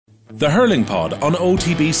The Hurling Pod on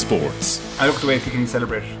OTB Sports. I look at the way Kilkenny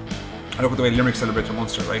celebrate. I look at the way Limerick celebrate in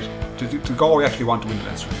Munster, right? Do Galway actually want to win the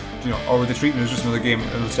Leinster? Or were they treating it as just another game, a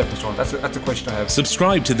little stepping stone? That's a question I have.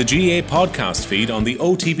 Subscribe to the GA podcast feed on the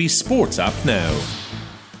OTB Sports app now.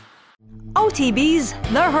 OTB's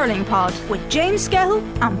The Hurling Pod with James Skehill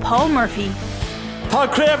and Paul Murphy. Tá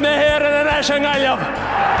craobhna here in an Ashangaillam.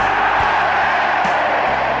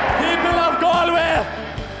 People of Galway,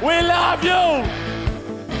 we love you.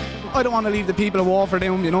 I don't want to leave the people of Waterford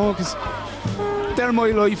down, because they're my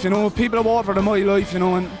life, People of Waterford are my life,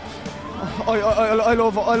 and I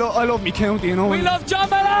love me county, We love John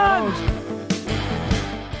Malone.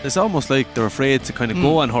 It's almost like they're afraid to kind of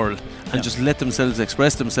go on hurl and just let themselves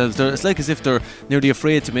express themselves. It's like as if they're nearly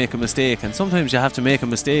afraid to make a mistake, and sometimes you have to make a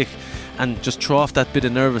mistake and just throw off that bit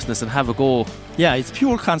of nervousness and have a go. Yeah, it's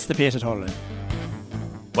pure constipated hurling.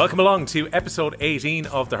 Welcome along to episode 18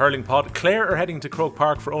 of the Hurling Pod. Clare are heading to Croke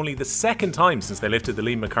Park for only the second time since they lifted the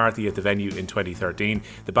Liam McCarthy at the venue in 2013.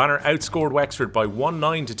 The Banner outscored Wexford by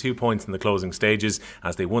 1-9 to 2 points in the closing stages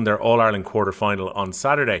as they won their All-Ireland quarter-final on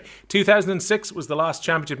Saturday. 2006 was the last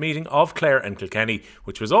championship meeting of Clare and Kilkenny,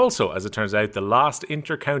 which was also, as it turns out, the last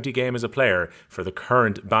inter-county game as a player for the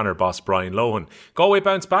current Banner boss Brian Lohan. Galway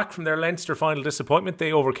bounced back from their Leinster final disappointment.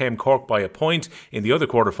 They overcame Cork by a point in the other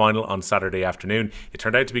quarter-final on Saturday afternoon. It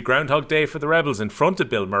turned out to be Groundhog Day for the Rebels in front of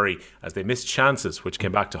Bill Murray as they missed chances which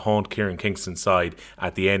came back to haunt Kieran Kingston's side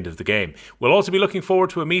at the end of the game. We'll also be looking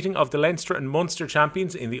forward to a meeting of the Leinster and Munster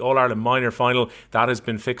champions in the All-Ireland minor final. That has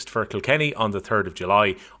been fixed for Kilkenny on the 3rd of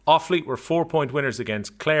July. Offaly were 4-point winners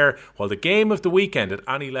against Clare, while the game of the weekend at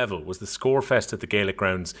any level was the score fest at the Gaelic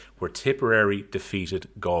grounds where Tipperary defeated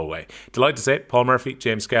Galway. Delighted to say Paul Murphy,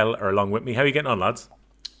 James Skehill are along with me. How are you getting on, lads?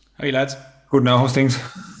 How are you, lads? Good now, how's things?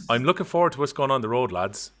 I'm looking forward to what's going on the road,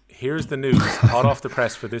 lads. Here's the news, hot off the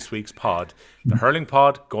press for this week's pod. The Hurling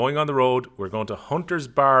Pod going on the road. We're going to Hunter's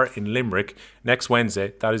Bar in Limerick next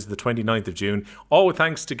Wednesday. That is the 29th of June. All with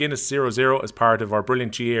thanks to Guinness 00 as part of our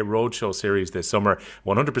brilliant GA Roadshow series this summer.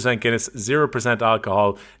 100% Guinness, 0%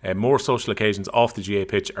 alcohol. More social occasions off the GA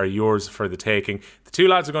pitch are yours for the taking. The two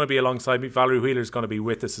lads are going to be alongside me. Valerie Wheeler is going to be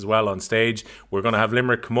with us as well on stage. We're going to have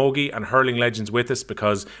Limerick Camogie and hurling legends with us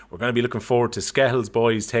because we're going to be looking forward to Skehill's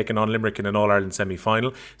boys taking on Limerick in an All-Ireland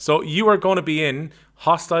semi-final. So you are going to be in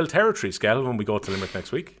hostile territory, Skehill, when we go to Limerick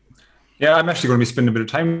next week. Yeah, I'm actually going to be spending a bit of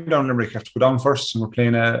time down in Limerick. I have to go down first, and we're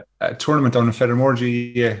playing a tournament down in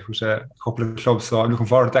Federmorgy with a couple of clubs, so I'm looking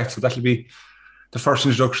forward to that. So that'll be the first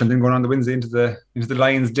introduction, then going on the Wednesday into the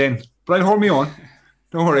Lions' Den. But I'll hold me on.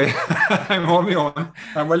 Don't worry, I'm holding me on.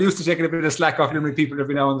 I'm well used to taking a bit of slack off Limerick people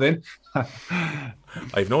every now and then.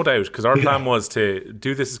 I've no doubt, because our plan was to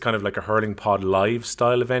do this as kind of like a Hurling Pod live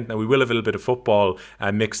style event. Now we will have a little bit of football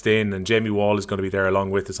mixed in, and Jamie Wall is going to be there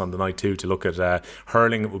along with us on the night too to look at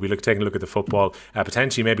hurling. We'll be taking a look at the football.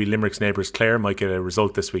 Potentially maybe Limerick's neighbours Clare might get a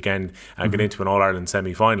result this weekend and get into an All-Ireland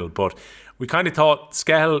semi-final. But we kind of thought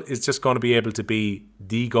Skehill is just going to be able to be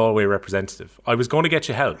the Galway representative. I was going to get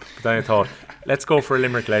you help, but then I thought, let's go for a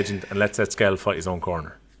Limerick legend and let's let Skehill fight his own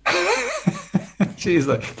corner.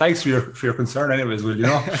 Jeez, thanks for your concern anyways, Will,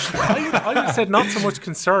 I would have said not so much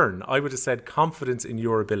concern. I would have said confidence in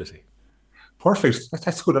your ability. Perfect.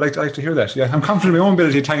 That's good. I like to hear that. Yeah, I'm confident in my own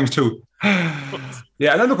ability at times too.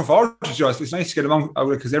 Yeah, and I'm looking forward to it. It's nice to get along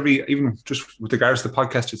because even just with regards to the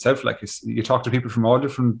podcast itself, you talk to people from all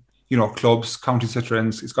different clubs, counties, etc.,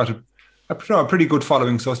 and it's got a pretty good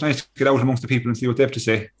following. So it's nice to get out amongst the people and see what they have to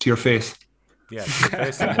say to your face. Yeah,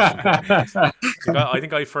 I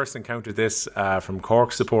think I first encountered this from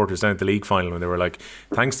Cork supporters down at the league final when they were like,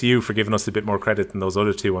 thanks to you for giving us a bit more credit than those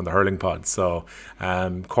other two on the hurling pod. So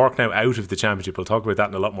Cork now out of the championship. We'll talk about that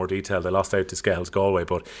in a lot more detail. They lost out to Skehill's Galway.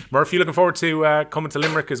 But Murphy, looking forward to coming to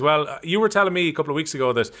Limerick as well. You were telling me a couple of weeks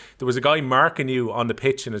ago that there was a guy marking you on the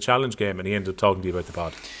pitch in a challenge game and he ended up talking to you about the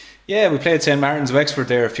pod. Yeah, we played St Martin's Wexford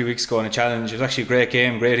there a few weeks ago in a challenge. It was actually a great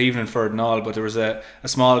game, great evening for it and all, but there was a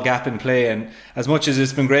small gap in play, and as much as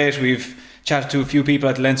it's been great, we've chatted to a few people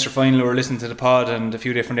at the Leinster final who were listening to the pod and a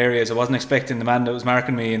few different areas. I wasn't expecting the man that was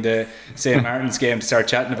marking me in the St Martin's game to start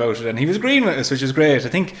chatting about it, and he was agreeing with us, which is great. I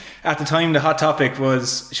think at the time the hot topic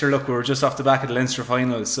was, sure look, we were just off the back of the Leinster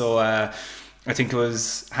final, so I think it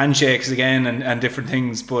was handshakes again and different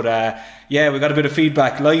things, but yeah, we got a bit of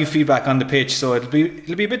feedback, live feedback on the pitch, so it'll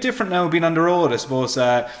be a bit different now being on the road, I suppose.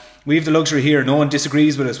 We have the luxury here, no one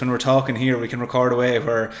disagrees with us when we're talking here, we can record away,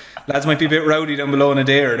 where lads might be a bit rowdy down below in a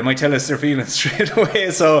day, or they might tell us their feelings straight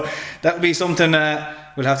away, so that'll be something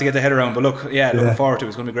we'll have to get the head around. But look, looking forward to it.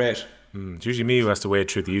 It's going to be great. It's usually me who has to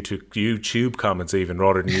wade through the YouTube comments even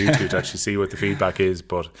rather than you two to actually see what the feedback is.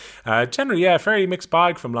 But generally, yeah, fairly mixed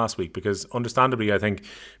bag from last week, because understandably I think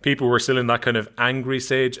people were still in that kind of angry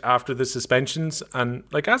stage after the suspensions, and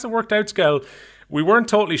like as it worked out, Skell, we weren't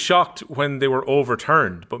totally shocked when they were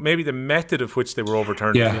overturned, but maybe the method of which they were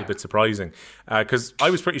overturned was a little bit surprising, because I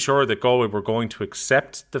was pretty sure that Galway were going to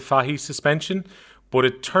accept the Fahy suspension, but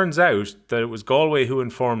it turns out that it was Galway who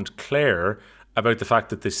informed Clare about the fact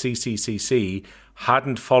that the CCCC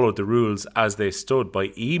hadn't followed the rules as they stood by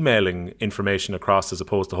emailing information across as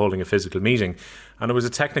opposed to holding a physical meeting. And it was a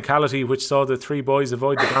technicality which saw the three boys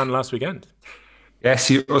avoid the ban last weekend. Yes,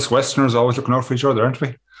 us Westerners always looking out for each other, aren't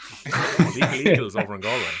we? Legal Eagles over in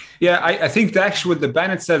Galway. Yeah, I think the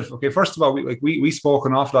ban itself, okay, first of all, we spoke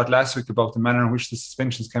an awful lot last week about the manner in which the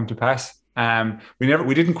suspensions came to pass.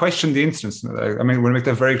 We didn't question the incidents. I mean, we'll make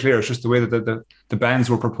that very clear. It's just the way that the bans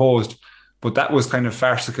were proposed. But that was kind of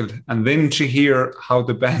farcical. And then to hear how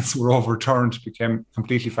the bans were overturned became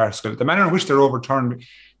completely farcical. The manner in which they're overturned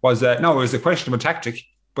was, it was a question of a tactic,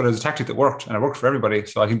 but it was a tactic that worked, and it worked for everybody.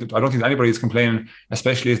 So I don't think anybody is complaining,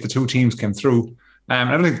 especially as the two teams came through. I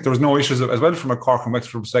don't think there was no issues as well from a Cork and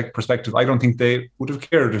Wexford perspective. I don't think they would have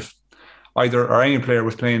cared if either or any player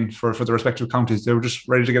was playing for the respective counties. They were just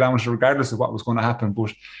ready to get on with it regardless of what was going to happen.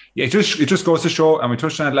 But yeah, it just goes to show, and we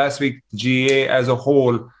touched on it last week, the GAA as a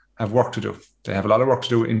whole have work to do. They have a lot of work to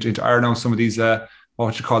do into iron out some of these,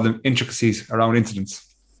 what you call them, intricacies around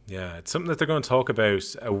incidents. Yeah, it's something that they're going to talk about.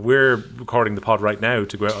 We're recording the pod right now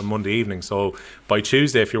to go out on Monday evening. So by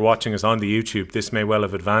Tuesday, if you're watching us on the YouTube, this may well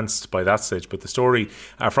have advanced by that stage. But the story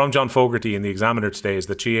from John Fogarty in the Examiner today is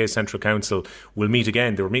that GAA Central Council will meet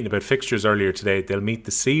again. They were meeting about fixtures earlier today. They'll meet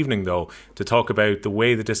this evening, though, to talk about the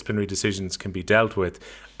way the disciplinary decisions can be dealt with.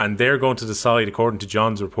 And they're going to decide, according to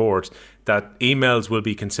John's report, that emails will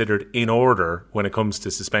be considered in order when it comes to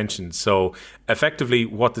suspensions. So effectively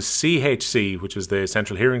what the CHC, which was the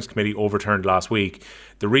Central Hearings Committee, overturned last week,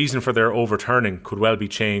 the reason for their overturning could well be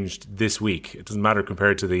changed this week. It doesn't matter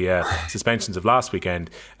compared to the suspensions of last weekend.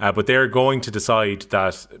 But they're going to decide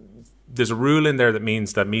that there's a rule in there that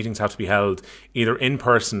means that meetings have to be held either in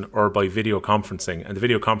person or by video conferencing. And the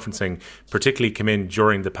video conferencing particularly came in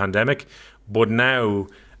during the pandemic. But now,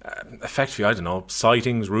 effectively, I don't know,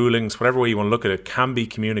 sightings, rulings, whatever way you want to look at it, can be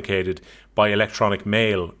communicated by electronic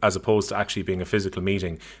mail as opposed to actually being a physical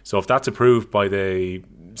meeting. So if that's approved by the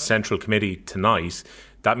Central Committee tonight,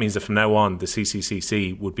 that means that from now on the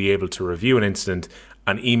CCCC would be able to review an incident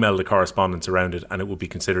and email the correspondence around it, and it would be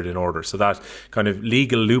considered in order. So that kind of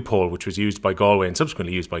legal loophole, which was used by Galway and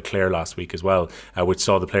subsequently used by Clare last week as well, which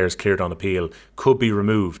saw the players cleared on appeal, could be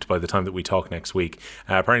removed by the time that we talk next week.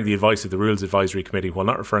 Apparently the advice of the Rules Advisory Committee, while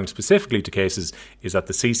not referring specifically to cases, is that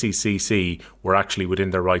the CCCC were actually within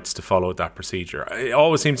their rights to follow that procedure. It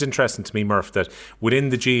always seems interesting to me, Murph, that within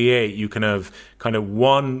the GAA you can have kind of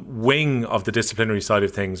one wing of the disciplinary side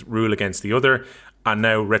of things rule against the other, and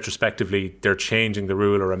now retrospectively they're changing the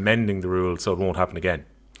rule or amending the rule so it won't happen again.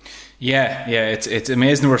 Yeah, it's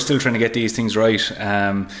amazing we're still trying to get these things right.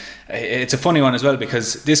 It's a funny one as well,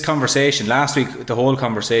 because this conversation last week, the whole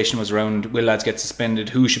conversation was around will lads get suspended,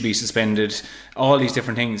 who should be suspended, all these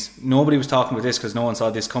different things. Nobody was talking about this because no one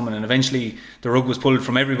saw this coming, and eventually the rug was pulled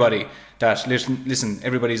from everybody that listen,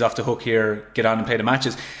 everybody's off the hook here, get on and play the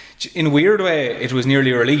matches. In a weird way, it was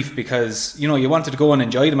nearly a relief, because you wanted to go and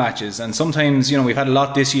enjoy the matches, and sometimes we've had a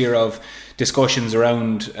lot this year of discussions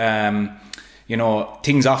around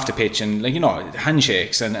things off the pitch, and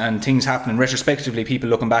handshakes and things happening retrospectively, people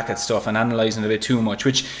looking back at stuff and analysing a bit too much,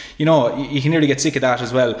 which you can nearly get sick of that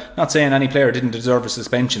as well. Not saying any player didn't deserve a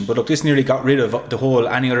suspension, but look, this nearly got rid of the whole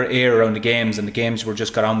any other air around the games, and the games were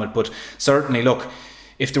just got on with. But certainly, look,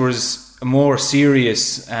 if there was a more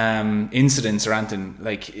serious incidents or anything,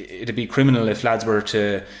 like, it'd be criminal if lads were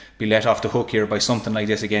to be let off the hook here by something like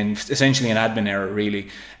this again, essentially an admin error really,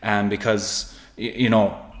 because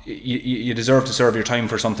you deserve to serve your time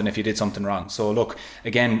for something if you did something wrong. So look,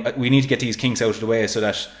 again, we need to get these kinks out of the way so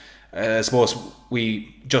that I suppose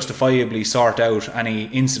we justifiably sort out any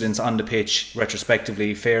incidents on the pitch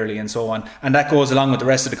retrospectively, fairly, and so on. And that goes along with the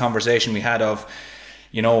rest of the conversation we had of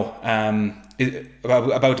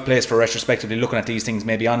about the place for retrospectively looking at these things,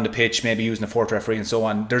 maybe on the pitch, maybe using a fourth referee and so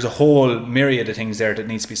on. There's a whole myriad of things there that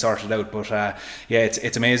needs to be sorted out, but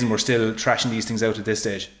it's amazing we're still trashing these things out at this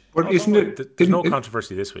stage. But there's no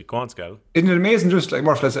controversy this week. Go on, Skehill. Isn't it amazing, just like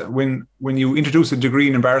Murphy said, when you introduce a degree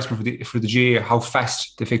in embarrassment for the GAA, how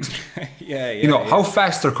fast they fix it? How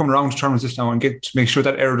fast they're coming around to terms this now and get to make sure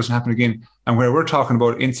that error doesn't happen again. And where we're talking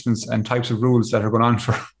about incidents and types of rules that are going on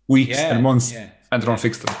for weeks and months. and they don't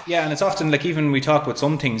fix them. Yeah, and it's often like, even we talk about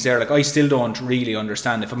some things there, like I still don't really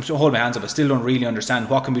understand. If I'm to hold my hands up, I still don't really understand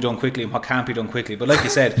what can be done quickly and what can't be done quickly. But like you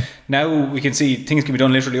said, now we can see things can be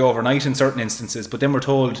done literally overnight in certain instances. But then we're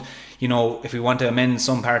told, you know, if we want to amend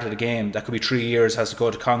some part of the game, that could be 3 years, has to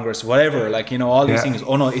go to Congress, whatever. Like, you know, all these things.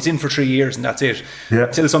 Oh no, it's in for 3 years and that's it. Yeah.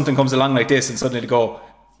 Until something comes along like this, and suddenly they go,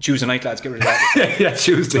 Tuesday night, lads, get rid of that. Yeah,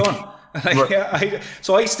 Tuesday. Done. Like,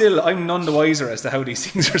 I'm none the wiser as to how these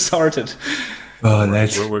things are sorted. Oh,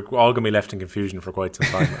 we're all going to be left in confusion for quite some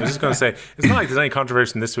time. I was just going to say, it's not like there's any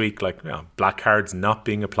controversy this week, like, you know, black cards not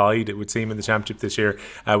being applied, it would seem, in the championship this year,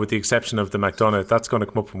 with the exception of the McDonagh. That's going to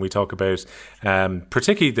come up when we talk about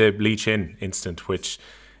particularly the Lee Chin incident, which,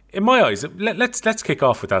 in my eyes, let's kick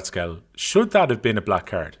off with that, Skehill. Should that have been a black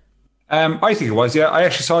card? I think it was, yeah. I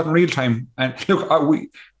actually saw it in real time. And look,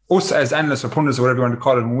 us as analysts or pundits or whatever you want to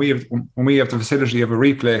call it, when we have the facility of a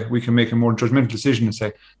replay, we can make a more judgmental decision to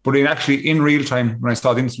say. But in real time, when I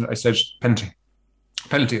saw the incident, I said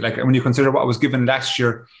penalty. Like, when you consider what was given last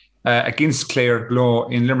year against Clare below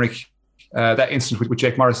in Limerick, that incident with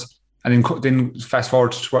Jake Morris, and then fast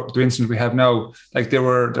forward to the incident we have now, like, they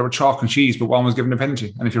were chalk and cheese, but one was given a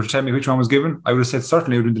penalty. And if you were to tell me which one was given, I would have said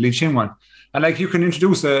certainly it would have been the Lee Chin one. And like, you can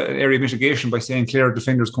introduce an area of mitigation by saying Clare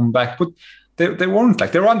defenders coming back, but they weren't.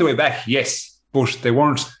 Like, they were on the way back, yes, but they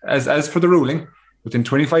weren't, as per the ruling, within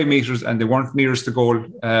 25 metres, and they weren't nearest the goal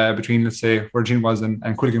between, let's say, where Gin was and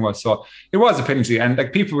Quilligan was. So it was a penalty, and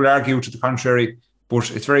like, people would argue to the contrary,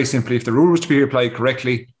 but it's very simply, if the rule was to be applied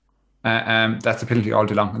correctly, that's a penalty all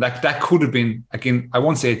day long. And that could have been, again, I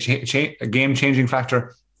won't say a game-changing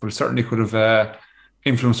factor, but it certainly could have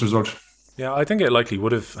influenced the result. Yeah, I think it likely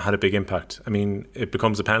would have had a big impact. I mean, it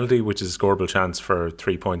becomes a penalty, which is a scoreable chance for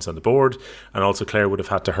 3 points on the board, and also Clare would have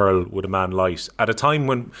had to hurl with a man light at a time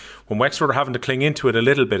when Wexford were having to cling into it a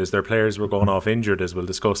little bit as their players were going off injured, as we'll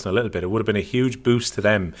discuss in a little bit. It would have been a huge boost to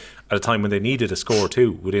them at a time when they needed a score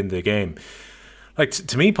too within the game. Like,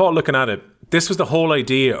 to me, Paul, looking at it, this was the whole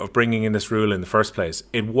idea of bringing in this rule in the first place.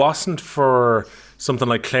 It wasn't for something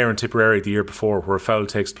like Clare and Tipperary the year before, where a foul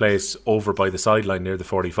takes place over by the sideline near the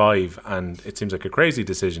 45, and it seems like a crazy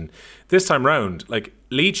decision. This time round, like,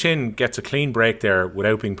 Lee Chin gets a clean break there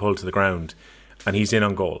without being pulled to the ground, and he's in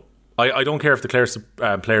on goal. I don't care if the Clare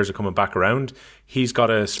players are coming back around. He's got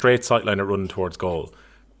a straight sideliner running towards goal.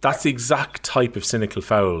 That's the exact type of cynical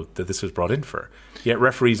foul that this was brought in for, yet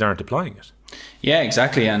referees aren't applying it. Yeah,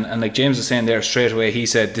 exactly. And like James was saying there, straight away he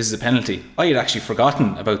said this is a penalty. I had actually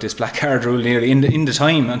forgotten about this black card rule nearly in the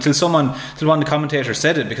time until one of the commentators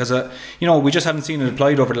said it, because we just haven't seen it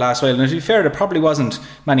applied over the last while. And to be fair, there probably wasn't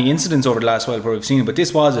many incidents over the last while where we've seen it, but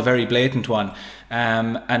this was a very blatant one.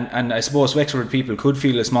 And I suppose Wexford people could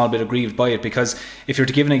feel a small bit aggrieved by it, because if you're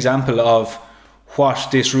to give an example of what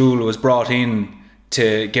this rule was brought in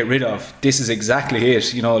to get rid of, this is exactly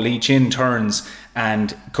it. You know, Lee Chin turns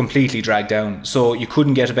and completely dragged down, so you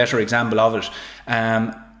couldn't get a better example of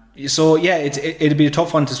it. So yeah, it'd be a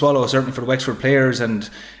tough one to swallow, certainly for the Wexford players and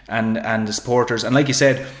the supporters. And like you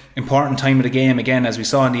said, important time of the game again, as we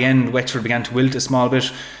saw in the end, Wexford began to wilt a small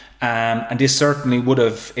bit. And this certainly would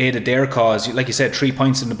have aided their cause. Like you said, 3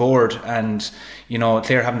 points on the board, and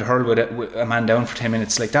Clare having to hurl with a man down for 10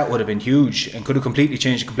 minutes, like, that would have been huge and could have completely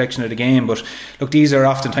changed the complexion of the game. But look, these are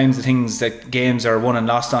oftentimes the things that games are won and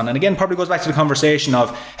lost on. And again, probably goes back to the conversation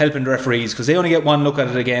of helping the referees, because they only get one look at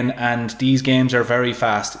it again, and these games are very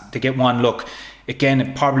fast. They get one look. Again,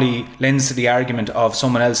 it probably lends to the argument of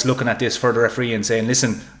someone else looking at this for the referee and saying,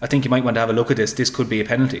 listen, I think you might want to have a look at this. This could be a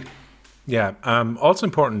penalty. Yeah, also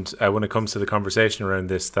important when it comes to the conversation around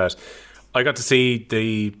this, that I got to see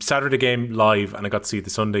the Saturday game live and I got to see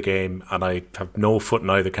the Sunday game, and I have no foot in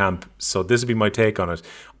either camp, so this would be my take on it.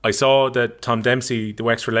 I saw that Tom Dempsey, the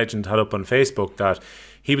Wexford legend, had up on Facebook that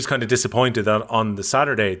he was kind of disappointed that on the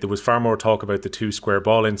Saturday there was far more talk about the 2 square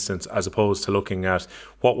ball instance as opposed to looking at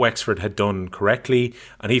what Wexford had done correctly,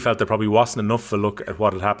 and he felt there probably wasn't enough of a look at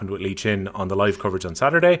what had happened with Lee Chin on the live coverage on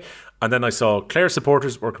Saturday. And then I saw Clare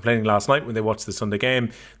supporters were complaining last night when they watched the Sunday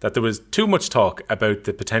game that there was too much talk about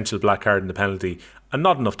the potential black card and the penalty and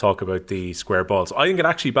not enough talk about the square ball. So I think it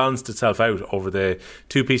actually balanced itself out over the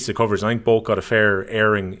 2 pieces of coverage. I think both got a fair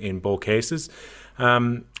airing in both cases.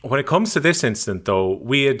 When it comes to this incident, though,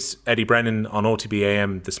 we had Eddie Brennan on OTB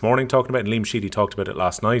AM this morning talking about it, and Liam Sheedy talked about it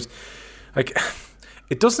last night. Like,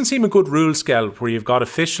 it doesn't seem a good rule, Skehill, where you've got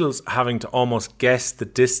officials having to almost guess the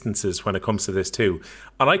distances when it comes to this too.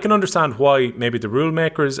 And I can understand why maybe the rule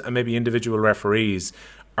makers and maybe individual referees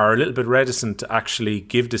are a little bit reticent to actually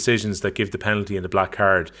give decisions that give the penalty and the black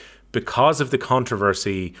card, because of the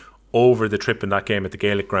controversy over the trip in that game at the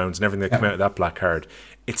Gaelic grounds and everything that came out of that black card.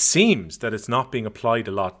 It seems that it's not being applied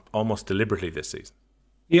a lot, almost deliberately this season.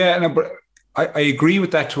 Yeah, no, but I agree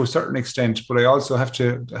with that to a certain extent, but I also have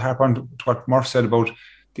to harp on to what Murph said about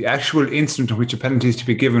the actual incident in which a penalty is to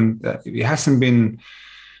be given. It hasn't been,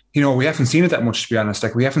 we haven't seen it that much, to be honest.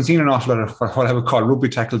 Like, we haven't seen an awful lot of what I would call rugby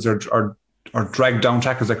tackles or dragged down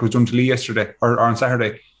tackles like was done to Lee yesterday or on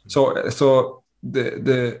Saturday. So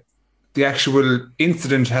the actual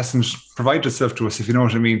incident hasn't provided itself to us, if you know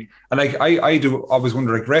what I mean. And like I do always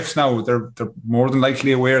wonder, like, refs now, they're more than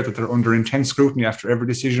likely aware that they're under intense scrutiny after every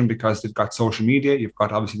decision because they've got social media, you've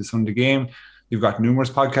got obviously the Sunday Game, you've got numerous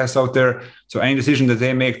podcasts out there. So any decision that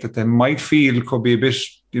they make that they might feel could be a bit,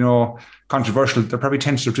 controversial, they're probably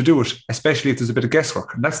tentative to do it, especially if there's a bit of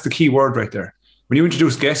guesswork. And that's the key word right there. When you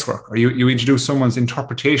introduce guesswork or you introduce someone's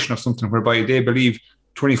interpretation of something whereby they believe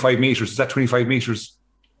 25 metres, is that 25 metres?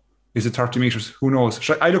 Is it 30 metres? Who knows?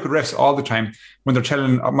 I look at refs all the time when they're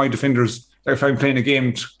telling my defenders, if I'm playing a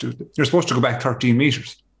game, you're supposed to go back 13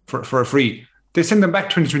 metres for a free. They send them back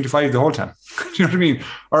 20-25 the whole time. Do you know what I mean?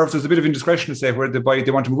 Or if there's a bit of indiscretion to say where they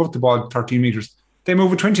want to move up the ball 13 metres, they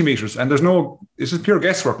move it 20 metres, and it's just pure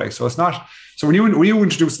guesswork. Like, so it's not. So when you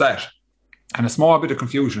introduce that and a small bit of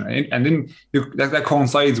confusion, and then that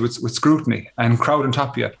coincides with scrutiny and crowd on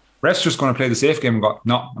top of you, refs just going to play the safe game and go,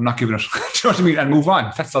 no, I'm not giving it. Do you know what I mean? And move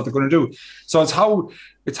on. That's what they're going to do. So it's how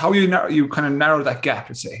you kind of narrow that gap.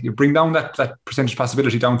 Let's say you bring down that percentage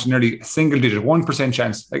possibility down to nearly a single digit, 1%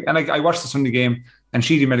 chance. I watched the Sunday Game, and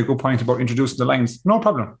Sheedy made a good point about introducing the lines. No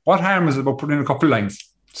problem. What harm is it about putting in a couple of lines?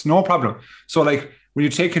 It's no problem. So like when you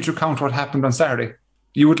take into account what happened on Saturday,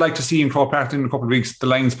 you would like to see in Croke Park in a couple of weeks the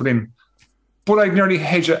lines put in. But I'd nearly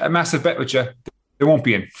hedge a massive bet with you, they won't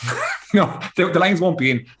be in. The lines won't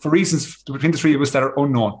be in for reasons between the three of us that are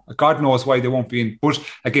unknown. God knows why they won't be in. But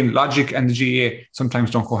again, logic and the GAA sometimes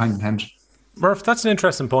don't go hand in hand. Murph, that's an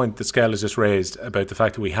interesting point that Skehill has just raised about the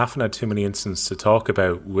fact that we haven't had too many incidents to talk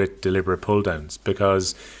about with deliberate pull-downs,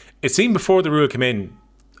 because it seemed before the rule came in,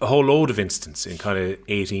 a whole load of incidents in kind of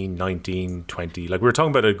 18, 19, 20. Like, we were talking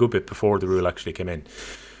about it a good bit before the rule actually came in.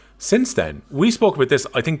 Since then, we spoke about this,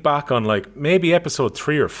 I think, back on like maybe episode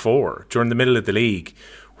 3 or 4 during the middle of the league,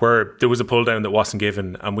 where there was a pull down that wasn't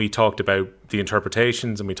given, and we talked about the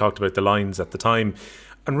interpretations and we talked about the lines at the time.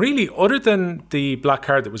 And really, other than the black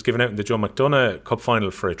card that was given out in the Joe McDonagh Cup final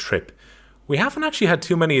for a trip, we haven't actually had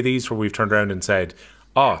too many of these where we've turned around and said,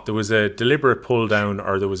 there was a deliberate pull down,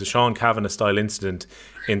 or there was a Sean Kavanagh style incident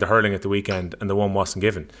in the hurling at the weekend and the one wasn't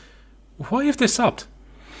given. Why have they stopped?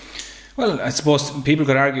 Well, I suppose people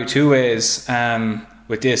could argue two ways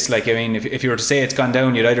with this. Like, I mean, if you were to say it's gone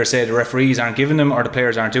down, you'd either say the referees aren't giving them or the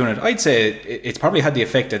players aren't doing it. I'd say it's probably had the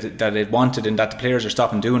effect that it wanted, and that the players are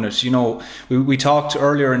stopping doing it. We talked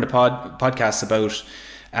earlier in the podcast about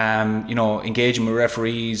engaging with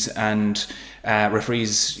referees and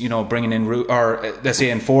referees, bringing in let's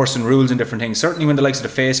say enforcing rules and different things. Certainly when the likes of the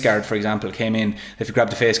face guard, for example, came in, if you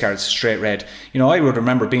grab the face guard, it's straight red. I would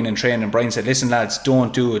remember being in training and Brian said, listen lads,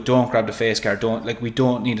 don't do it, don't grab the face guard, we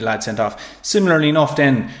don't need a lad sent off. Similarly enough,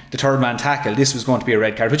 then the third man tackle, this was going to be a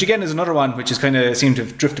red card, which again is another one which is kind of seemed to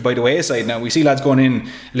have drifted by the wayside. Now we see lads going in,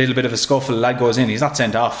 a little bit of a scuffle, lad goes in, he's not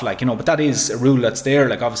sent off, but that is a rule that's there.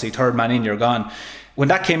 Like, obviously third man in, you're gone. When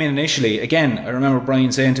that came in initially, again, I remember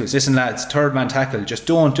Brian saying to us, listen lads, third man tackle, just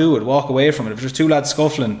don't do it, walk away from it. If there's two lads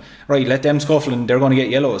scuffling, right, let them scuffle and they're going to get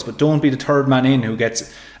yellows, but don't be the third man in who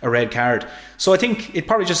gets a red card. So I think it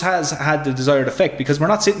probably just has had the desired effect, because we're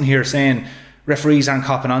not sitting here saying referees aren't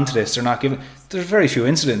copping onto this, they're not giving, there's very few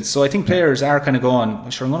incidents. So I think players are kind of going,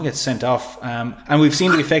 well, sure, I'm going to get sent off. And we've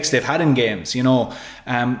seen the effects they've had in games,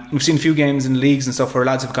 we've seen a few games in leagues and stuff where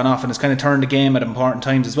lads have gone off and it's kind of turned the game at important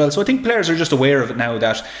times as well. So I think players are just aware of it now,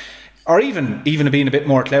 that, or even being a bit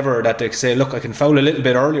more clever, that they say, look, I can foul a little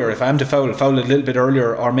bit earlier. If I am to foul a little bit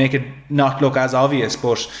earlier, or make it not look as obvious.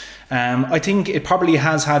 But I think it probably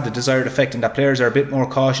has had the desired effect in that players are a bit more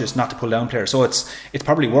cautious not to pull down players. So it's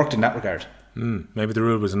probably worked in that regard. Maybe the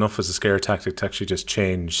rule was enough as a scare tactic to actually just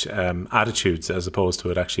change attitudes, as opposed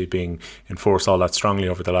to it actually being enforced all that strongly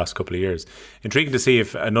over the last couple of years. Intriguing to see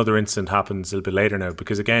if another incident happens a little bit later now,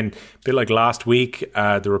 because again, a bit like last week,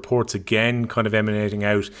 the reports again kind of emanating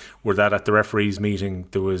out were that at the referees meeting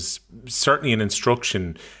there was certainly an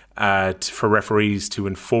instruction for referees to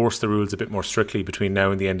enforce the rules a bit more strictly between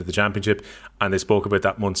now and the end of the championship. And they spoke about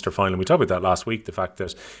that Munster final. We talked about that last week, the fact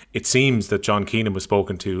that it seems that John Keenan was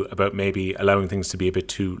spoken to about maybe allowing things to be a bit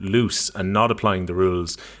too loose and not applying the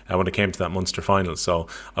rules when it came to that Munster final. So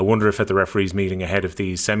I wonder if at the referees meeting ahead of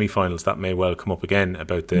these semi-finals that may well come up again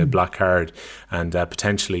about the black card and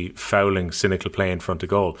potentially fouling cynical play in front of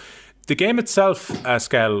goal. The game itself,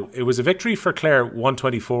 Skehill, it was a victory for Clare,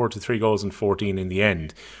 124 to 3 goals and 14 in the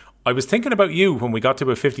end. I was thinking about you when we got to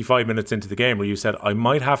about 55 minutes into the game, where you said, I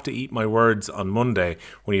might have to eat my words on Monday,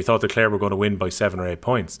 when you thought that Clare were going to win by 7 or 8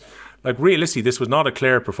 points. Like, realistically, this was not a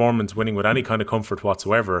Clare performance winning with any kind of comfort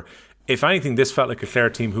whatsoever. If anything, this felt like a Clare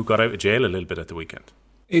team who got out of jail a little bit at the weekend.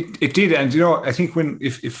 It did, and I think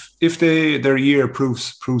if their year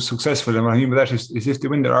proves successful, and what I mean by that is if they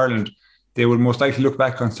win their Ireland, they will most likely look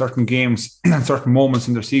back on certain games and certain moments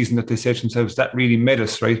in their season that they say to themselves, that really made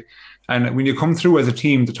us, right? And when you come through as a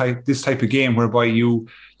team, this type of game whereby you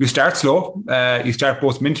start slow, you start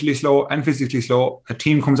both mentally slow and physically slow, a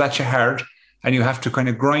team comes at you hard, and you have to kind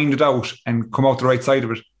of grind it out and come out the right side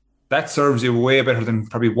of it. That serves you way better than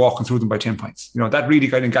probably walking through them by 10 points. That really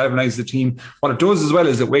kind of galvanizes the team. What it does as well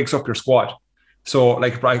is it wakes up your squad. So,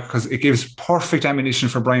 because it gives perfect ammunition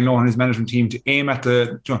for Brian Lowe and his management team to aim at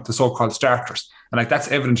the so-called starters. And that's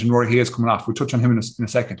evident in Rory Hayes coming off. We'll touch on him in a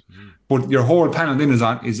second. But your whole panel then is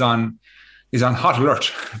on hot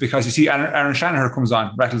alert, because you see Aaron Shanahan comes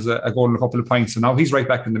on, rattles a goal and a couple of points. So now he's right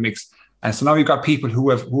back in the mix. And so now you've got people who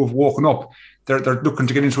have woken up. They're looking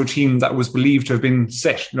to get into a team that was believed to have been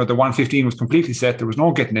set. The 115 was completely set. There was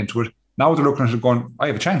no getting into it. Now they're looking at it going, I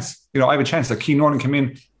have a chance. I have a chance. Like, Keane Nolan came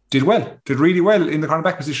in, did really well in the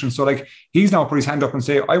cornerback position. So he's now put his hand up and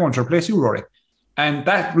say, I want to replace you, Rory. And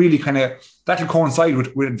that really that'll coincide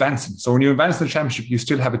with advancing. So when you advance in the championship, you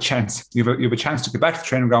still have a chance. You have a chance to get back to the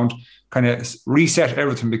training ground, kind of reset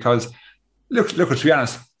everything, because look, to be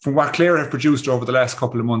honest, from what Clare have produced over the last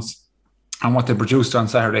couple of months and what they produced on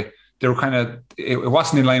Saturday, they were it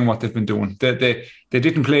wasn't in line with what they've been doing. They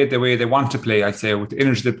didn't play it the way they want to play, I'd say, with the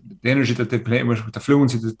energy that they've played with the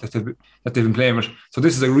fluency that they've been playing with. So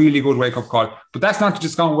this is a really good wake-up call. But that's not to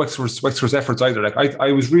discount Wexford's efforts either.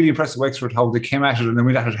 I was really impressed with Wexford, how they came at it and they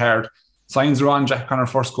went at it hard. Signs are on Jack Connor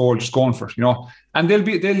first goal, just going for it, And they'll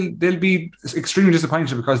be extremely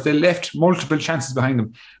disappointed because they left multiple chances behind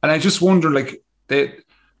them. And I just wonder,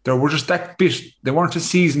 they were just that bit. They weren't as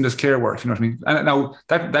seasoned as Clare were, if you know what I mean. And now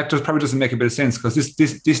that probably doesn't make a bit of sense, because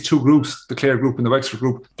these two groups, the Clare group and the Wexford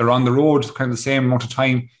group, they're on the road kind of the same amount of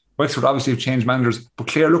time. Wexford obviously have changed managers, but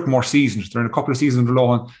Clare look more seasoned. They're in a couple of seasons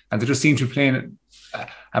below, and they just seem to be playing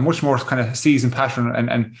a much more kind of seasoned pattern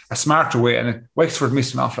and a smarter way. And Wexford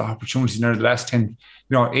missed an awful lot of opportunities in the last 10,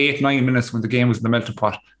 8-9 minutes when the game was in the melting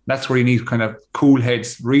pot. That's where you need kind of cool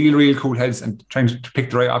heads, real cool heads, and trying to pick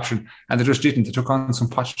the right option. And they just didn't. They took on some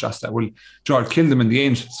pot shots that will kill them in the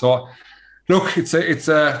end. So, look, it's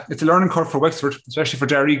a learning curve for Wexford, especially for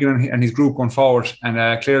Darragh Egan and his group going forward.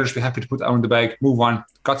 And Clare should be happy to put that on the bag, move on.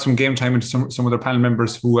 Got some game time into some of their panel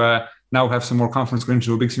members who now have some more confidence going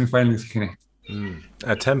into a big semi-final against Kilkenny.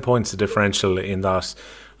 At 10 points the differential in that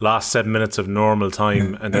last 7 minutes of normal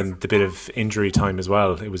time, and then the bit of injury time as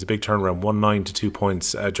well. It was a big turnaround, 1-9 to 2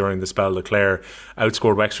 points during the spell that Clare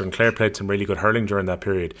outscored Wexford, and Clare played some really good hurling during that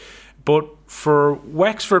period. But for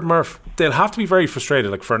Wexford, Murph, they'll have to be very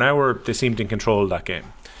frustrated. For an hour they seemed in control of that game,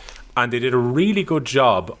 and they did a really good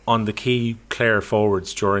job on the key Clare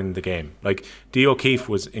forwards during the game. Dee O'Keefe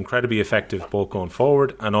was incredibly effective both going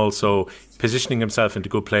forward and also positioning himself into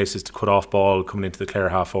good places to cut off ball coming into the Clare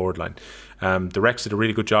half forward line. The Rex did a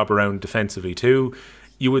really good job around defensively too.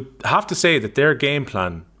 You would have to say that their game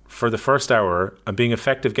plan for the first hour and being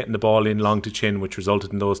effective getting the ball in long to chin, which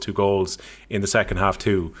resulted in those 2 goals in the second half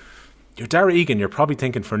too. You're Darragh Egan, you're probably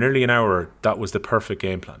thinking for nearly an hour that was the perfect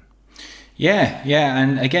game plan. Yeah,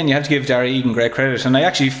 and again, you have to give Darragh Egan great credit. And I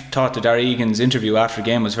actually thought that Darragh Egan's interview after the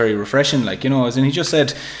game was very refreshing. And he just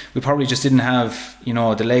said, we probably just didn't have,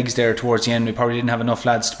 the legs there towards the end. We probably didn't have enough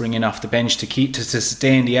lads to bring in off the bench to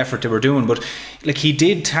sustain the effort they were doing. But he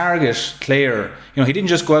did target Clare. He didn't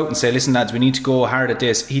just go out and say, listen lads, we need to go hard at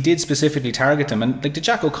this. He did specifically target them. And the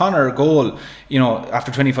Jack O'Connor goal,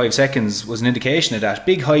 after 25 seconds was an indication of that.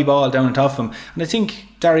 Big high ball down on top of him. And I think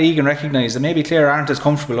Darragh Egan recognised that maybe Clare aren't as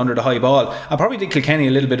comfortable under the high ball. I probably did Kilkenny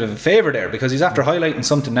a little bit of a favour there, because he's after highlighting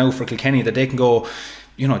something now for Kilkenny that they can go,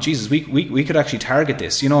 Jesus, we could actually target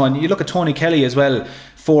this, and you look at Tony Kelly as well,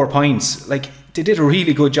 4 points. They did a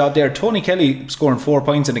really good job there. Tony Kelly scoring 4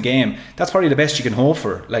 points in a game, that's probably the best you can hope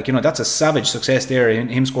for. That's a savage success there,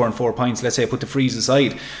 him scoring 4 points. Let's say I put the freeze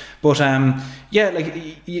aside. But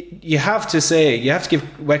you have to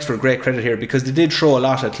give Wexford great credit here, because they did throw a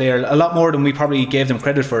lot at Clare, a lot more than we probably gave them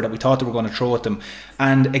credit for, that we thought they were going to throw at them.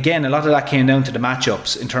 And again, a lot of that came down to the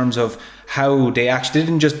matchups in terms of how they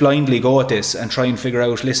didn't just blindly go at this and try and figure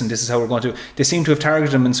out, listen, this is how we're going to. They seem to have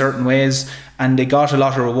targeted them in certain ways, and they got a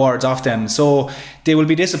lot of rewards off them. So they will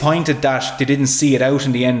be disappointed that they didn't see it out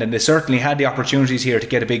in the end, and they certainly had the opportunities here to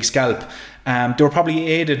get a big scalp. They were probably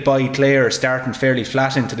aided by Clare starting fairly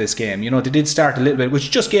flat into this game. They did start a little bit, which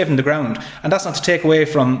just gave them the ground. And that's not to take away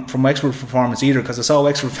from Wexford's performance either, because I saw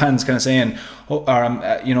Wexford fans kind of saying,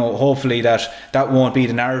 hopefully that won't be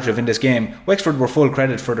the narrative in this game. Wexford were full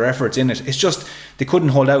credit for their efforts in it. It's just they couldn't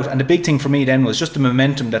hold out. And the big thing for me then was just the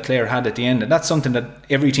momentum that Clare had at the end. And that's something that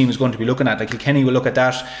every team is going to be looking at. Like Kilkenny will look at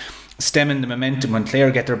that, stemming the momentum when Clare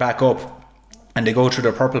get their back up and they go through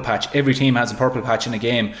their purple patch. Every team has a purple patch in a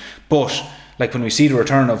game, but like when we see the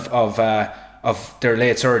return of their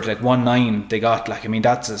late surge, like 1-9 they got,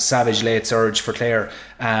 that's a savage late surge for Clare.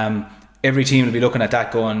 Every team will be looking at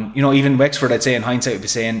that going, even Wexford, I'd say in hindsight, would be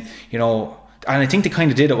saying, and I think they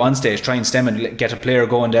kind of did at one stage, try and stem and get a player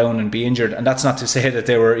going down and be injured. And that's not to say that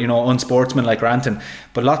they were, unsportsmanlike or anything.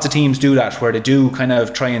 But lots of teams do that, where they do kind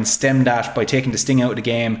of try and stem that by taking the sting out of the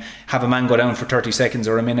game, have a man go down for 30 seconds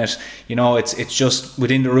or a minute. It's just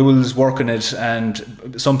within the rules, working it.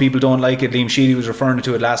 And some people don't like it. Liam Sheedy was referring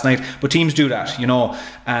to it last night. But teams do that,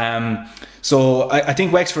 So I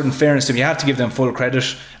think Wexford, in fairness to them, you have to give them full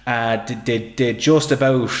credit.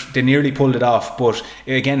 They nearly pulled it off. But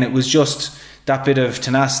again, it was just that bit of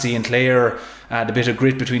tenacity in Clare, the bit of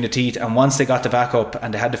grit between the teeth. And once they got the back up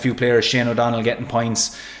and they had a few players, Shane O'Donnell getting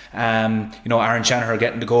points, Aaron Shanahan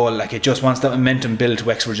getting the goal, it just, once that momentum built,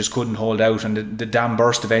 Wexford just couldn't hold out and the dam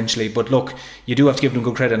burst eventually. But look, you do have to give them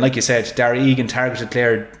good credit. And like you said, Darragh Egan targeted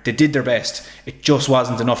Clare. They did their best. It just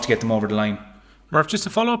wasn't enough to get them over the line. Murph, just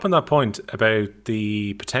to follow up on that point about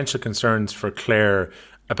the potential concerns for Clare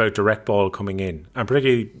about direct ball coming in, and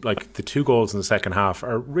particularly like the 2 goals in the second half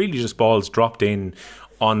are really just balls dropped in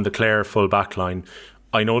on the Clare full back line.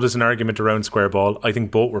 I know there's an argument around square ball. I think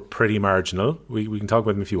both were pretty marginal. We can talk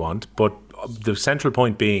about them if you want, but the central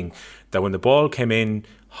point being that when the ball came in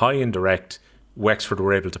high and direct, Wexford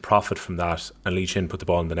were able to profit from that, and Lee Chin put the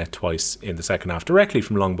ball in the net twice in the second half directly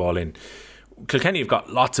from long ball in. Kilkenny have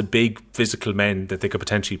got lots of big physical men that they could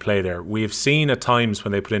potentially play there. We have seen at times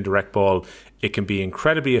when they put in direct ball, it can be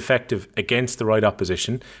incredibly effective against the right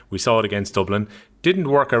opposition. We saw it against Dublin.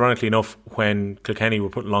 Didn't work, ironically enough, when Kilkenny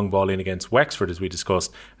were putting long ball in against Wexford, as we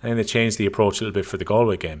discussed, and then they changed the approach a little bit for the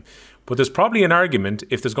Galway game. But there's probably an argument,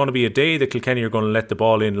 if there's going to be a day that Kilkenny are going to let the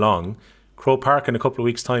ball in long, Croke Park in a couple of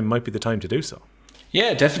weeks' time might be the time to do so.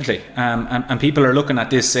 Yeah, definitely. And people are looking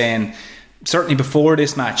at this saying, certainly before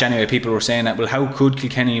this match anyway, people were saying that, well, how could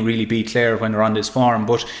Kilkenny really beat Clare when they're on this form?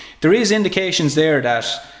 But there is indications there that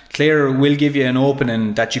Clare will give you an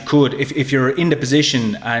opening that you could, if you're in the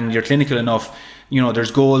position and you're clinical enough,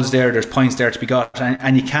 there's goals there, there's points there to be got,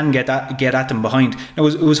 and you can get at them behind. Now,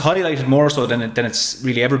 it was highlighted more so than it's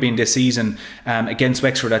really ever been this season against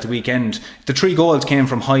Wexford at the weekend. The 3 goals came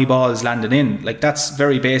from high balls landing in. That's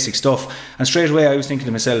very basic stuff. And straight away I was thinking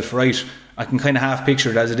to myself, right, I can kind of half picture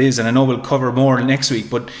it as it is, and I know we'll cover more next week,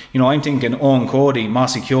 but I'm thinking Owen Cody,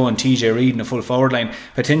 Mossy Keogh and TJ Reid in a full forward line,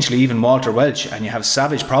 potentially even Walter Welch, and you have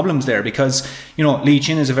savage problems there because Lee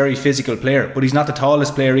Chin is a very physical player, but he's not the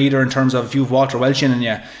tallest player either in terms of if you've Walter Welch in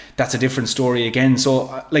you, that's a different story again.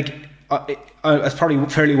 So it's probably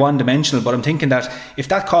fairly one-dimensional, but I'm thinking that if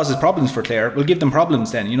that causes problems for Clare, we'll give them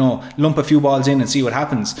problems then, lump a few balls in and see what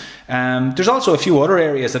happens. There's also a few other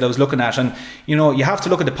areas that I was looking at, and you have to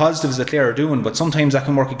look at the positives that Clare are doing, but sometimes that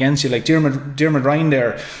can work against you. Like Diarmuid Ryan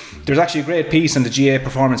there's actually a great piece on the GA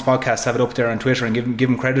Performance podcast, have it up there on Twitter and give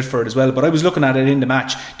him credit for it as well, but I was looking at it in the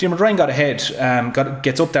match. Diarmuid Ryan got ahead,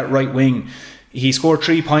 gets up that right wing, he scored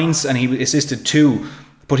 3 points and he assisted 2.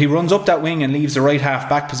 But he runs up that wing and leaves the right half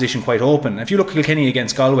back position quite open. If you look at Kilkenny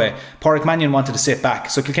against Galway, Pádraig Mannion wanted to sit back.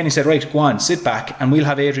 So Kilkenny said, right, go on, sit back, and we'll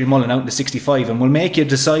have Adrian Mullen out in the 65 and we'll make you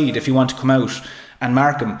decide if you want to come out and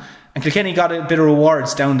mark him. And Kilkenny got a bit of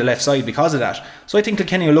rewards down the left side because of that. So I think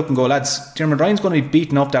Kilkenny will look and go, lads, Diarmuid Ryan's going to be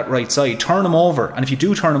beating up that right side. Turn him over. And if you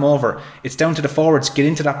do turn him over, it's down to the forwards to get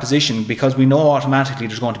into that position, because we know automatically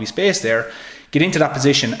there's going to be space there. Get into that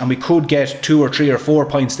position and we could get 2 or 3 or 4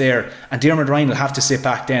 points there, and Diarmuid Ryan will have to sit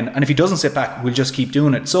back then, and if he doesn't sit back, we'll just keep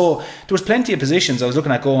doing it. So there was plenty of positions I was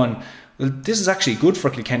looking at going, well, this is actually good for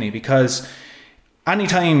Kilkenny, because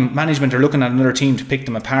anytime management are looking at another team to pick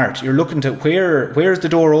them apart, you're looking to where's the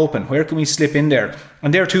door open, where can we slip in there?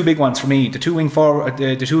 And there are 2 big ones for me, the 2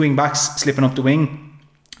 wing backs slipping up the wing,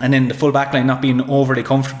 and then the full back line not being overly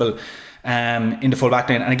comfortable in the full back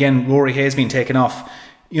line. And again, Rory Hayes being taken off.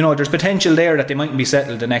 There's potential there that they mightn't be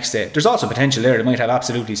settled the next day. There's also potential there they might have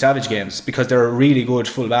absolutely savage games, because they're a really good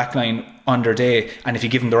full back line on their day, and if you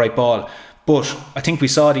give them the right ball. But I think we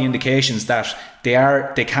saw the indications that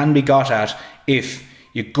they can be got at if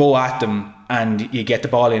you go at them and you get the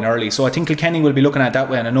ball in early. So I think Kilkenny will be looking at it that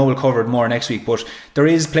way, and I know we'll cover it more next week, but there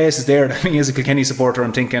is places there that, I mean, as a Kilkenny supporter,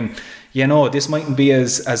 I'm thinking, this mightn't be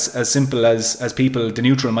as simple as people, the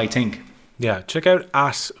neutral, might think. Yeah, check out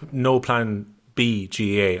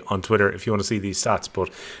 @NoPlanBGA on Twitter if you want to see these stats. But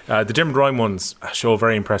the Dermot Ryan ones show a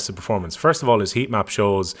very impressive performance. First of all, his heat map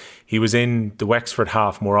shows he was in the Wexford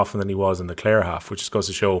half more often than he was in the Clare half, which just goes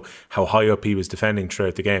to show how high up he was defending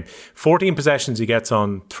throughout the game. 14 possessions he gets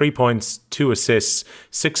on, 3 points, 2 assists,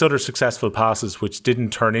 6 other successful passes which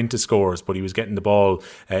didn't turn into scores, but he was getting the ball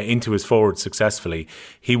into his forwards successfully.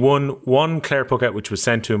 He won 1 Clare puck-out which was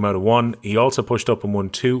sent to him out of 1. He also pushed up and won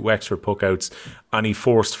 2 Wexford puck-outs, and he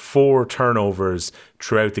forced 4 turnovers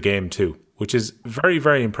throughout the game too, which is very,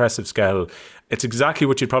 very impressive, Skehill. It's exactly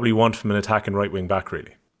what you'd probably want from an attacking right wing back,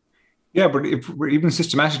 really. Yeah, but if we're even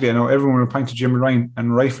systematically, I know everyone will point to Jimmy Ryan,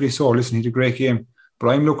 and rightfully so. Listen, he did a great game, but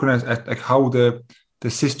I'm looking at like how the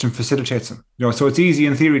system facilitates him. So it's easy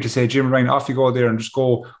in theory to say, Jimmy Ryan, off you go there and just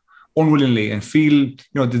go unwillingly and feel,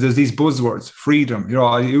 there's these buzzwords, freedom,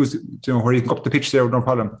 I use, where you can go up the pitch there with no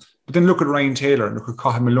problem. But then look at Ryan Taylor, look at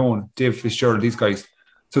Cathal Malone, Dave Fitzgerald, these guys.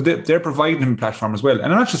 So they're providing him a platform as well. And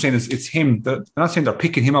I'm not just saying it's him. I'm not saying they're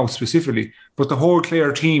picking him out specifically, but the whole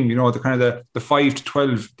Clare team, the kind of the 5 to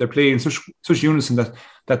 12, they're playing such unison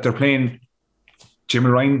that they're playing Jimmy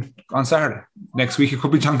Ryan on Saturday. Next week it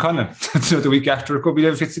could be John Conlon. The week after it could be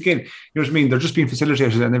David Fitz again. You know what I mean? They're just being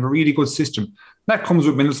facilitated, and they have a really good system. That comes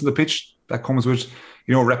with minutes on the pitch. That comes with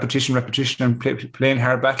repetition, and playing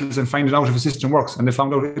hard battles and finding out if a system works. And they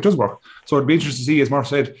found out it does work. So it'd be interesting to see, as Murph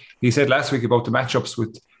said, he said last week about the matchups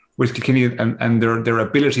with Kilkenny and their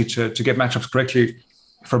ability to get matchups correctly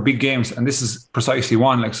for big games. And this is precisely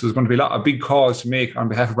one. So there's going to be a lot of big calls to make on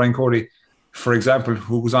behalf of Brian Cody. For example,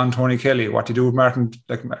 who was on Tony Kelly, what to do with Martin,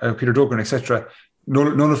 Peter Duggan, etc.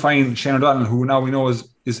 Notifying Shane O'Donnell, who now we know is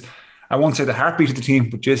I won't say the heartbeat of the team,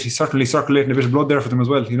 but he's certainly circulating a bit of blood there for them as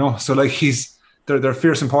well. So they're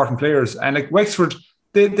fierce, important players, and Wexford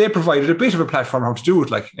they provided a bit of a platform how to do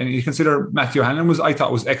it. And you consider Matthew Hanlon I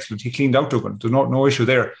thought was excellent. He cleaned out Duggan. There's no issue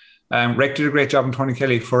there. Rec did a great job on Tony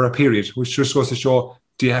Kelly for a period, which just goes to show.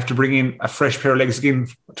 Do you have to bring in a fresh pair of legs again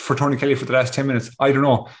for Tony Kelly for the last 10 minutes? I don't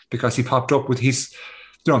know, because he popped up with his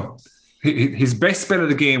best spell of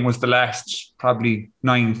the game was the last probably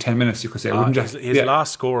 9-10 minutes, you could say. His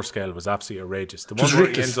last score scale was absolutely outrageous. The one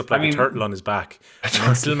where he ends up like a turtle on his back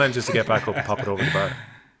and still manages to get back up and pop it over the bar.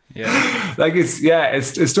 Yeah,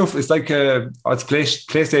 it's stuff. It's like it's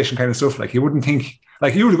PlayStation kind of stuff. You wouldn't think.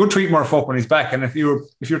 You would a good treat Murph up when he's back, and if you were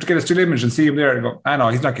to get a still image and see him there and go, no,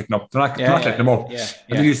 he's not getting up. They're not letting him up. And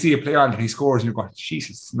then you see a play on and he scores, and you go,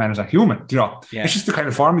 Jesus, this man is not human. It's just the kind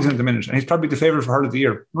of form he's in at the minute, and he's probably the favourite for Hurl of the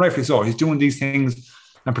Year, rightfully so. He's doing these things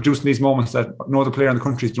and producing these moments that no other player in the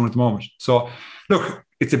country is doing at the moment. So, look,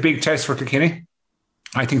 it's a big test for Kilkenny.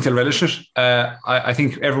 I think they'll relish it. I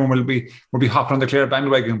think everyone will be hopping on the Clare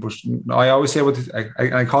bandwagon, but I always say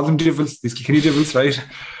I call them divils, these Kilkenny divils, right?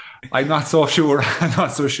 I'm not so sure.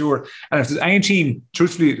 And if there's any team,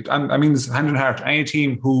 truthfully, I mean this hand in heart, any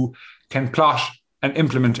team who can plot and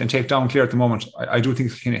implement and take down Clare at the moment, I do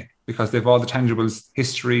think it's Kilkenny, because they've all the tangibles,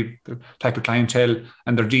 history, the type of clientele,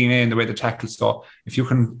 and their DNA and the way they tackle. So if you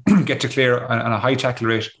can get to Clare on a high tackle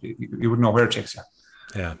rate, you wouldn't know where it takes you.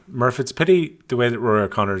 Yeah, Murph, it's a pity the way that Rory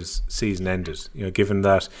O'Connor's season ended, given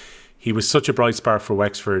that he was such a bright spark for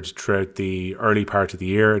Wexford throughout the early part of the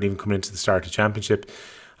year and even coming into the start of the championship.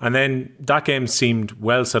 And then that game seemed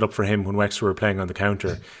well set up for him when Wexford were playing on the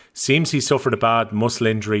counter. Seems he suffered a bad muscle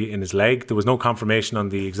injury in his leg. There was no confirmation on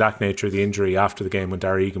the exact nature of the injury after the game when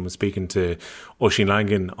Darragh Egan was speaking to Oisín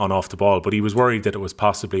Langan on Off the Ball, but he was worried that it was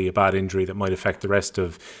possibly a bad injury that might affect the rest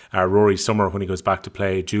of Rory's summer when he goes back to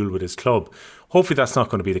play dual with his club. Hopefully that's not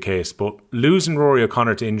going to be the case, but losing Rory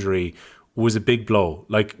O'Connor to injury was a big blow,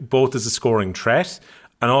 both as a scoring threat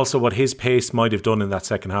and also what his pace might have done in that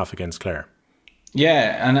second half against Clare.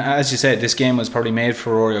 Yeah, and as you said, this game was probably made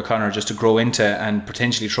for Rory O'Connor just to grow into and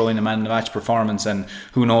potentially throw in a man of the match performance, and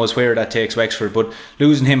who knows where that takes Wexford. But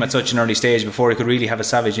losing him at such an early stage before he could really have a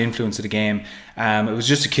savage influence of the game, it was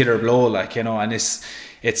just a killer blow, and it's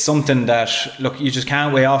something that, look, you just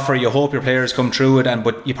can't weigh off for. You hope your players come through it,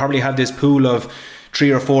 but you probably have this pool of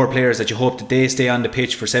 3 or 4 players that you hope that they stay on the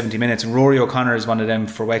pitch for 70 minutes, and Rory O'Connor is one of them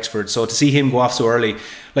for Wexford. So to see him go off so early,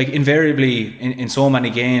 invariably in so many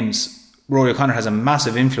games, Rory O'Connor has a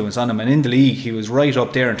massive influence on him, and in the league he was right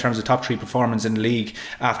up there in terms of top 3 performance in the league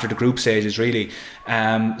after the group stages, really.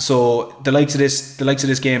 So the likes of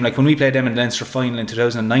this game, when we played them in the Leinster final in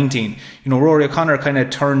 2019, Rory O'Connor kind of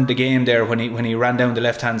turned the game there when he ran down the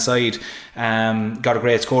left hand side, got a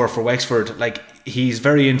great score for Wexford. He's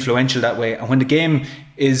very influential that way, and when the game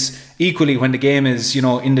is equally when the game is, you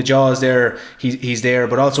know, in the jaws there, he's there,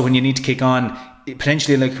 but also when you need to kick on,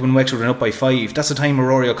 potentially like when Wexford went up by 5, that's the time where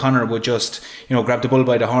Rory O'Connor would just, you know, grab the bull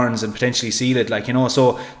by the horns and potentially seal it, like, you know.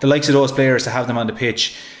 So the likes of those players, to have them on the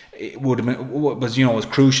pitch, it was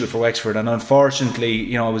crucial for Wexford. And unfortunately,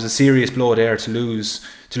 you know, it was a serious blow there to lose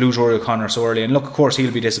Rory O'Connor so early. And look, of course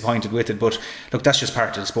he'll be disappointed with it, but look, that's just part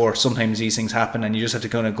of the sport. Sometimes these things happen and you just have to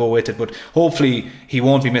kind of go with it. But hopefully he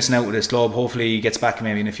won't be missing out with his club. Hopefully he gets back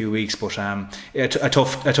maybe in a few weeks. But a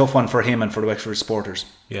tough one for him and for the Wexford supporters.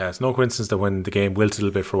 Yeah, it's no coincidence that when the game wilted a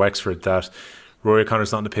little bit for Wexford, that Rory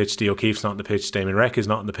O'Connor's not on the pitch, Dee O'Keefe's not on the pitch, Damien Reck is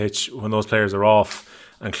not on the pitch. When those players are off,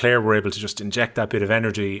 and Clare were able to just inject that bit of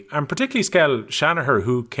energy, and particularly Skehill Shanaher,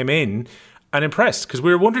 who came in and impressed, because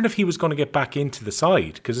we were wondering if he was going to get back into the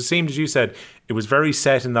side, because it seemed, as you said, it was very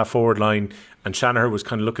set in that forward line, and Shanaher was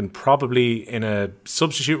kind of looking probably in a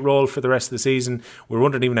substitute role for the rest of the season. We were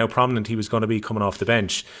wondering even how prominent he was going to be coming off the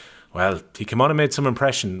bench. Well, he came on and made some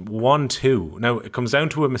impression. 1-2. Now, it comes down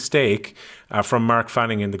to a mistake from Mark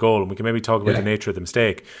Fanning in the goal, and we can maybe talk about the nature of the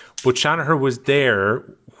mistake. But Shanaher was there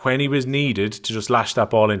when he was needed to just lash that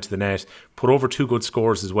ball into the net, put over 2 good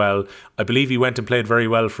scores as well. I believe he went and played very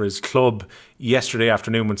well for his club yesterday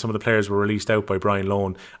afternoon when some of the players were released out by Brian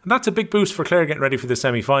Lone. And that's a big boost for Clare getting ready for the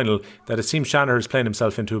semi-final, that it seems Shanaher is playing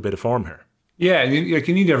himself into a bit of form here. Yeah, you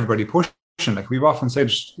need everybody pushing. Like we've often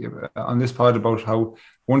said on this pod about how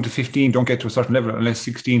 1 to 15 don't get to a certain level unless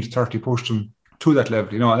 16 to 30 push them to that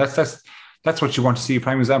level. You know, that's what you want to see.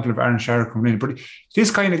 Prime example of Aaron Shire coming in. But this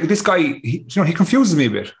guy, he confuses me a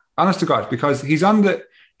bit, honest to God, because he's on the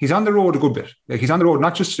road a good bit. Like he's on the road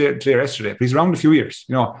not just today or yesterday, but he's around a few years.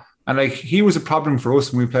 You know, and like he was a problem for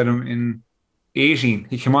us when we played him in 18.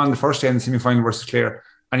 He came on the first day in the semi-final versus Clare,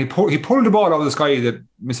 and he pulled the ball out of the sky that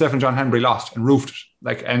myself and John Hanbury lost and roofed it.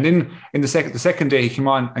 Like, and then in the second day he came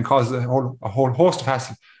on and caused a whole host of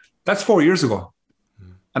hassle. That's 4 years ago.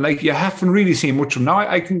 And like you haven't really seen much of him. Now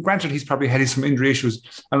I can granted he's probably had some injury issues.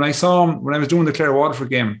 And I saw him when I was doing the Clare Waterford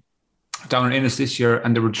game down in Ennis this year,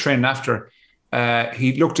 and they were training after.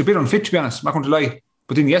 He looked a bit unfit, to be honest, I'm not going to lie.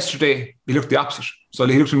 But then yesterday he looked the opposite. So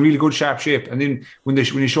he looked in really good sharp shape. And then when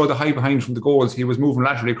he showed the high behind from the goals, he was moving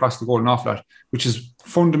laterally across the goal and off lot, which is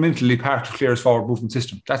fundamentally part of Clare's forward movement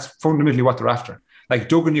system. That's fundamentally what they're after. Like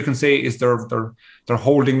Duggan, you can say, is their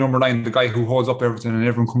holding number 9, the guy who holds up everything, and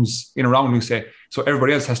everyone comes in around him, say. So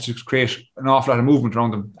everybody else has to create an awful lot of movement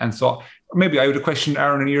around them. And so maybe I would have questioned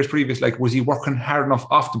Aaron in years previous, like, was he working hard enough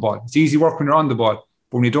off the ball? It's easy work when you're on the ball,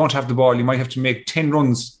 but when you don't have the ball, you might have to make 10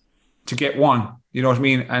 runs to get one. You know what I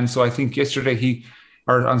mean? And so I think yesterday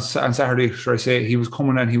on Saturday, should I say, he was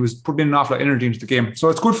coming and he was putting in an awful lot of energy into the game. So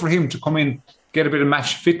it's good for him to come in, get a bit of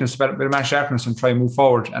match fitness, a bit of match sharpness, and try and move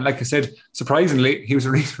forward. And like I said, surprisingly, he was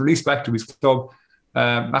released back to his club.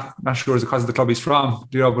 Not sure it's because of the club he's from,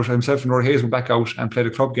 you know, but himself and Rory Hayes went back out and played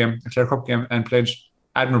a Clare Cup game, and played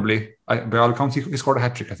admirably. By all accounts, he scored a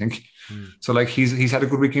hat-trick, I think. So like he's had a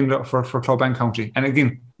good weekend for club and county. And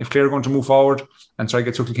again, if Clare are going to move forward and try to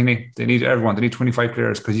get Tuckle-Kinney, they need everyone. They need 25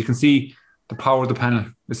 players, because you can see the power of the panel.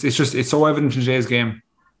 It's so evident in today's game.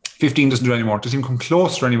 15 doesn't do it anymore. It doesn't even come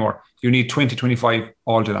closer anymore. You need 20, 25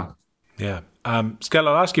 all day long. Yeah. Skehill,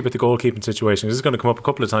 I'll ask you about the goalkeeping situation. This is going to come up a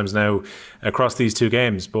couple of times now across these two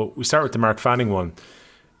games, but we start with the Mark Fanning one.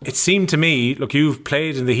 It seemed to me, look, you've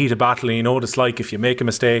played in the heat of battle, and you know what it's like if you make a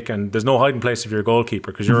mistake, and there's no hiding place if you're a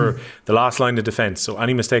goalkeeper, because you're the last line of defence. So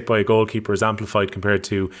any mistake by a goalkeeper is amplified compared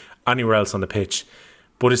to anywhere else on the pitch.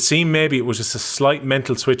 But it seemed maybe it was just a slight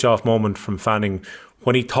mental switch off moment from Fanning.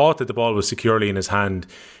 When he thought that the ball was securely in his hand,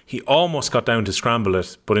 he almost got down to scramble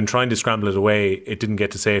it, but in trying to scramble it away, it didn't get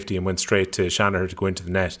to safety and went straight to Shanaher to go into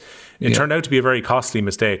the net. It turned out to be a very costly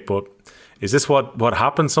mistake, but is this what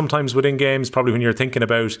happens sometimes within games? Probably when you're thinking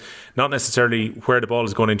about not necessarily where the ball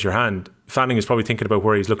is going into your hand, Fanning is probably thinking about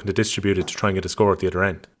where he's looking to distribute it to try and get a score at the other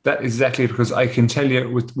end. That is exactly, because I can tell you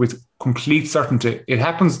with complete certainty, it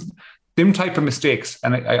happens, them type of mistakes,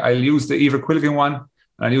 and I'll use the Eibhear Quilligan one,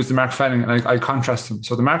 and I'll use the Mark Fanning, and I'll contrast them.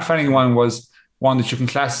 So the Mark Fanning one was one that you can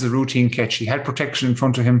class as a routine catch. He had protection in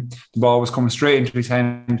front of him. The ball was coming straight into his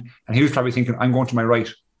hand, and he was probably thinking, I'm going to my right.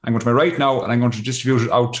 I'm going to my right now, and I'm going to distribute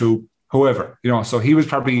it out to whoever. You know, so he was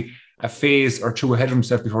probably a phase or two ahead of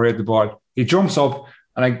himself before he had the ball. He jumps up,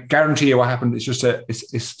 and I guarantee you what happened. It's just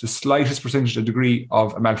it's the slightest percentage, a degree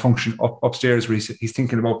of a malfunction upstairs, where he's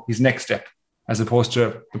thinking about his next step, as opposed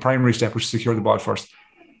to the primary step, which is secure the ball first.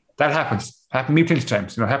 That happens. Happened to me plenty of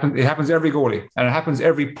times. You know, it happens every goalie, and it happens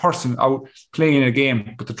every person out playing in a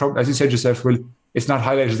game. But the trouble, as you said yourself, Will, it's not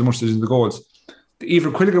highlighted as much as in the goals. The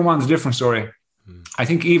Eibhear Quilligan one's a different story. I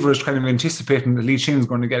think Eibhear is kind of anticipating that Lee Chin's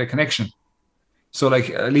going to get a connection. So like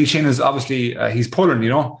Lee Chin is obviously, he's pulling,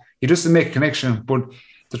 he doesn't make a connection. But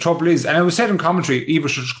the trouble is, and I was said in commentary, Eva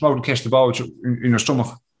should just come out and catch the ball in your stomach.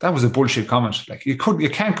 That was a bullshit comment. Like you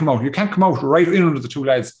can't come out right in under the two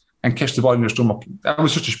lads and catch the ball in your stomach. That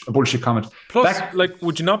was such a bullshit comment. Plus,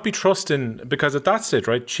 would you not be trusting, because at that stage,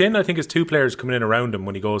 right, Chin, I think, has two players coming in around him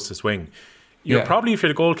when he goes to swing. Probably, if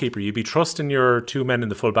you're the goalkeeper, you'd be trusting your two men in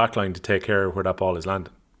the full back line to take care of where that ball is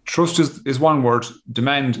landing. Trust is one word,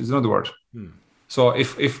 demand is another word. So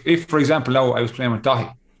if for example, now I was playing with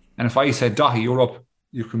Dahi, and if I said, Dahi, you're up,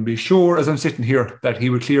 you can be sure as I'm sitting here that he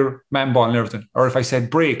would clear man ball and everything. Or if I said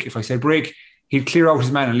break, he'd clear out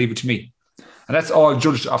his man and leave it to me. And that's all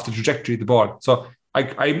judged off the trajectory of the ball. So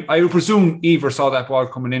I would presume Ever saw that ball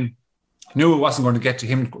coming in, knew it wasn't going to get to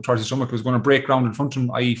him towards his stomach, it was going to break ground in front of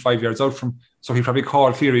him, i.e. 5 yards out from him. So he probably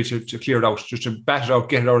called Cleary to clear it out, just to bat it out,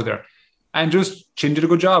 get it out of there. And just Chin did a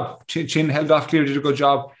good job. Chin held off, Cleary did a good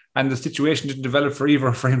job. And the situation didn't develop for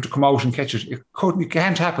Ever for him to come out and catch it. It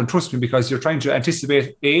can't happen, trust me, because you're trying to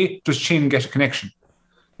anticipate, does Chin get a connection?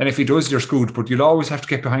 And if he does, you're screwed. But you'll always have to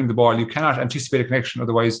get behind the ball. You cannot anticipate a connection,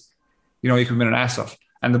 otherwise, you can win an ass off.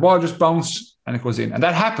 And the ball just bounced and it goes in. And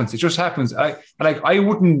that happens. It just happens. I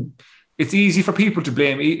wouldn't. It's easy for people to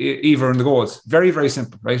blame Ever in the goals. Very, very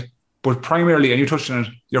simple, right? But primarily, and you touched on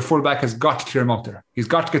it, your fullback has got to clear him out there. He's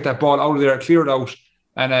got to get that ball out of there, clear it out,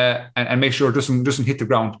 and make sure it doesn't hit the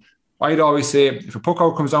ground. I'd always say, if a puck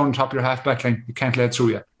out comes down on top of your half-back line, you can't let it through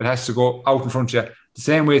you. It has to go out in front of you. The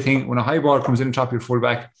same way thing, when a high ball comes in on top of your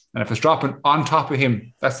fullback, and if it's dropping on top of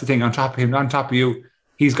him, that's the thing, on top of him, on top of you,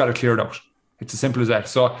 he's got to clear it out. It's as simple as that.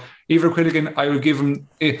 So, Ever Quilligan, I would give him,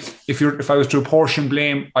 if I was to apportion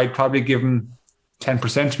blame, I'd probably give him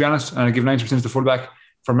 10%, to be honest, and I'd give 90% to the fullback.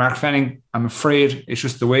 For Mark Fanning, I'm afraid it's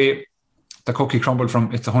just the way the cookie crumbled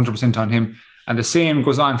from, it's 100% on him. And the same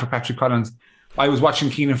goes on for Patrick Collins. I was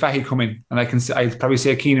watching Keenan Fahy come in, and I'd probably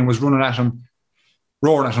say Keenan was running at him,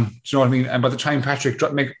 roaring at him. Do you know what I mean? And by the time Patrick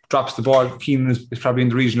drops the ball, Keenan is probably in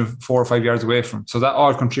the region of 4 or 5 yards away from him. So that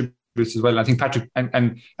all contributes as well. And I think Patrick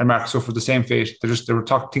and Mark suffered the same fate. They were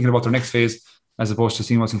thinking about their next phase as opposed to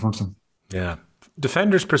seeing what's in front of them. Yeah.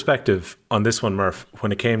 Defender's perspective on this one, Murph,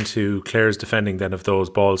 when it came to Clare's defending then of those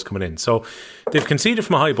balls coming in. So they've conceded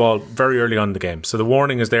from a high ball very early on in the game. So the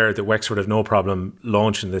warning is there that Wexford have no problem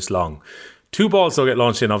launching this long. 2 balls they'll get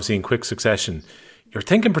launched in, obviously, in quick succession. You're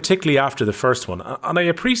thinking particularly after the first one. And I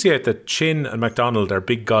appreciate that Chin and MacDonald are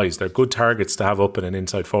big guys. They're good targets to have up in an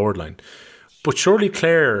inside forward line. But surely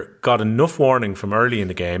Clare got enough warning from early in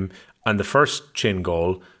the game and the first Chin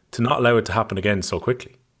goal to not allow it to happen again so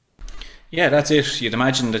quickly. Yeah, that's it. You'd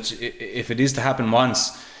imagine that if it is to happen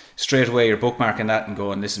once, straight away you're bookmarking that and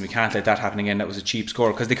going, listen, we can't let that happen again. That was a cheap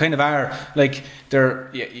score. Because they kind of are, like,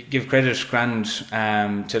 you give credit grand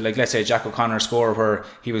to, like, let's say Jack O'Connor's score where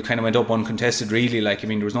he kind of went up uncontested, really. Like, I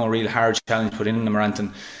mean, there was no real hard challenge put in him or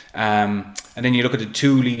anything. And then you look at the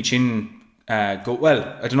 2 Lee Chin go. Well,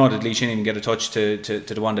 I don't know, did Lee Chin even get a touch to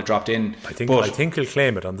the one that dropped in? I think he'll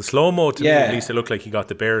claim it on the slow-mo. To me, at least it looked like he got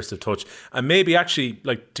the barest of touch. And maybe actually,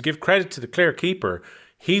 like, to give credit to the Clare keeper,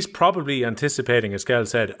 he's probably anticipating, as Gail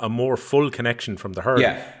said, a more full connection from the hurl.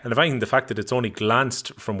 Yeah. And if anything, the fact that it's only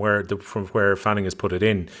glanced from where Fanning has put it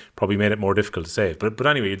in probably made it more difficult to save. But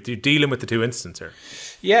anyway, you're dealing with the 2 incidents here.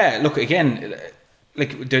 Yeah, look, again,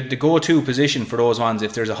 like the go-to position for those ones,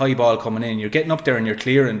 if there's a high ball coming in, you're getting up there and you're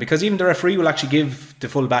clearing, because even the referee will actually give the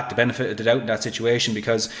full back the benefit of the doubt in that situation,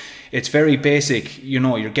 because it's very basic.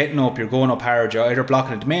 You're getting up, you're going up hard, you're either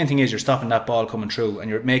blocking it. The main thing is you're stopping that ball coming through and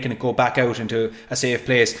you're making it go back out into a safe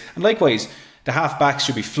place. And likewise, the half backs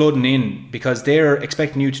should be flooding in, because they're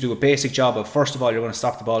expecting you to do a basic job of, first of all, you're going to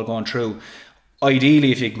stop the ball going through.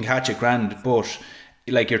 Ideally, if you can catch it, grand, but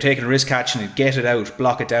like, you're taking a risk catching it, get it out,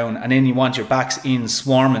 block it down, and then you want your backs in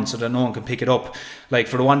swarming so that no one can pick it up. Like,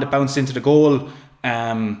 for the one that bounced into the goal,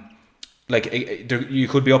 you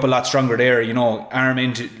could be up a lot stronger there, arm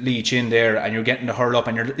into Lee Chin there, and you're getting the hurl up,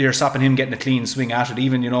 and you're stopping him getting a clean swing at it,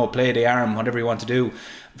 even, play the arm, whatever you want to do.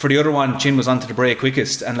 For the other one, Chin was onto the break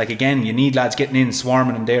quickest, and, like, again, you need lads getting in,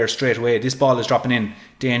 swarming him there straight away. This ball is dropping in,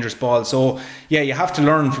 dangerous ball. So yeah, you have to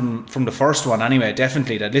learn from the first one anyway,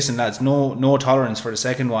 definitely, that listen, lads, no tolerance for the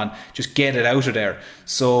second one, just get it out of there.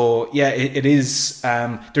 So yeah, it is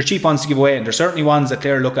they're cheap ones to give away, and there's certainly ones that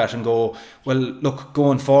Clare look at and go, well, look,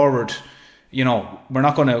 going forward, we're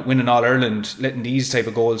not going to win an All-Ireland letting these type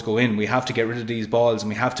of goals go in. We have to get rid of these balls and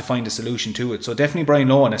we have to find a solution to it. So definitely Brian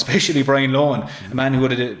Lohan, especially Brian Lohan, a man who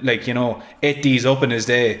would have, ate these up in his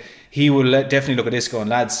day, he will definitely look at this going,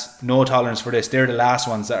 lads, no tolerance for this. They're the last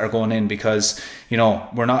ones that are going in, because,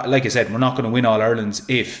 we're not, like I said, we're not going to win All-Irelands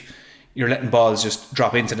if you're letting balls just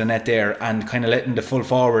drop into the net there and kind of letting the full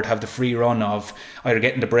forward have the free run of either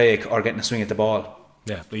getting the break or getting a swing at the ball.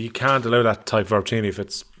 Yeah, but you can't allow that type of opportunity if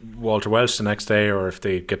it's Walter Welsh the next day, or if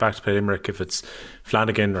they get back to play Limerick, if it's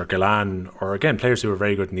Flanagan or Galan, or again players who are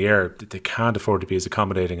very good in the air. They can't afford to be as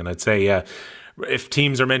accommodating. And I'd say, yeah, if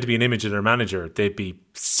teams are meant to be an image of their manager, they'd be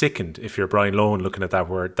sickened if you're Brian Lohan looking at that,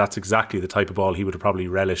 where that's exactly the type of ball he would have probably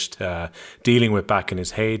relished dealing with back in his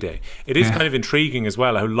heyday. It is kind of intriguing as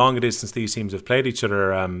well how long it is since these teams have played each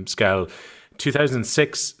other, Skell.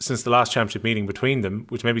 2006 since the last championship meeting between them,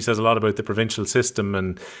 which maybe says a lot about the provincial system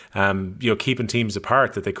and keeping teams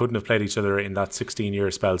apart, that they couldn't have played each other in that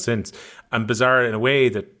 16-year spell since. And bizarre in a way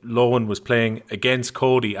that Lohan was playing against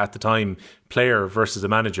Cody at the time, player versus a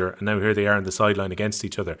manager, and now here they are on the sideline against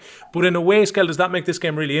each other. But in a way, Skell, does that make this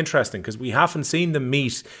game really interesting? Because we haven't seen them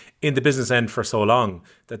meet in the business end for so long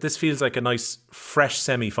that this feels like a nice fresh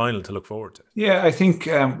semi-final to look forward to. Yeah, I think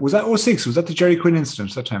was that 06? Was that the Jerry Quinn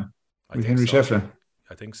incident that time? With Henry Shefflin.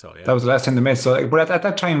 I think so, yeah. That was the last time they met. So, but at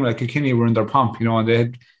that time, like Kilkenny were in their pomp, and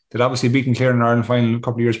they'd obviously beaten Clare in the Ireland final a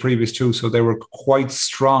couple of years previous too. So they were quite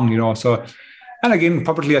strong, So, and again,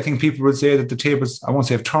 publicly, I think people would say that the tables, I won't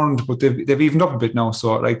say have turned, but they've evened up a bit now.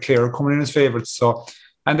 So, like Clare are coming in as favourites. So,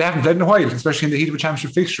 and they haven't played in a while, especially in the heat of a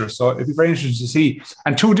championship fixture. So it'd be very interesting to see.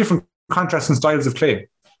 And two different contrasting styles of play.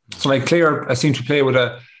 So, like Clare seem to play with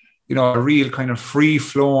a real kind of free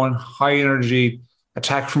flowing, high energy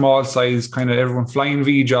attack from all sides, kind of everyone flying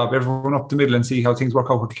V job, everyone up the middle and see how things work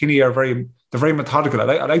out. But Kilkenny they're very methodical.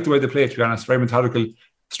 I like the way they play, to be honest. Very methodical,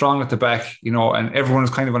 strong at the back, and everyone is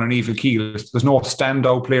kind of on an even keel. There's no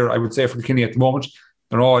standout player, I would say, for Kilkenny at the moment.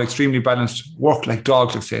 They're all extremely balanced, work like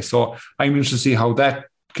dogs, let's say. So I'm interested to see how that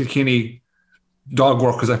Kilkenny dog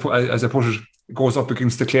work, as I put it, goes up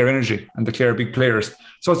against the Clare energy and the Clare big players.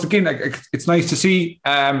 So it's again, it's nice to see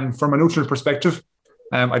from a neutral perspective.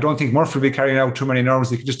 I don't think Murphy will be carrying out too many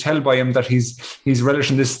nerves. You can just tell by him that he's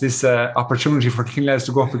relishing this opportunity for King lads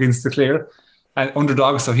to go up against the Clare and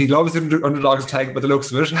underdogs. So he loves the underdogs tag by the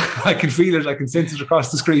looks of it. I can feel it. I can sense it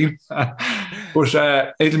across the screen.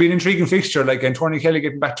 But it'll be an intriguing fixture. Like, and Tony Kelly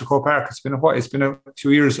getting back to Croke Park. It's been a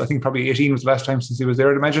few years. I think probably 18 was the last time since he was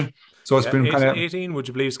there, I'd imagine. So it's been kind of 18. Would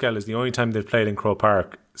you believe, Skell, is the only time they've played in Croke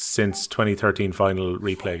Park since 2013 final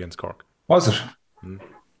replay against Cork. Was it?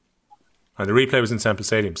 And the replay was in Semple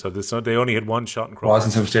Stadium, so they only had one shot in Croke. Was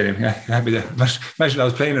in Semple Stadium, yeah. Happy to imagine I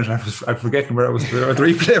was playing it. I'm forgetting where the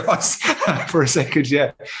replay was for a second.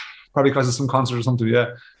 Yeah, probably because of some concert or something.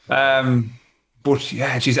 Yeah, but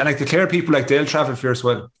yeah, geez, and like the Clare people, like they'll travel fierce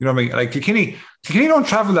well. You know what I mean? Like Kilkenny don't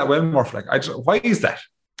travel that well, Murph. Like, why is that?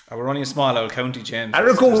 We're only a small old county, James. I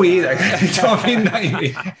don't go away. Like, there's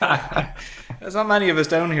not many of us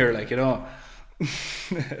down here,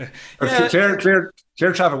 Yeah.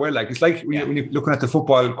 Clare travel well. Like, it's like when you're looking at the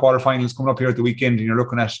football quarterfinals coming up here at the weekend, and you're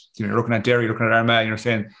looking at Derry, you're looking at Armagh, and you're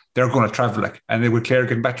saying they're going to travel. Like, and then with Clare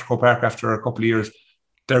getting back to Croke Park after a couple of years,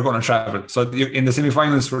 they're going to travel. So in the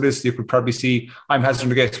semi-finals for this, you could probably see, I'm hazarding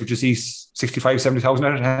to guess, would you see 65,000-70,000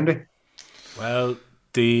 out of Handy? Well,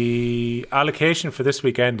 the allocation for this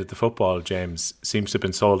weekend at the football, James, seems to have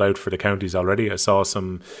been sold out for the counties already. I saw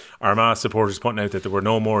some Armagh supporters pointing out that there were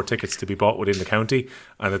no more tickets to be bought within the county,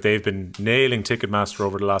 and that they've been nailing Ticketmaster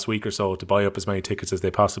over the last week or so to buy up as many tickets as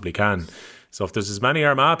they possibly can. So if there's as many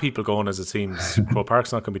Armagh people going as it seems, Croke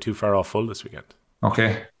Park's not going to be too far off full this weekend.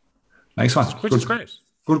 Okay, nice one. Which is great.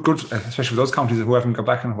 Good, especially for those counties who haven't got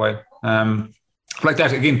back in a while. Like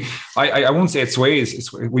that again, I won't say it sways.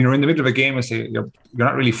 It's when you're in the middle of a game, I say you're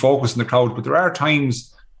not really focused on the crowd, but there are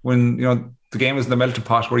times when the game is in the melting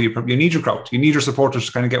pot where you need your crowd, you need your supporters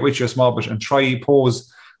to kind of get with you a small bit and try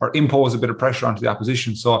impose a bit of pressure onto the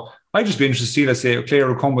opposition. So I'd just be interested to see, let's say, Clare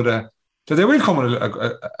will come with a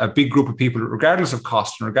big group of people, regardless of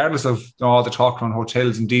cost and regardless of all the talk around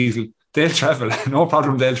hotels and diesel. They'll travel, no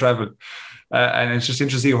problem. They'll travel, and it's just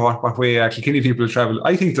interesting to see what way Kilkenny people will travel.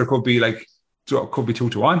 I think there could be 2-1.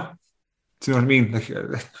 Do you know what I mean? Like,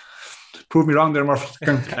 prove me wrong there, Murph.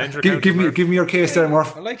 Give me your case there,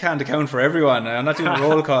 Murph. I like hand account for everyone. I'm not doing a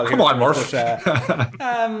roll call. Come on, Murph.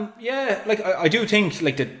 I do think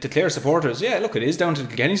the Clare supporters. Yeah, look, it is down to the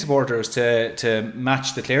Kilkenny supporters to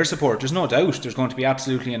match the Clare support. There's no doubt. There's going to be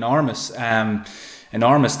absolutely enormous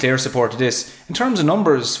Clare support to this. In terms of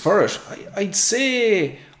numbers for it, I'd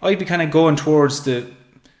say I'd be kind of going towards the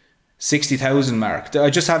 60,000 mark. I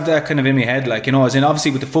just have that kind of in my head, as in obviously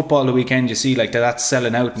with the football the weekend, you see that's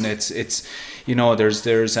selling out, and it's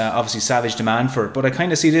there's obviously savage demand for it. But I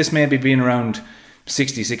kind of see this maybe being around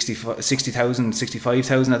 60,000,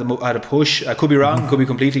 65,000 at a push. I could be wrong, could be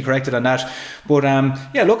completely corrected on that. But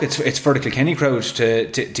look, it's for the Kilkenny crowd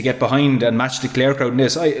to get behind and match the Clare crowd in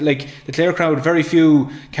this. Like the Clare crowd, very few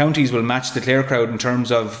counties will match the Clare crowd in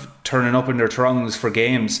terms of turning up in their throngs for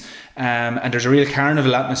games. And there's a real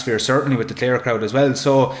carnival atmosphere, certainly with the Clare crowd as well.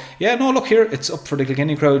 So look here, it's up for the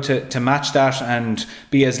Kilkenny crowd to match that and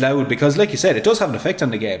be as loud, because like you said, it does have an effect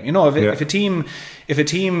on the game. If a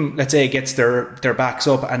team, let's say, gets their backs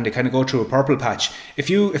up and they kind of go through a purple patch, if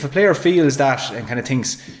a player feels that and kind of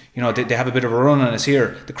thinks, they have a bit of a run on us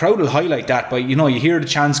here, the crowd will highlight that by, you hear the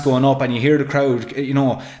chants going up and you hear the crowd,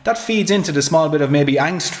 that feeds into the small bit of maybe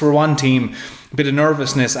angst for one team, a bit of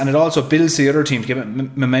nervousness, and it also builds the other team to give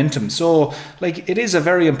it momentum. So like, it is a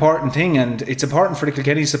very important thing, and it's important for the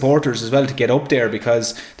Kilkenny supporters as well to get up there,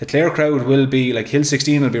 because the Clare crowd will be like, Hill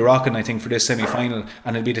 16 will be rocking, I think, for this semi-final,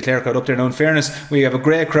 and it'll be the Clare crowd up there. Now in fairness, we have a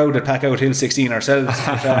great crowd that pack out Hill 16 ourselves,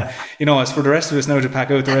 but it's for the rest of us now to pack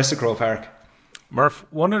out the rest of Croke Park. Murph,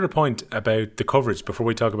 one other point about the coverage before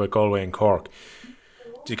we talk about Galway and Cork.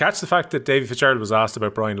 Did you catch the fact that Davy Fitzgerald was asked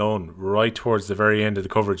about Brian Lohan right towards the very end of the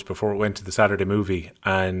coverage before it went to the Saturday movie,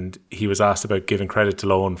 and he was asked about giving credit to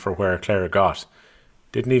Lohan for where Clare got?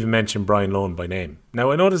 Didn't even mention Brian Lohan by name.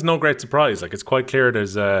 Now, I know there's no great surprise. Like, it's quite clear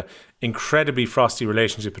there's a incredibly frosty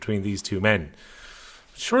relationship between these two men.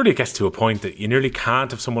 Surely it gets to a point that you nearly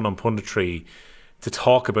can't have someone on punditry to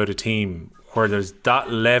talk about a team where there's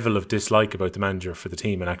that level of dislike about the manager for the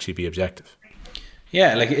team and actually be objective.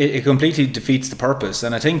 Yeah, like it completely defeats the purpose.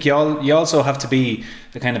 And I think you also have to be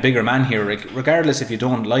the kind of bigger man here. Like, regardless if you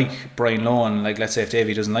don't like Brian Lohan, like let's say if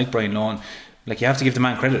Davy doesn't like Brian Lohan, like you have to give the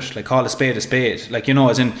man credit, like call a spade a spade. Like,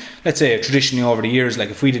 as in, let's say traditionally over the years,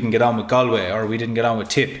 like if we didn't get on with Galway or we didn't get on with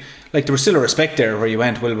Tip, like there was still a respect there where you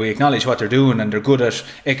went, well, we acknowledge what they're doing and they're good at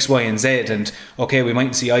X, Y and Z, and okay, we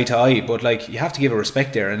mightn't see eye to eye, but like you have to give a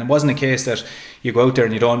respect there. And it wasn't a case that you go out there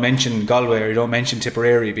and you don't mention Galway or you don't mention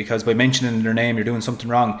Tipperary because by mentioning their name you're doing something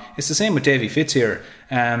wrong. It's the same with Davy Fitz here.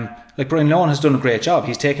 Like Brian Lohan has done a great job.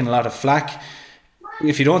 He's taken a lot of flack.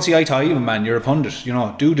 If you don't see eye to eye, man, you're a pundit.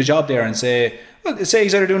 Do the job there and say he's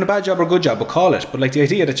either doing a bad job or a good job, but call it. But like the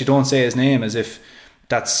idea that you don't say his name as if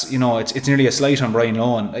that's, it's nearly a slight on Brian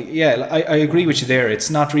Lohan. I agree with you there. It's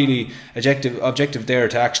not really objective there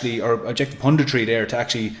to actually, or objective punditry there to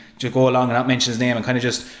actually to go along and not mention his name and kind of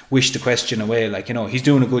just wish the question away. Like, he's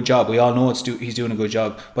doing a good job. We all know he's doing a good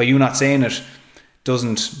job. By you not saying it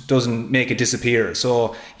doesn't make it disappear.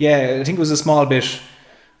 So yeah, I think it was a small bit.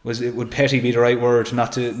 Would petty be the right word?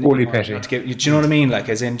 Not to fully petty. Not to get, do you know what I mean? Like,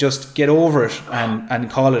 as in, just get over it and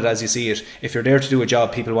call it as you see it. If you're there to do a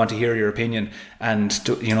job, people want to hear your opinion, and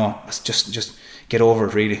just get over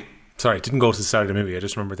it, really. Sorry, it didn't go to the Saturday movie. I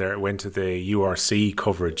just remember there it went to the URC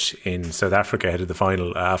coverage in South Africa ahead of the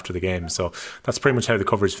final after the game. So that's pretty much how the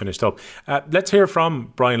coverage finished up. Let's hear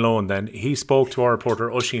from Brian Lohan then. He spoke to our reporter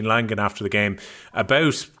Oisín Langan after the game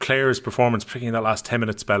about Clare's performance, particularly in that last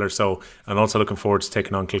 10-minute spell or so, and also looking forward to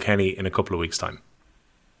taking on Kilkenny in a couple of weeks' time.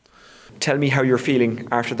 Tell me how you're feeling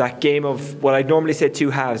after that game of what I'd normally say 2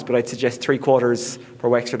 halves, but I'd suggest 3 quarters for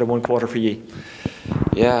Wexford and 1 quarter for you.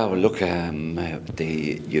 Yeah, well, look,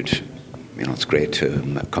 it's great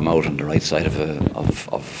to come out on the right side of the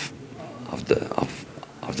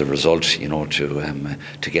result,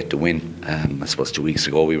 to get the win. I suppose 2 weeks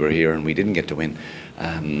ago we were here and we didn't get the win.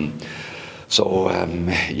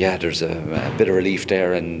 There's a bit of relief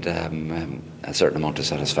there and a certain amount of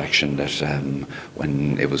satisfaction that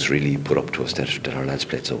when it was really put up to us that our lads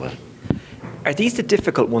played so well. Are these the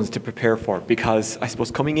difficult ones to prepare for? Because I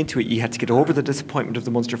suppose coming into it, you had to get over the disappointment of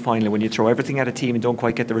the Munster final. When you throw everything at a team and don't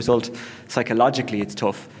quite get the result, psychologically it's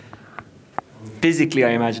tough. Physically, I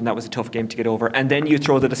imagine that was a tough game to get over. And then you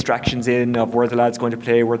throw the distractions in of where the lads going to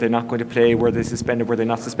play, where they're not going to play, where they're suspended, where they're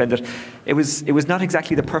not suspended. It was not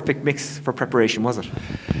exactly the perfect mix for preparation, was it?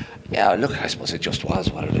 Yeah, look, I suppose it just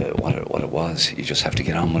was what it was. You just have to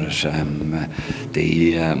get on with it.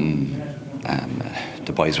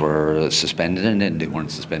 The boys were suspended and then they weren't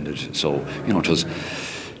suspended. So,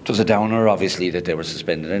 it was a downer, obviously, that they were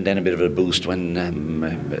suspended, and then a bit of a boost when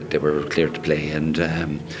they were cleared to play. And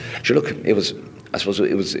it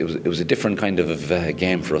was a different kind of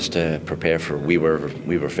game for us to prepare for. We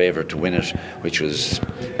were favoured to win it, which was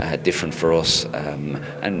different for us,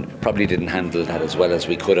 and probably didn't handle that as well as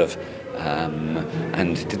we could have,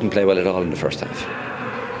 and didn't play well at all in the first half.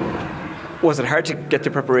 Was it hard to get the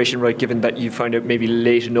preparation right, given that you found out maybe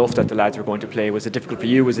late enough that the lads were going to play? Was it difficult for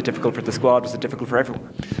you? Was it difficult for the squad? Was it difficult for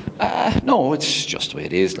everyone? No, it's just the way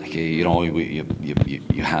it is. Like you always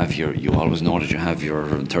know that you have your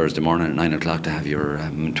Thursday morning at 9 o'clock to have your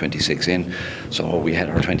 26 in. So we had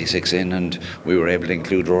our 26 in, and we were able to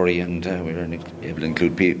include Rory, and we were able to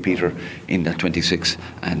include Peter in that 26,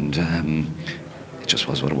 and it just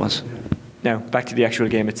was what it was. Now back to the actual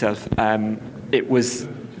game itself. It was,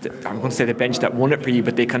 I'm going to say, the bench that won it for you,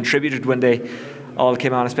 but they contributed when they all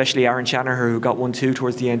came on, especially Aaron Shanaher, who got 1-2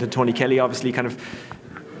 towards the end, and Tony Kelly obviously kind of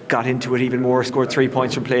got into it even more, scored 3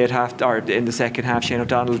 points from play at half, or in the second half. Shane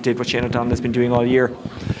O'Donnell did what Shane O'Donnell has been doing all year.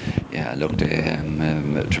 Yeah, look,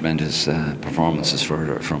 tremendous performances from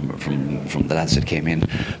the lads that came in,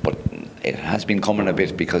 but it has been coming a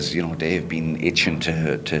bit because they've been itching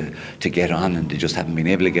to get on, and they just haven't been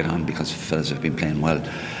able to get on because fellas have been playing well.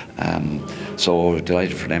 So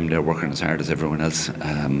delighted for them. They're working as hard as everyone else,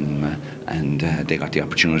 and they got the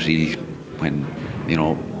opportunity when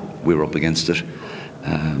we were up against it,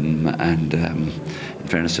 and in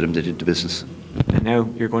fairness to them, they did the business. And now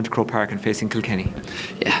you're going to Croke Park and facing Kilkenny.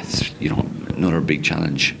 Yeah, it's another big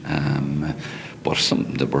challenge, but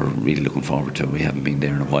something that we're really looking forward to. We haven't been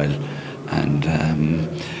there in a while, and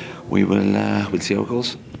we'll see how it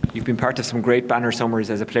goes. You've been part of some great banner summers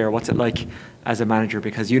as a player. What's it like as a manager?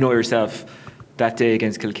 Because you know yourself, that day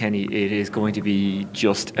against Kilkenny, it is going to be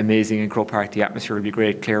just amazing in Croke Park. The atmosphere will be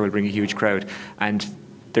great. Clare will bring a huge crowd, and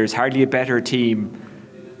there's hardly a better team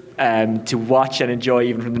to watch and enjoy,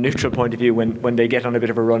 even from the neutral point of view, when they get on a bit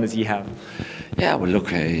of a run as you have. Yeah, well,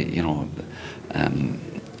 look,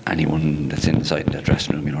 anyone that's inside that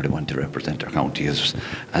dressing room, they want to represent their county as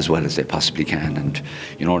well as they possibly can, and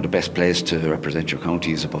the best place to represent your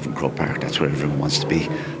county is above in Croke Park. That's where everyone wants to be.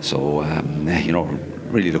 So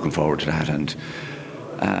really looking forward to that, and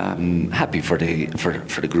happy for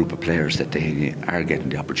the group of players that they are getting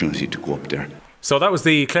the opportunity to go up there. So that was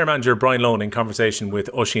the Clare manager Brian Lohan in conversation with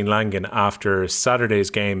Oisín Langan after Saturday's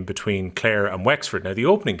game between Clare and Wexford. Now, the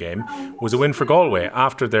opening game was a win for Galway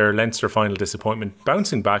after their Leinster final disappointment,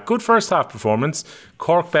 bouncing back. Good first half performance.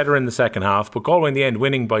 Cork better in the second half, but Galway in the end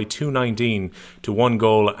winning by 2-19 to 1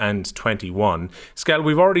 goal and 21. Skehill,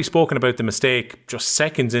 we've already spoken about the mistake just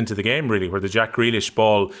seconds into the game, really, where the Jack Grealish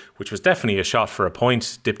ball, which was definitely a shot for a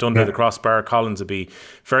point, dipped under the crossbar. Collins would be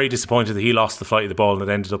very disappointed that he lost the flight of the ball and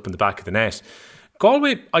it ended up in the back of the net.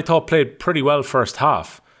 Galway, I thought, played pretty well first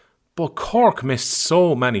half, but Cork missed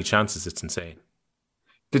so many chances, it's insane.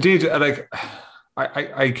 They did.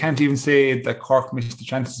 I can't even say that Cork missed the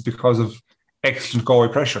chances because of excellent Galway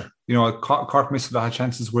pressure. Cork missed a lot of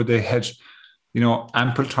chances where they had,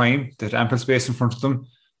 ample time, they had ample space in front of them.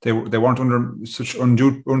 They weren't under such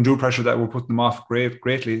undue pressure that would put them off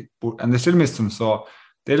greatly, and they still missed them. So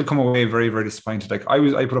they'll come away very, very disappointed.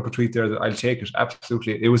 I put up a tweet there that I'll take it,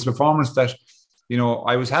 absolutely. It was a performance that,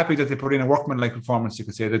 I was happy that they put in a workmanlike performance. You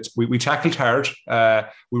could say that we tackled hard,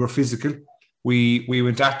 we were physical, we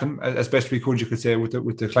went at them as best we could. You could say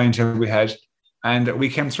with the clientele we had, and we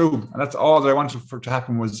came through. And that's all that I wanted for to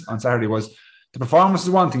happen was on Saturday. Was the performance is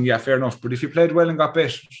one thing, yeah, fair enough. But if you played well and got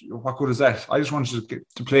bet, what good is that? I just wanted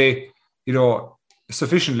to play,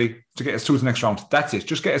 sufficiently to get us through the next round. That's it.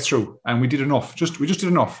 Just get us through, and we did enough. We just did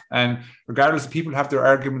enough. And regardless, people have their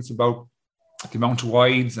arguments about the amount of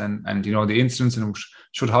wides and the incidents and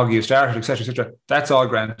should Hoggy have started, etc. That's all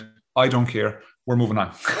grand. I don't care. We're moving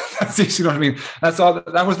on. That's it. You know what I mean? That's all.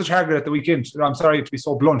 That was the target at the weekend. I'm sorry to be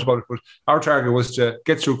so blunt about it, but our target was to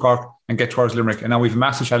get through Cork and get towards Limerick. And now we've a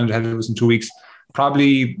massive challenge ahead of us in 2 weeks.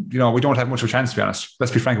 Probably, we don't have much of a chance, to be honest.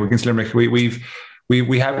 Let's be frank, against Limerick. We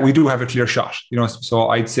do have a clear shot. So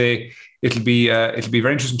I'd say it'll be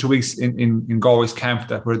very interesting 2 weeks in Galway's camp,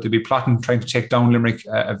 where they'll be plotting, trying to take down Limerick,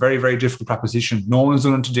 a very, very difficult proposition. No one has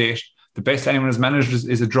done it to date. The best anyone has managed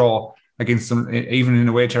is a draw against them, even in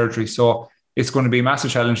away territory. So it's going to be a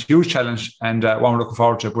massive challenge, huge challenge, and one we're looking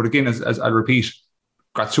forward to. But again, as I repeat,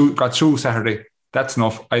 got through Saturday. That's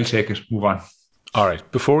enough. I'll take it. Move on. All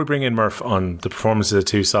right, before we bring in Murph on the performance of the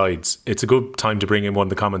two sides, it's a good time to bring in one of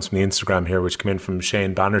the comments from the Instagram here, which came in from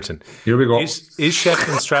Shane Bannerton. Here we go. Is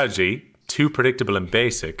Shefflin's strategy too predictable and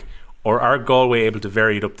basic, or are Galway able to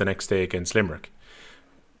vary it up the next day against Limerick?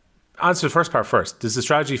 Answer the first part first. Does the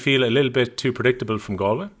strategy feel a little bit too predictable from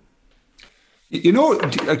Galway?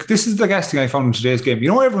 This is the gas thing I found in today's game.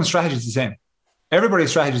 Everyone's strategy is the same. Everybody's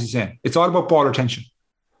strategy is the same. It's all about ball retention.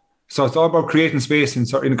 So it's all about creating space in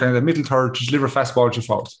kind of the middle third to deliver fast ball to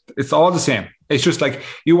forwards. It's all the same. It's just like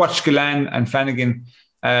you watch Gillan and Flanagan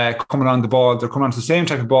coming on the ball. They're coming on to the same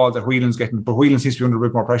type of ball that Whelan's getting, but Whelan seems to be under a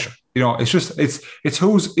bit more pressure. It's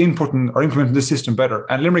who's inputting or implementing this system better.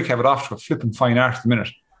 And Limerick have it off to a flipping fine art at the minute.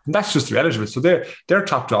 And that's just the reality of it. So they're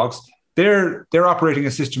top dogs. They're operating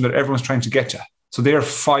a system that everyone's trying to get to. So they're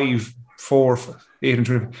 5, 4, 8 and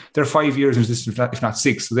 2. They're 5 years into this, if not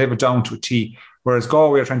 6. So they have it down to a T. Whereas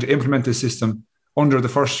Galway are trying to implement this system under the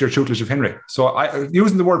first year tutelage of Henry. So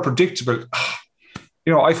using the word predictable,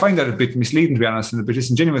 I find that a bit misleading, to be honest, and a bit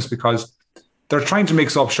disingenuous, because they're trying to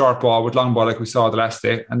mix up short ball with long ball like we saw the last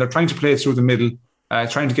day, and they're trying to play it through the middle,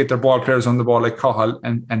 trying to get their ball players on the ball like Cahill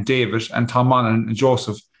and David and Tom Monaghan and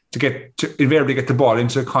Joseph to invariably get the ball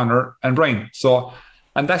into Conor and Brian. So,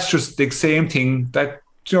 and that's just the same thing that,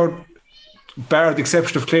 bar the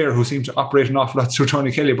exception of Clare, who seem to operate an awful lot through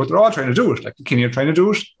Tony Kelly, but they're all trying to do it. Like Kinney are trying to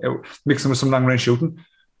do it, mixing with some long range shooting.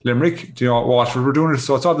 Limerick, Waterford were doing it,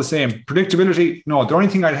 so it's all the same. Predictability, no. The only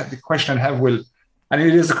thing the question I have, Will, and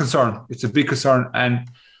it is a concern. It's a big concern, and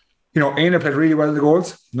Aina played really well in the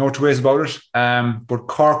goals, no two ways about it. But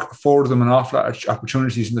Cork afforded them an awful lot of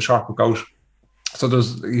opportunities in the short book out. So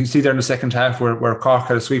you see there in the second half where Cork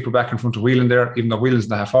had a sweeper back in front of Whelan there, even though Whelan's in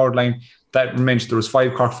the half forward line. That meant there was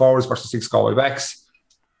 5 Cork forwards versus 6 Galway backs.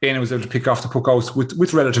 Aina was able to pick off the puck outs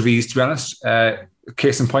with relative ease, to be honest.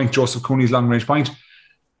 Case in point, Joseph Cooney's long range point.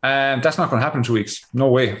 That's not going to happen in 2 weeks. No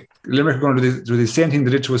way. Limerick are going to do the same thing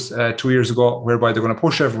they did to us 2 years ago, whereby they're going to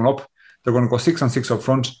push everyone up. They're going to go 6 on 6 up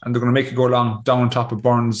front, and they're going to make it go long down on top of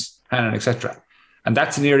Burns, Hannon, etc. And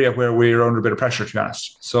that's an area where we're under a bit of pressure, to be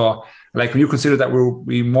honest. So, when you consider that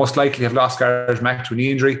we most likely have lost Garage Mack to a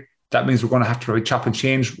knee injury, that means we're going to have to probably chop and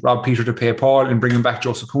change Rob Peter to pay Paul and bring him back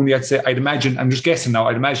Joseph Cooney. I'd imagine, I'm just guessing now,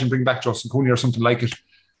 bring back Joseph Cooney or something like it.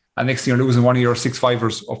 And next thing you're losing one of your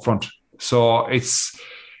 6-5ers up front. So it's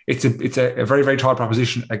a very, very tall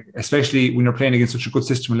proposition, especially when you're playing against such a good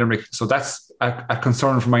system in Limerick. So that's a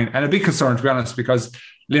concern for mine, and a big concern, to be honest, because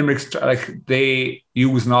Limerick's they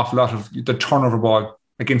use an awful lot of the turnover ball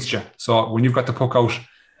against you. So when you've got the puck out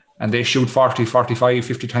and they shoot 40, 45,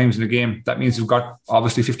 50 times in a game, that means you've got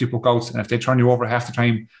obviously 50 puck outs. And if they turn you over half the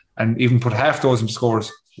time and even put half those into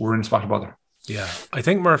scores, we're in a spot of bother. Yeah, I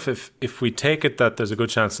think, Murph, if we take it that there's a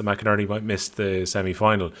good chance that McInerney might miss the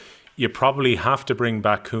semi-final, you probably have to bring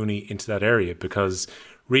back Cooney into that area, because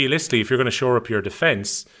realistically, if you're going to shore up your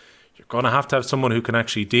defence, you're going to have someone who can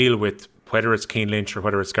actually deal with whether it's Keane Lynch or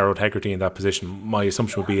whether it's Garrod Hegarty in that position. My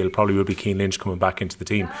assumption would be it probably will be Keane Lynch coming back into the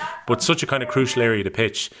team. But such a kind of crucial area to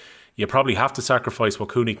pitch, you probably have to sacrifice what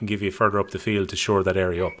Cooney can give you further up the field to shore that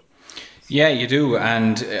area up. Yeah, you do,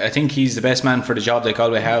 and I think he's the best man for the job that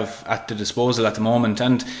Galway have at the disposal at the moment.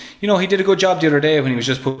 And he did a good job the other day when he was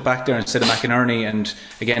just put back there instead of McInerney, and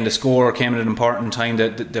again the score came at an important time,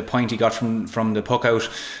 the point he got from the puck out.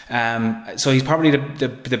 So he's probably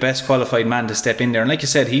the best qualified man to step in there, and like you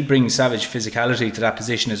said, he brings savage physicality to that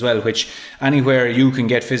position as well, which anywhere you can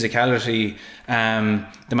get physicality,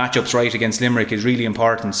 the matchups right against Limerick is really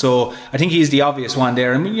important. So I think he's the obvious one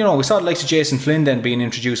there. And we saw the likes of Jason Flynn then being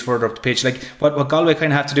introduced further up the pitch. Like what Galway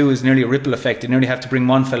kind of have to do is nearly a ripple effect. They nearly have to bring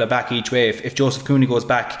one fella back each way. If Joseph Cooney goes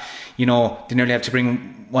back, they nearly have to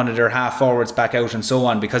bring one of their half forwards back out and so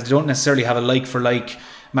on, because they don't necessarily have a like for like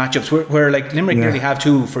matchups where like Limerick nearly have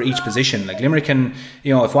 2 for each position. Like Limerick can,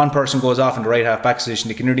 if one person goes off in the right half back position,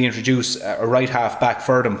 they can nearly introduce a right half back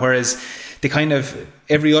for them, whereas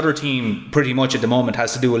every other team pretty much at the moment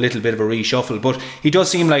has to do a little bit of a reshuffle. But he does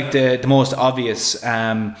seem like the most obvious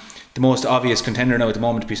contender now at the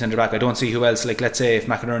moment to be centre back. I don't see who else. Like, let's say if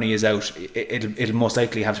McInerney is out, it'll most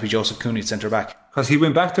likely have to be Joseph Cooney at centre back, because he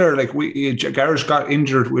went back there. Like Garage got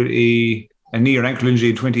injured with a knee or ankle injury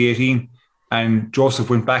in 2018, and Joseph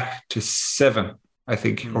went back to 7, I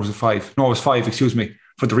think, or was it 5? No, it was 5. Excuse me,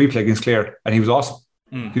 for the replay against Clare, and he was awesome.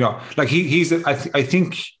 He's. I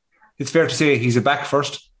think it's fair to say he's a back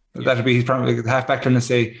first. Yeah. That'd be he's probably like the half back line. Let's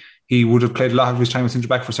say he would have played a lot of his time as centre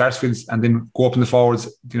back for Sarsfields, and then go up in the forwards.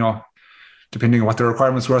 Depending on what the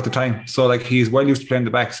requirements were at the time. So he's well used to playing the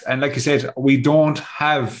backs. And like you said, we don't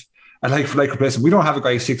have a like for like replacement. We don't have a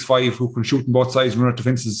guy 6'5" who can shoot on both sides and run at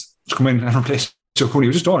defences to come in and replace Joe Cooney.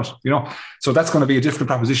 We just don't. So that's going to be a difficult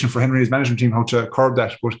proposition for Henry and his management team, how to curb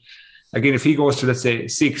that. But again, if he goes to, let's say,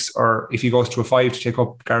 6, or if he goes to a 5 to take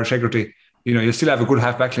up Garage Hegarty, you'll still have a good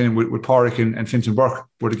half back line with Porrick and Fintan Burke.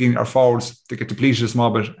 But again, our forwards, they get depleted a small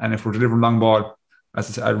bit. And if we're delivering long ball,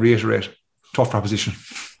 as I reiterate, tough proposition.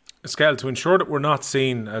 Skehill, to ensure that we're not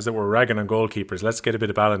seen as that we're ragging on goalkeepers, let's get a bit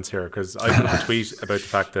of balance here, because I put up a tweet about the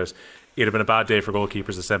fact that it'd have been a bad day for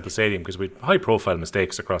goalkeepers at Semple Stadium because we had high profile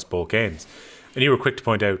mistakes across both games. And you were quick to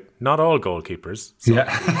point out, not all goalkeepers. So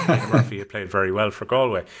Murphy had played very well for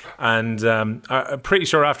Galway. And I'm pretty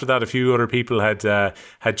sure after that a few other people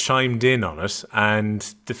had chimed in on it.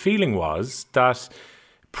 And the feeling was that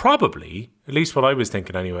probably, at least what I was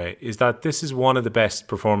thinking anyway, is that this is one of the best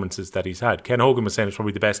performances that he's had. Ken Hogan was saying it's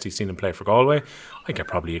probably the best he's seen him play for Galway. I think I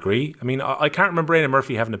probably agree. I mean, I can't remember Éanna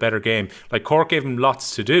Murphy having a better game. Like, Cork gave him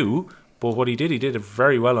lots to do, but what he did it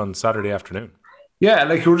very well on Saturday afternoon. Yeah,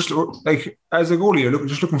 like you're just like as a goalie, you're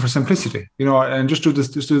just looking for simplicity, and just do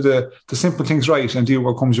the simple things right and deal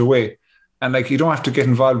with what comes your way. And like you don't have to get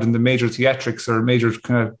involved in the major theatrics or major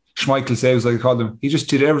kind of Schmeichel saves, like I call them. He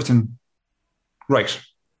just did everything right.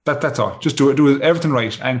 That's all. Just do everything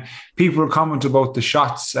right. And people comment about the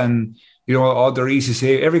shots and they're easy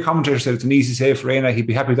save. Every commentator said it's an easy save for Éanna. He'd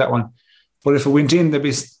be happy with that one. But if it went in, they'd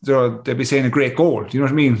be saying a great goal. Do you know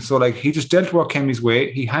what I mean? So like he just dealt with what came his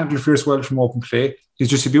way. He handled fierce well from open play. His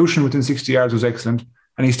distribution within 60 yards was excellent,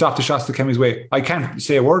 and he stopped the shots that came his way. I can't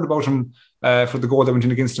say a word about him for the goal that went in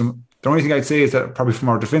against him. The only thing I'd say is that probably from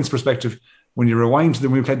our defence perspective, when you rewind to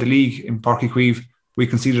when we played the league in Páirc Uí Chaoimh, we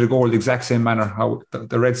conceded a goal the exact same manner, how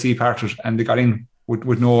the Red Sea parted and they got in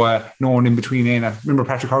with no one in between. Remember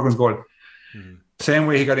Patrick Horgan's goal? Same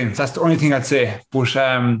way he got in. That's the only thing I'd say. But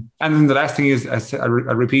and then the last thing is, I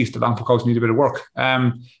repeat, the long puckouts need a bit of work.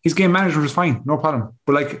 His game management was fine, no problem.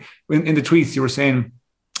 But like in the tweets, you were saying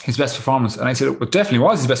his best performance, and I said it definitely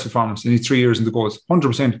was his best performance in his 3 years in the goals,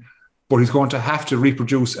 100%. But he's going to have to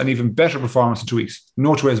reproduce an even better performance in 2 weeks.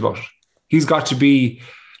 No two ways about it. He's got to be.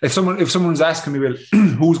 If someone's asking me, well,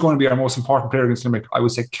 who's going to be our most important player against Limerick, I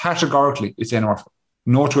would say categorically it's Éanna Murphy.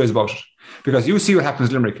 No two ways about it. Because you see what happens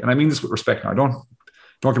in Limerick, and I mean this with respect now, don't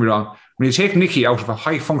get me wrong. When you take Nicky out of a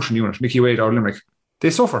high function unit, Nicky Wade out of Limerick, they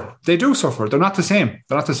suffer. They do suffer. They're not the same.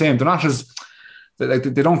 They're not as they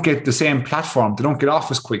don't get the same platform. They don't get off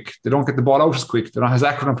as quick. They don't get the ball out as quick. They're not as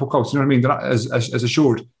accurate on puckouts. You know what I mean? They're not as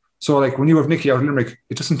assured. So like when you have Nicky out of Limerick,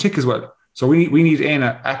 it doesn't tick as well. So we need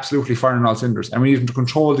Éanna absolutely firing on all cylinders, and we need him to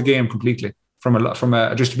control the game completely from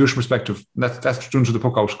a distribution perspective. That's done to the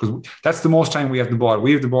puck out, because that's the most time we have the ball.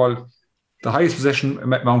 We have the ball. The highest possession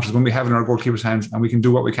amount is when we have it in our goalkeeper's hands, and we can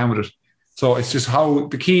do what we can with it. So it's just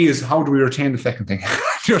the key is how do we retain the second thing? Do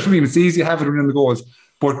you know what I mean? It's easy to have it in the goals,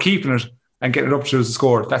 but keeping it and getting it up to the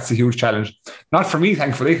score, that's a huge challenge. Not for me,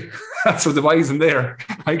 thankfully. That's for the boys in there.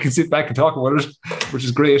 I can sit back and talk about it, which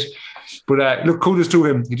is great. But look, kudos to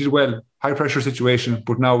him. He did well. High pressure situation,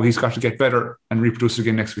 but now he's got to get better and reproduce it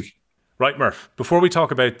again next week. Right, Murph. Before we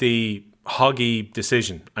talk about the Hoggy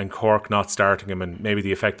decision and Cork not starting him and maybe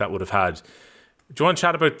the effect that would have had, do you want to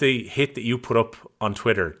chat about the hit that you put up on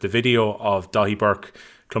Twitter, the video of Daithí Burke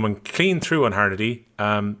coming clean through on Harnedy,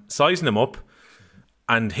 sizing him up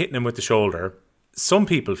and hitting him with the shoulder? Some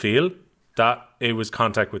people feel that it was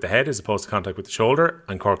contact with the head as opposed to contact with the shoulder,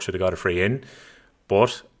 and Cork should have got a free in.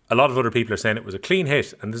 But a lot of other people are saying it was a clean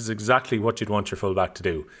hit, and this is exactly what you'd want your fullback to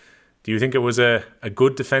do. Do you think it was a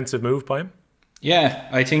good defensive move by him? Yeah,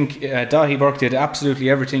 I think Daithí Burke did absolutely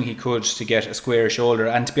everything he could to get a square shoulder.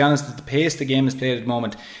 And to be honest, at the pace the game is played at the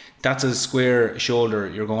moment, that's a square shoulder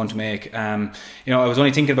you're going to make. I was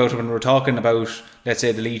only thinking about it when we were talking about, let's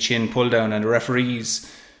say, the Lee Chin pull down, and the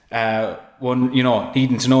referees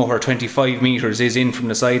needing to know where 25 metres is in from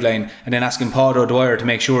the sideline, and then asking Pádraig O'Dwyer to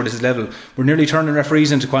make sure this is level. We're nearly turning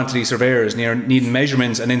referees into quantity surveyors, needing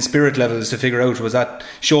measurements and then spirit levels to figure out, was that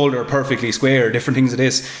shoulder perfectly square, different things of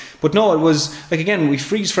this. But no, it was, like, again, we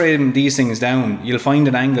freeze frame these things down, you'll find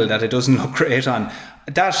an angle that it doesn't look great on.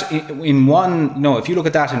 That in one, if you look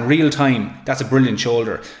at that in real time, that's a brilliant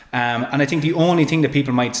shoulder. And I think the only thing that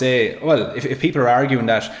people might say, well, if people are arguing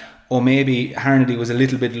that, maybe Harnedy was a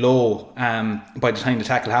little bit low by the time the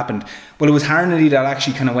tackle happened. Well, it was Harnedy that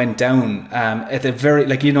actually kind of went down at the very,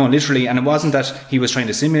 literally, and it wasn't that he was trying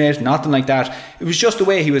to simulate, nothing like that. It was just the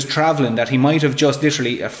way he was travelling, that he might have just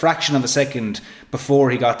literally a fraction of a second before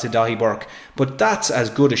he got to Daithí Burke. But that's as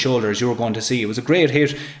good a shoulder as you're going to see. It was a great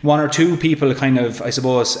hit. One or two people kind of, I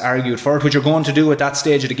suppose, argued for it, which you're going to do at that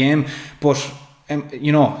stage of the game. But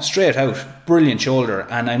straight out, brilliant shoulder.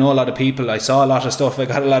 And I know a lot of people, I saw a lot of stuff, I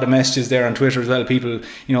got a lot of messages there on Twitter as well, people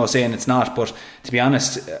saying it's not. But to be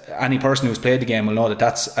honest, any person who's played the game will know that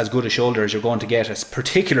that's as good a shoulder as you're going to get,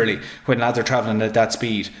 particularly when lads are travelling at that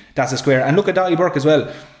speed. That's a square. And look at Daithí Burke as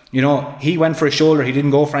well. You know, he went for his shoulder. He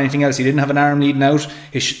didn't go for anything else. He didn't have an arm leading out.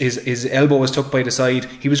 His elbow was tucked by the side.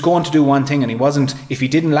 He was going to do one thing, and he wasn't. If he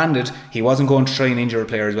didn't land it, he wasn't going to try and injure a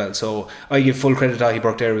player as well. So I give full credit to Dahi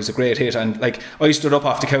Burke there. It was a great hit, and like I stood up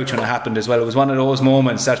off the couch when it happened as well. It was one of those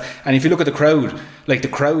moments that, and if you look at the crowd, like the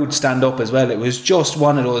crowd stand up as well. It was just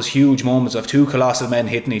one of those huge moments of two colossal men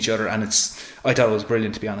hitting each other, and I thought it was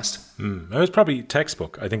brilliant, to be honest. It was probably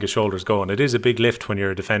textbook, I think, his shoulders go, and it is a big lift when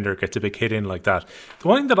your defender gets a big hit in like that. The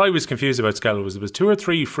one thing that I was confused about, Skehill, was there was 2 or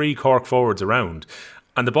 3 free Cork forwards around,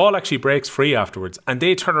 and the ball actually breaks free afterwards, and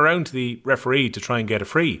they turn around to the referee to try and get a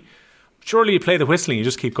free. Surely you play the whistling, you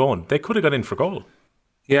just keep going. They could have got in for goal.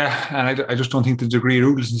 Yeah, and I just don't think the degree of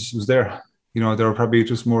ruthlessness was there. You know, they were probably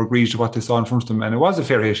just more egregious to what they saw in front of them, and it was a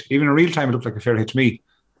fair hit. Even in real time, it looked like a fair hit to me.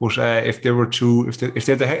 But if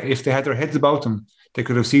they had their heads about them, they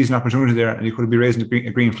could have seized an opportunity there, and you could be raising a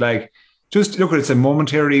green flag. Just look at it's a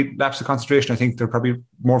momentary lapse of concentration. I think they're probably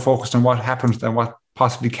more focused on what happened than what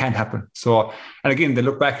possibly can happen. So, and again, they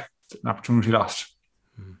look back, an opportunity lost.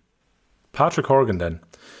 Patrick Horgan then.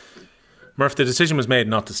 Murph, the decision was made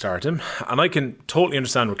not to start him, and I can totally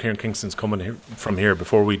understand where Kieran Kingston's coming from here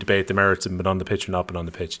before we debate the merits of him being on the pitch or not being on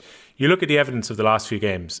the pitch. You look at the evidence of the last few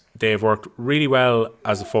games, they have worked really well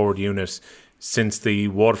as a forward unit since the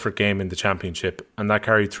Waterford game in the Championship, and that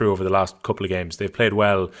carried through over the last couple of games. They've played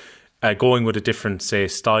well, going with a different, say,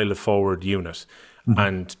 style of forward unit,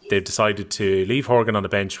 and they've decided to leave Horgan on the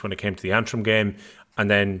bench when it came to the Antrim game, and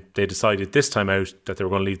then they decided this time out that they were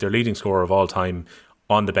going to leave their leading scorer of all time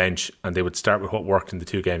on the bench, and they would start with what worked in the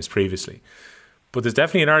 2 games previously. But there's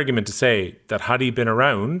definitely an argument to say that had he been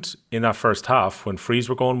around in that first half when frees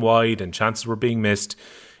were going wide and chances were being missed,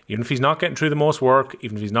 even if he's not getting through the most work,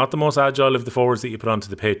 even if he's not the most agile of the forwards that you put onto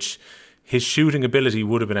the pitch, his shooting ability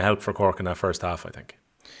would have been a help for Cork in that first half, I think.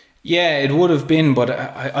 Yeah, it would have been, but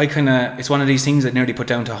I kind of, it's one of these things that nearly put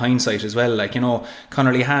down to hindsight as well. Like, you know,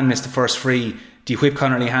 Conor Lehan missed the first free. Do you whip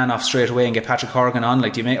Conor Lehan off straight away and get Patrick Horgan on?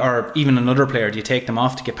 Like, do you or even another player, do you take them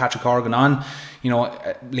off to get Patrick Horgan on? You know,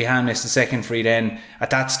 Lehan missed the second free then. At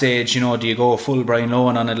that stage, you know, do you go full Brian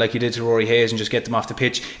Lohan on it like you did to Rory Hayes and just get them off the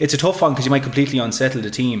pitch? It's a tough one because you might completely unsettle the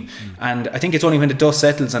team. And I think it's only when the dust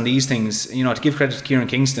settles on these things, you know, to give credit to Kieran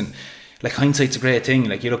Kingston, like hindsight's a great thing.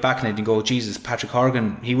 Like you look back on it and go, Jesus, Patrick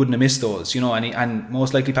Horgan, he wouldn't have missed those, you know, and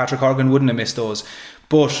most likely Patrick Horgan wouldn't have missed those.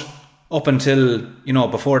 But up until, you know,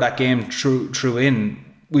 before that game threw in,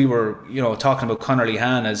 we were, you know, talking about Conor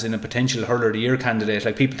Lehan as in a potential hurler of the year candidate.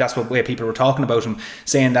 Like people, that's what way people were talking about him,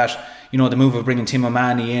 saying that, you know, the move of bringing Tim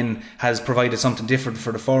O'Mahony in has provided something different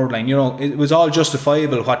for the forward line. You know, it was all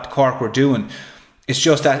justifiable what Cork were doing. It's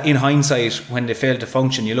just that in hindsight, when they failed to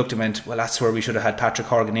function, you looked and went, well, that's where we should have had Patrick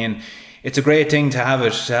Horgan in. It's a great thing to have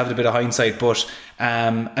a bit of hindsight, but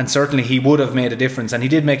and certainly he would have made a difference, and he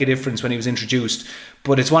did make a difference when he was introduced.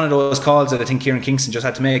 But it's one of those calls that I think Kieran Kingston just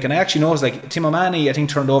had to make. And I actually noticed, like, Tim O'Mahony, I think,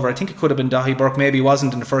 turned over. I think it could have been Dahi Burke, maybe he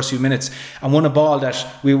wasn't in the first few minutes, and won a ball that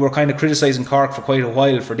we were kind of criticising Cork for quite a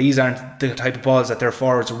while for. These aren't the type of balls that their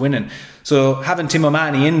forwards are winning. So having Tim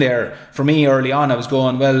O'Mahony in there, for me early on, I was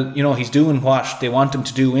going, well, you know, he's doing what they want him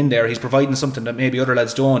to do in there. He's providing something that maybe other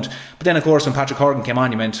lads don't. But then, of course, when Patrick Horgan came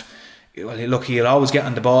on, you meant, well, look, he'll always get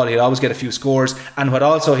on the ball, he'll always get a few scores, and what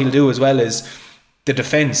also he'll do as well is the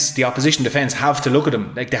defence, the opposition defence have to look at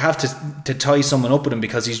him, like they have to tie someone up with him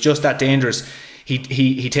because he's just that dangerous.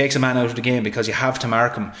 He takes a man out of the game because you have to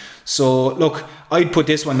mark him. So look, I'd put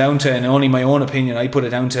this one down to, and only my own opinion, I'd put it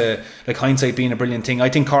down to like hindsight being a brilliant thing. I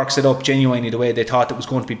think Cork set up genuinely the way they thought it was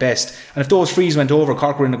going to be best, and if those frees went over,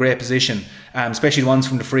 Cork were in a great position, especially the ones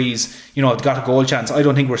from the frees, you know, got a goal chance. I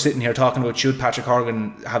don't think we're sitting here talking about should Patrick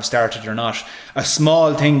Horgan have started or not. A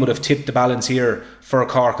small thing would have tipped the balance here for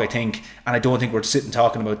Cork, I think, and I don't think we're sitting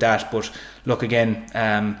talking about that. But look, again,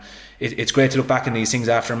 it's great to look back on these things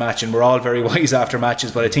after a match, and we're all very wise after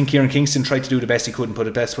matches, but I think Kieran Kingston tried to do the best he could and put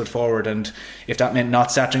his best foot forward, and if that meant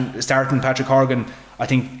not starting Patrick Horgan, I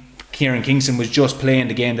think Kieran Kingston was just playing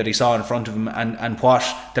the game that he saw in front of him and what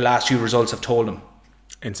the last few results have told him.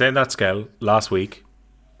 In saying that, Skehill, last week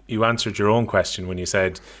you answered your own question when you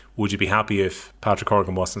said, would you be happy if Patrick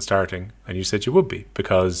Horgan wasn't starting? And you said you would be,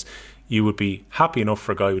 because you would be happy enough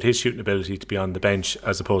for a guy with his shooting ability to be on the bench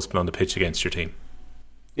as opposed to being on the pitch against your team.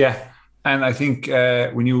 Yeah, and I think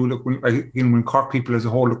when you look, when Cork people as a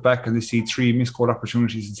whole look back and they see 3 missed goal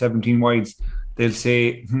opportunities and 17 wides, they'll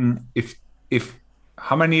say, if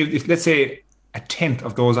let's say a tenth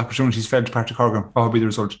of those opportunities fell to Patrick Horgan, what would be the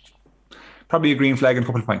result? Probably a green flag and a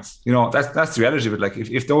couple of points. You know, that's the reality of it. Like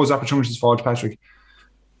if those opportunities fall to Patrick,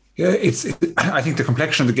 Yeah, I think the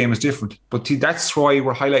complexion of the game is different, but that's why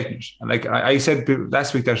we're highlighting it. And like I said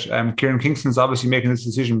last week, that Kieran Kingston's obviously making this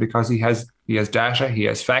decision because he has data, he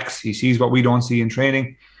has facts, he sees what we don't see in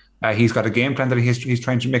training. He's got a game plan that he's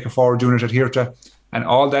trying to make a forward unit adhere to, and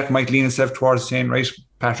all that might lean itself towards saying, right,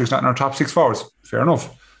 Patrick's not in our top 6 forwards. Fair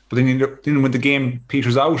enough. But then when the game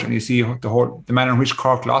peters out and you see the manner in which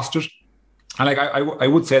Cork lost it, and like I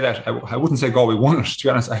would say that I wouldn't say Galway won it, to be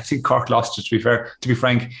honest. I think Cork lost it, to be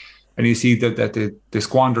frank. And you see that they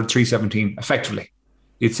squandered 3-17 effectively.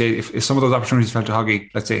 You'd say if some of those opportunities fell to Hoggy,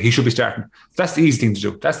 let's say he should be starting. That's the easy thing to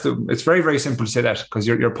do. It's very, very simple to say that because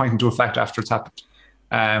you're pointing to a fact after it's happened.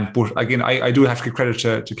 But again, I do have to give credit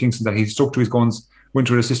to Kingston that he stuck to his guns, went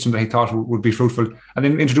through a system that he thought would be fruitful, and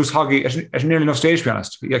then introduced Hoggy at an early enough stage, to be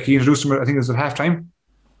honest. Like he introduced him, I think it was at half time.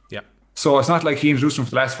 Yeah. So it's not like he introduced him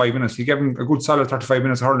for the last 5 minutes. He gave him a good solid 35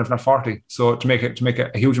 minutes of hurling, if not 40. So to make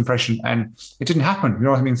a huge impression, and it didn't happen. You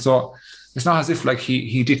know what I mean? So it's not as if like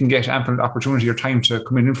he didn't get ample opportunity or time to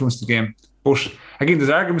come in and influence the game. But again, there's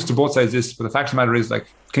arguments to both sides of this. But the fact of the matter is, like,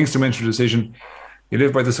 Kingston went through the decision. You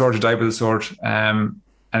live by the sword, you die by the sword.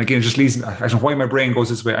 And again, it just leads. I don't know why my brain goes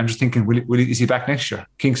this way. I'm just thinking, is he back next year?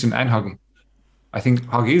 Kingston and Hoggy. I think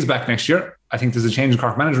Hoggy is back next year. I think there's a change in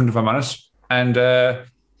Cork management, if I'm honest, and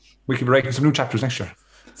we could be writing some new chapters next year.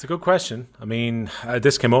 It's a good question. I mean,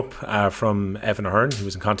 this came up from Evan Ahern, who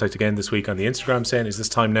was in contact again this week on the Instagram, saying, is this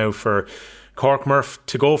time now for Cork Murph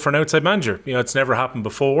to go for an outside manager? You know, it's never happened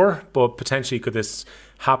before, but potentially could this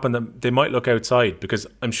happen that they might look outside? Because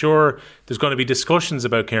I'm sure there's going to be discussions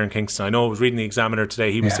about Kieran Kingston. I know I was reading the Examiner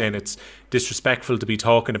today. He was saying it's disrespectful to be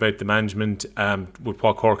talking about the management with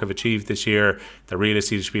what Cork have achieved this year. That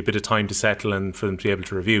realistically there should be a bit of time to settle and for them to be able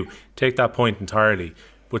to review. Take that point entirely.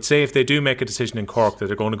 But say if they do make a decision in Cork that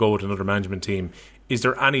they're going to go with another management team, is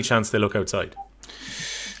there any chance they look outside?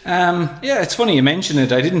 Yeah, it's funny you mention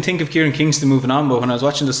it. I didn't think of Kieran Kingston moving on, but when I was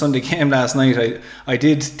watching the Sunday game last night, I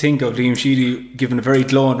did think of Liam Sheedy giving a very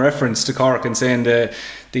glowing reference to Cork and saying the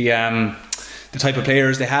type of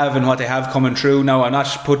players they have and what they have coming through. Now, I'm not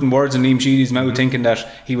putting words in Liam Sheedy's mouth thinking that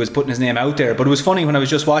he was putting his name out there, but it was funny when I was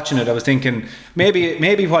just watching it. I was thinking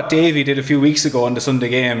maybe what Davey did a few weeks ago on the Sunday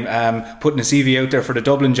game, putting a CV out there for the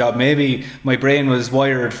Dublin job, maybe my brain was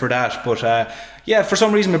wired for that. But yeah, for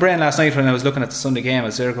some reason my brain last night when I was looking at the Sunday game, I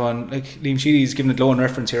was there going, like, Liam Sheedy's giving a glowing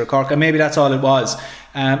reference here at Cork, and maybe that's all it was.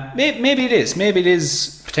 Maybe it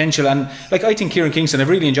is potential, and like, I think Kieran Kingston, I've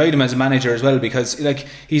really enjoyed him as a manager as well, because like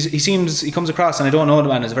he comes across, and I don't know the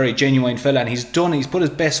man as a very genuine fella, and he's put his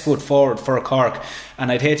best foot forward for Cork,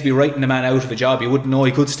 and I'd hate to be writing the man out of a job. You wouldn't know,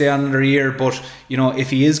 he could stay on another year, but you know, if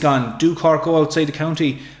he is gone, do Cork go outside the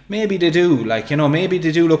county? Maybe they do, maybe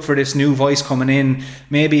they do look for this new voice coming in.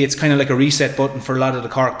 Maybe it's kind of like a reset button for a lot of the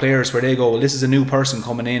Cork players, where they go, well, this is a new person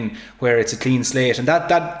coming in, where it's a clean slate, and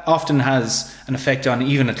that often has an effect on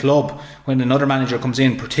even a club. When another manager comes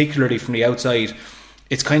in, particularly from the outside,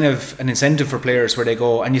 it's kind of an incentive for players, where they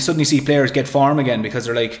go, and you suddenly see players get form again, because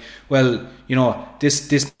they're like, well, you know,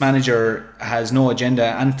 this manager has no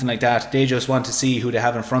agenda, anything like that. They just want to see who they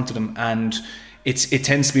have in front of them, and it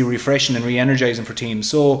tends to be refreshing and re-energising for teams.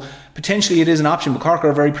 So potentially it is an option, but Cork are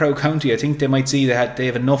a very proud county. I think they might see that they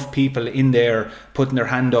have enough people in there putting their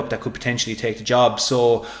hand up that could potentially take the job.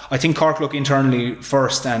 So I think Cork look internally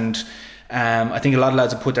first, and I think a lot of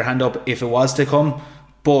lads would put their hand up if it was to come,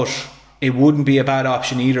 but it wouldn't be a bad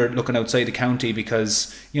option either looking outside the county,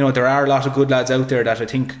 because you know, there are a lot of good lads out there that I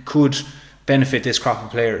think could benefit this crop of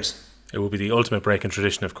players. It would be the ultimate break in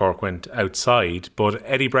tradition if Cork went outside. But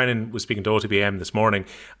Eddie Brennan was speaking to OTBM this morning,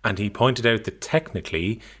 and he pointed out that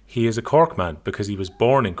technically he is a Cork man because he was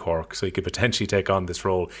born in Cork, so he could potentially take on this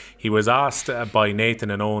role. He was asked by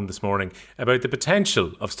Nathan and Owen this morning about the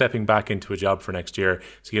potential of stepping back into a job for next year.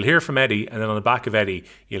 So you'll hear from Eddie, and then on the back of Eddie,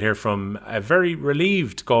 you'll hear from a very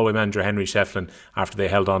relieved Galway manager, Henry Shefflin, after they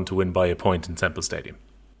held on to win by a point in Semple Stadium.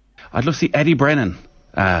 I'd love to see Eddie Brennan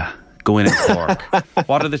going in Cork.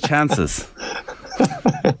 What are the chances?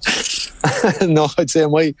 No, I'd say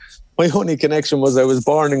my only connection was I was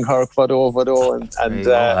born in Cork, Vado, and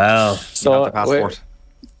well, so you got the passport.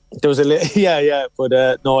 There was but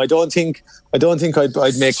no, I don't think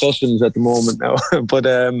I'd make customs at the moment now. But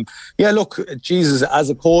yeah, look, Jesus, as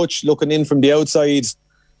a coach looking in from the outside,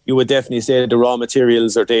 you would definitely say the raw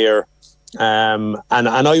materials are there, and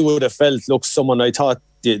I would have felt, look, someone I thought,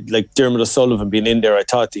 like Dermot O'Sullivan being in there, I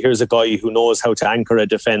thought, here's a guy who knows how to anchor a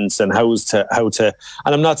defence and how to.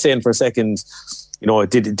 And I'm not saying for a second, you know,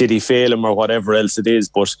 did he fail him or whatever else it is,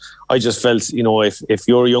 but I just felt, you know, if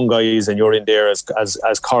you're young guys and you're in there as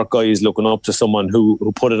Cork guys looking up to someone who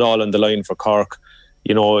put it all on the line for Cork,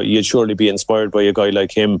 you know, you'd surely be inspired by a guy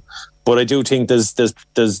like him. But I do think there's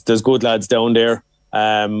good lads down there.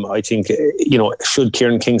 I think, should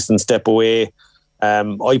Kieran Kingston step away,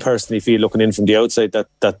 I personally feel, looking in from the outside,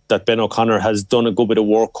 that Ben O'Connor has done a good bit of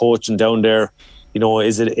work coaching down there.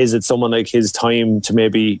 Is it someone like his time to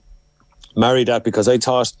maybe marry that? Because I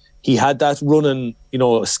thought he had that running,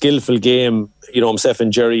 skillful game, himself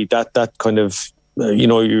and Jerry, that kind of,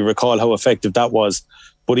 you recall how effective that was.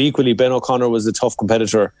 But equally, Ben O'Connor was a tough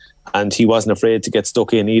competitor and he wasn't afraid to get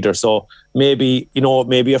stuck in either. So maybe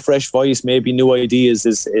a fresh voice, maybe new ideas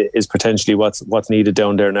is potentially what's needed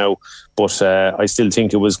down there now. But I still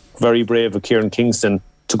think it was very brave of Kieran Kingston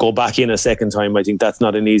to go back in a second time. I think that's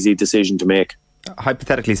not an easy decision to make.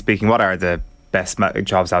 Hypothetically speaking, what are the best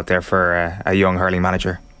jobs out there for a young hurling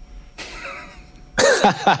manager?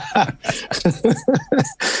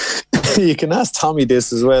 You can ask Tommy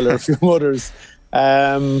this as well, or a few others.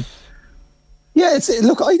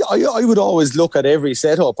 Look, I would always look at every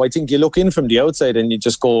setup. I think you look in from the outside and you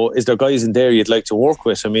just go, is there guys in there you'd like to work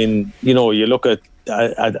with? I mean, you look at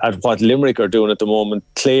what Limerick are doing at the moment.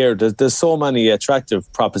 Clare, there's so many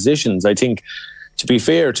attractive propositions. I think, to be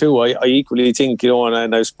fair too, I equally think,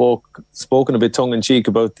 and I've spoken a bit tongue in cheek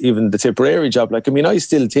about even the Tipperary job. Like, I mean, I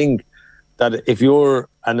still think that if you're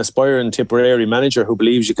an aspiring Tipperary manager who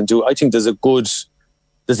believes you can do, I think there's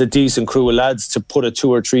a decent crew of lads to put a 2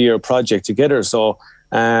 or 3 year project together. So,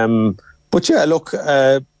 but yeah, look,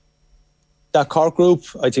 that Cork group,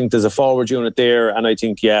 I think there's a forward unit there, and I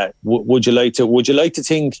think, would you like to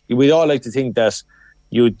think, we'd all like to think that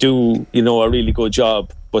you do, a really good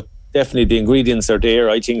job, but definitely the ingredients are there,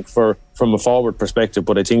 I think, from a forward perspective.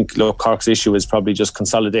 But I think, look, Cork's issue is probably just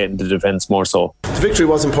consolidating the defence more so. The victory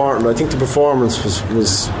was important, but I think the performance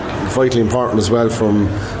was vitally important as well from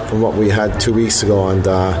what we had 2 weeks ago, and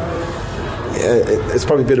it's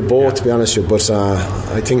probably a bit of both, to be honest with you. But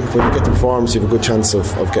I think when you get the performance, you have a good chance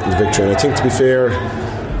of getting the victory. And I think, to be fair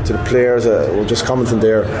to the players, we're just commenting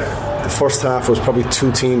there, the first half was probably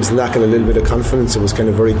two teams lacking a little bit of confidence. It was kind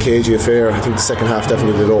of a very cagey affair. I think the second half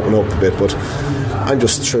definitely did open up a bit, but I'm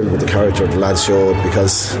just thrilled with the character the lads showed,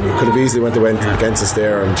 because it could have easily went against us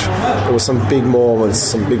there, and there was some big moments,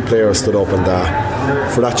 some big players stood up, and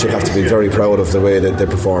for that you'd have to be very proud of the way that they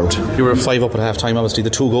performed. You were 5 up at half time, obviously. The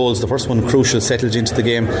 2 goals, the first one crucial, settled into the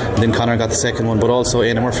game, and then Conor got the second one, but also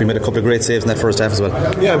Éanna Murphy made a couple of great saves in that first half as well.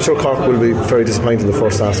 Yeah, I'm sure Cork will be very disappointed in the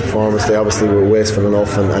first half's performance. They obviously were wasteful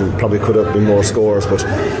enough and probably could have been more scores, but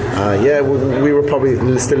we were probably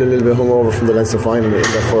still a little bit hungover from the Leinster final in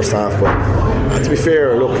that first half. But to be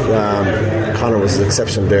fair, look, Conor was an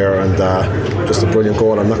exception there, and just a brilliant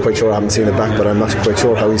goal. I'm not quite sure, I haven't seen it back, but I'm not quite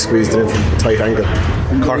sure how he squeezed it in from a tight angle.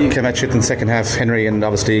 Cork came at you in the second half, Henry, and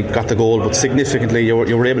obviously got the goal, but significantly you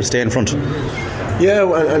were able to stay in front. Yeah,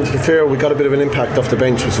 and to be fair, we got a bit of an impact off the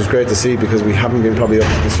bench, which was great to see, because we haven't been probably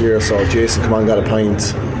up this year. So Jason Coman got a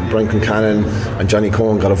point, Brian Concannon and Johnny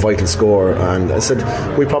Cohen got a vital score, and I said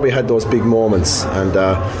we probably had those big moments. And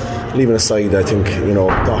leaving aside, I think,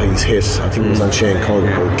 Dahi's hit, I think it was on Shane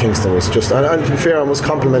Kingston, was just, and to be fair, I must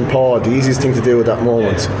compliment Paul. The easiest thing to do at that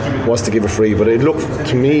moment was to give a free, but it looked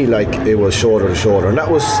to me like it was shoulder to shoulder, and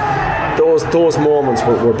that was those moments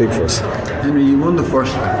were big for us. Henry, you won the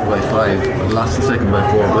first half by 5, lost the second by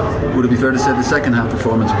 4, but would it be fair to say the second half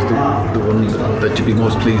performance was the one that you'd be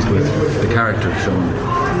most pleased with, the character shown?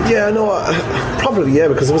 Yeah, no, probably, yeah,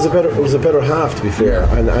 because it was a better half, to be fair,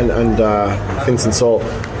 and Vincent, so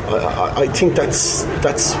I think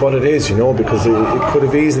that's what it is, because it could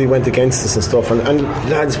have easily went against us and stuff, and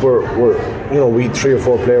lads were we 3 or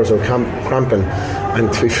 4 players were cramping,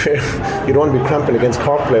 and to be fair, you don't want to be cramping against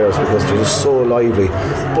Cork players because they're just so lively,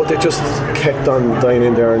 but they just kept on dying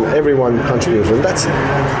in there, and everyone contributed, and that's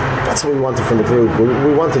what we wanted from the group.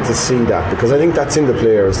 We wanted to see that, because I think that's in the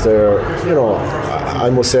players. They're, I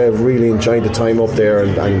must say, I've really enjoyed the time up there,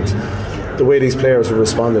 and the way these players have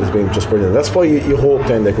responded has been just brilliant. That's why you hope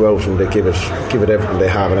then they go out and they give it everything they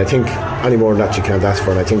have, and I think any more than that you can't ask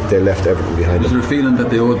for, and I think they left everything behind them. Was there a feeling that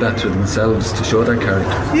they owed that to themselves to show that character?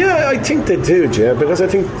 Yeah, I think they did, yeah, because I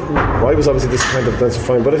think I was obviously disappointed, that's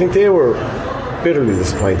fine, but I think they were bitterly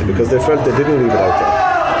disappointed because they felt they didn't leave it out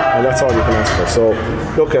there, and that's all you can ask for. So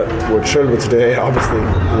look, we're thrilled with today. Obviously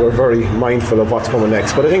we're very mindful of what's coming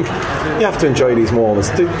next, but I think you have to enjoy these moments.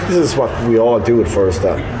 This is what we all do at first,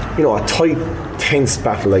 that a tight, tense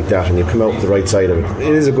battle like that, and you come out the right side of it.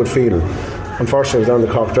 It is a good feeling. Unfortunately, I was down in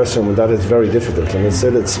the Cork dressing room, and that is very difficult, and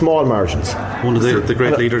it's small margins. One of the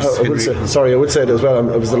great leaders. I would say it as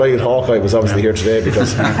well. I was delighted Hawkeye was obviously here today,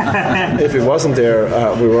 because if it wasn't there,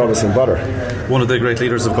 we were obviously in bother. one of the great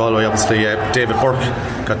leaders of Galway, obviously. David Burke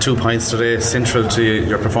got 2 points today, central to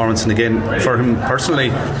your performance. And again, for him personally,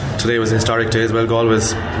 today was a historic day as well.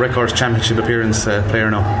 Galway's record championship appearance player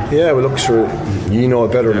now. Yeah, well, look, sure, you know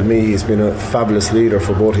it better than me. He's been a fabulous leader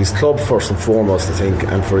for both his club, first and foremost, I think,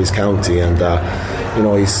 and for his county. And,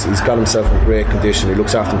 he's got himself in great condition. He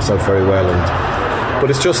looks after himself very well. But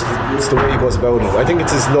it's the way he goes about it. I think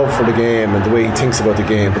it's his love for the game and the way he thinks about the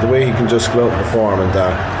game, but the way he can just go out and perform.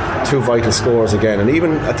 And 2 vital scores again. And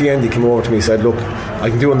even at the end, he came over to me and said, look,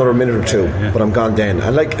 I can do another minute or 2, but I'm gone then.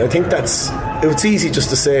 And I think it's easy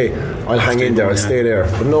just to say, I'll hang in there, I'll stay there.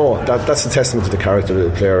 But no, that's a testament to the character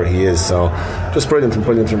of the player he is. So just brilliant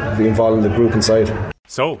to be involved in the group inside.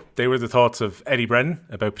 So, they were the thoughts of Eddie Brennan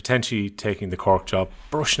about potentially taking the Cork job,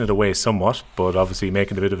 brushing it away somewhat, but obviously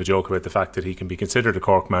making a bit of a joke about the fact that he can be considered a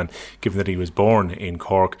Cork man, given that he was born in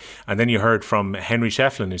Cork. And then you heard from Henry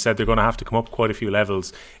Shefflin, who said they're going to have to come up quite a few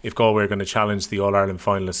levels if Galway are going to challenge the All-Ireland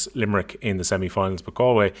finalists Limerick in the semi-finals. But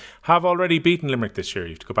Galway have already beaten Limerick this year.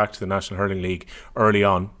 You have to go back to the National Hurling League early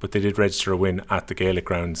on, but they did register a win at the Gaelic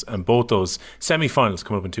grounds. And both those semi-finals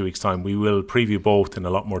come up in 2 weeks' time. We will preview both in a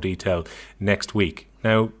lot more detail next week.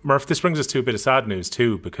 Now, Murph, this brings us to a bit of sad news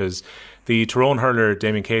too, because the Tyrone hurler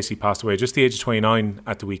Damien Casey passed away just the age of 29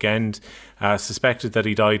 at the weekend. Suspected that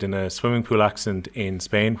he died in a swimming pool accident in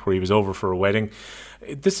Spain where he was over for a wedding.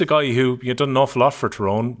 This is a guy who done an awful lot for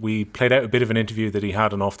Tyrone. We played out a bit of an interview that he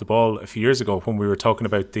had on Off the Ball a few years ago when we were talking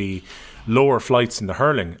about the lower flights in the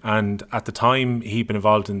hurling, and at the time he'd been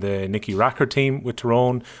involved in the Nicky Rackard team with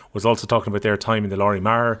Tyrone, was also talking about their time in the Laurie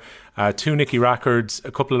Maher. 2 Nicky Rackards,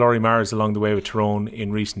 a couple of Laurie Mahers along the way with Tyrone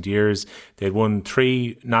in recent years. They'd won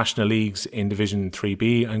 3 national leagues in Division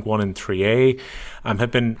 3B and 1 in 3A.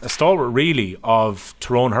 Had been a stalwart really of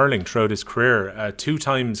Tyrone hurling throughout his career. 2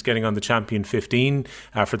 times getting on the champion 15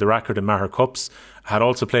 for the Rackard and Maher Cups. Had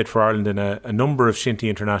also played for Ireland in a number of Shinty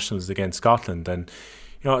internationals against Scotland. And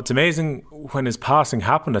it's amazing when his passing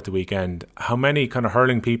happened at the weekend, how many kind of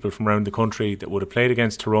hurling people from around the country that would have played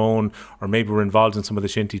against Tyrone or maybe were involved in some of the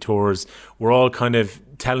Shinty tours were all kind of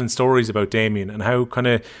telling stories about Damien, and how kind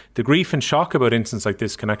of the grief and shock about incidents like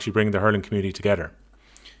this can actually bring the hurling community together.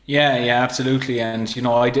 Yeah, absolutely. And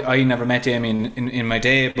I never met Damien in my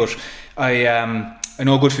day, but I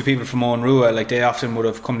know a good few people from Owenrua, like they often would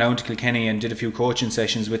have come down to Kilkenny and did a few coaching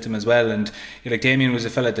sessions with him as well. And Damien was a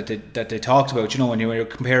fella that they talked about. When you were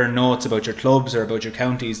comparing notes about your clubs or about your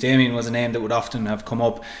counties, Damien was a name that would often have come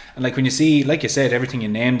up. And when you see, like you said, everything you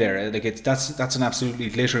named there, that's an absolutely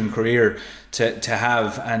glittering career to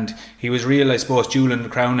have. And he was real, I suppose, jewel in the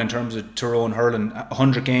crown in terms of Tyrone hurling.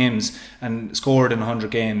 100 games and scored in 100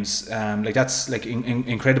 games. That's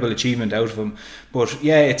incredible achievement out of him. But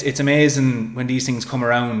yeah, it's amazing when these things come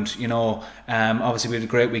around. Obviously we had a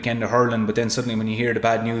great weekend of hurling, but then suddenly when you hear the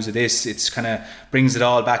bad news of this, it's kind of brings it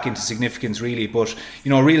all back into significance really. But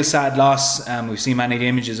a real sad loss. We've seen many of the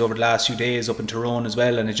images over the last few days up in Tyrone as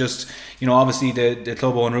well, and it just obviously the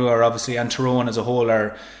club Owenrua are obviously, and Tyrone as a whole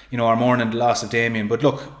are mourning the loss of Damien. But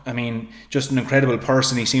look, just an incredible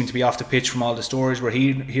person. He seemed to be off the pitch from all the stories we're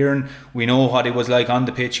hearing. We know what he was like on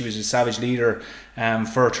the pitch. He was a savage leader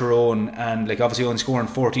for Tyrone, and obviously only scoring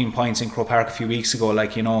 14 points in Croke Park a few weeks ago.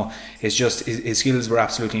 His skills were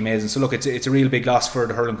absolutely amazing. So look, it's a real big loss for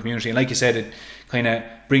the hurling community, and like you said, it kind of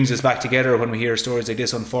brings us back together when we hear stories like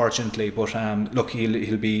this, unfortunately. But look,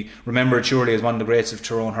 he'll be remembered surely as one of the greats of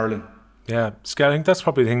Tyrone hurling. Yeah, Skehill, I think that's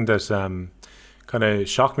probably the thing that kind of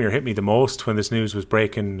shocked me or hit me the most when this news was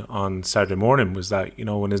breaking on Saturday morning, was that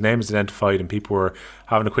when his name was identified and people were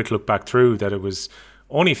having a quick look back through, that it was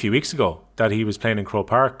only a few weeks ago that he was playing in Croke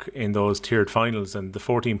Park in those tiered finals, and the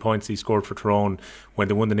 14 points he scored for Tyrone when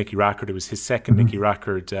they won the Nicky Rackard, it was his second Nicky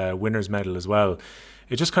Rackard winners medal as well.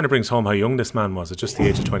 It just kind of brings home how young this man was at just the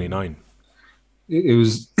age of 29.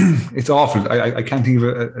 It's awful. I can't think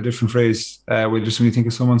of a different phrase. When you think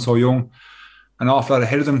of someone so young, an awful lot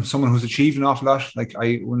ahead of them, someone who's achieved an awful lot.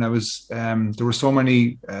 There were so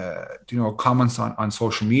many, comments on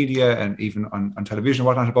social media and even on television and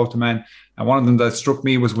whatnot about the man. And one of them that struck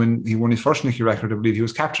me was when he won his first Nicky Rackard. I believe he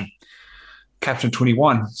was captain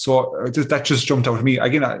 21. So that just jumped out at me.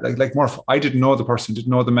 Again, like Murph, I didn't know the person, didn't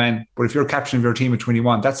know the man. But if you're captain of your team at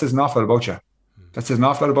 21, that says an awful lot about you. That says an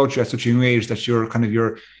awful lot about you at such a young age, that you're kind of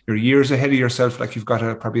your years ahead of yourself. Like you've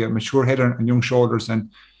got probably a mature head and young shoulders, and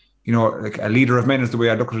like a leader of men is the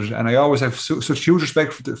way I look at it. And I always have such huge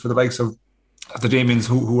respect for the likes of the Damiens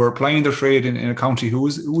who are applying their trade in a county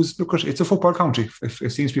who's look at, it's a football county.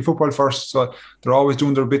 It seems to be football first, so they're always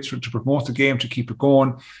doing their bit to promote the game, to keep it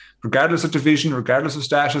going, regardless of division, regardless of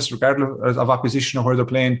status, regardless of opposition or where they're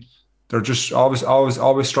playing. they're just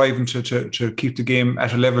always striving to keep the game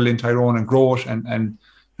at a level in Tyrone and grow it and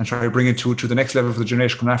try to bring it to the next level for the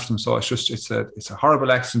generation coming after them. So it's a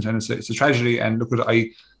horrible accident and it's a tragedy. And look at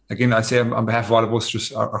I'd say on behalf of all of us,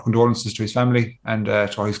 just our condolences to his family and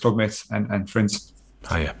to all his clubmates and friends.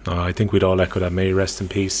 Oh yeah, no, I think we'd all echo that. May he rest in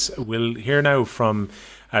peace. We'll hear now from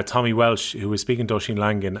Tommy Welsh, who was speaking to Oisin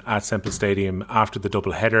Langan at Semple Stadium after the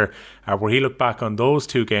double header, where he looked back on those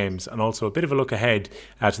two games and also a bit of a look ahead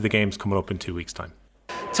to the games coming up in 2 weeks' time.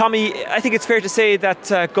 Tommy, I think it's fair to say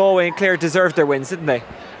that Galway and Clare deserved their wins, didn't they?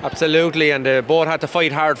 Absolutely, and both had to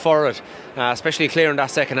fight hard for it, especially Clare in that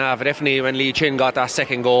second half. Definitely when Lee Chin got that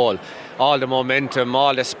second goal, all the momentum,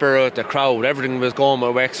 all the spirit, the crowd, everything was going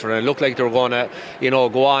with Wexford, and it looked like they were going to,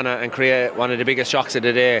 go on and create one of the biggest shocks of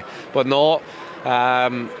the day. But no,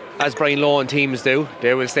 as Brian Lowe and teams do,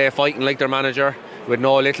 they will stay fighting like their manager with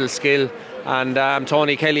no little skill. And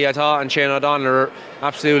Tony Kelly, I thought, and Shane O'Donnell are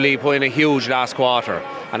absolutely putting a huge last quarter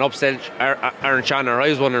and upset Aaron Shannon. I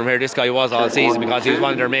was wondering where this guy was all season because he was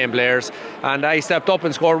one of their main players, and he stepped up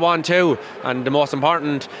and scored 1-2, and the most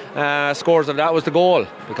important scores of that was the goal,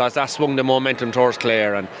 because that swung the momentum towards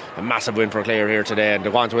Clare, and a massive win for Clare here today, and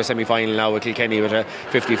they're going to a semi-final now with Kilkenny with a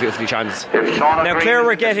 50-50 chance. Now Clare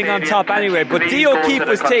were getting on top anyway, but Dio O'Keefe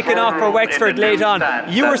was taken off for Wexford late on.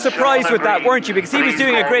 You were surprised with that, weren't you? Because he was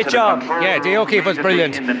doing a great job. Yeah, Dio O'Keefe was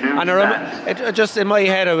brilliant, and it just in my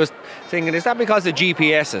head I was thinking, is that because of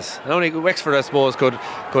GPSs? And only Wexford, I suppose, could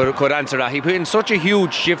answer that. He put in such a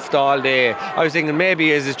huge shift all day. I was thinking maybe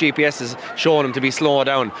his GPS is showing him to be slowed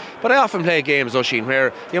down. But I often play games, Oisin,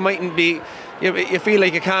 where you mightn't be. You feel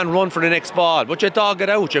like you can't run for the next ball, but you dog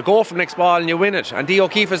it out, you go for the next ball and you win it. And Dio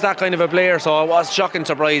O'Keefe is that kind of a player, so I was shocking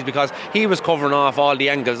surprised because he was covering off all the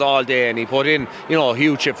angles all day and he put in, a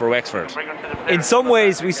huge chip for Wexford. In some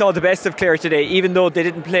ways we saw the best of Clare today, even though they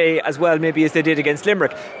didn't play as well maybe as they did against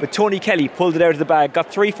Limerick. But Tony Kelly pulled it out of the bag,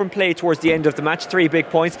 got 3 from play towards the end of the match, 3 big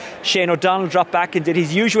points. Shane O'Donnell dropped back and did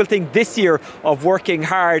his usual thing this year of working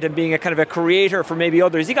hard and being a kind of a creator for maybe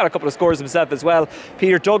others. He got a couple of scores himself as well.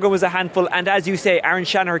 Peter Duggan was a handful, and as you say, Aaron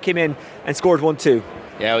Shanahan came in and scored 1-2.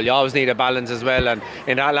 Yeah, well, you always need a balance as well, and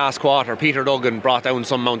in that last quarter Peter Duggan brought down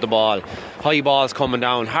some amount of ball, high balls coming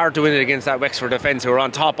down, hard to win it against that Wexford defence who were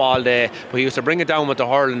on top all day, but he used to bring it down with the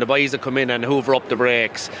hurl and the boys that come in and hoover up the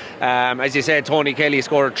breaks. As you said, Tony Kelly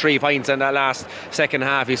scored 3 points in that last second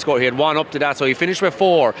half. He had 1 up to that, so he finished with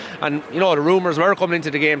 4, and the rumours were coming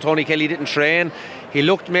into the game Tony Kelly didn't train. He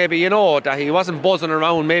looked maybe, that he wasn't buzzing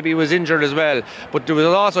around, maybe he was injured as well. But there was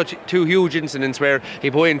also 2 huge incidents where he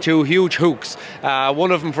put in 2 huge hooks.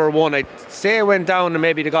 One of them for 1, I'd say went down and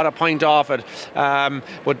maybe they got a point off it.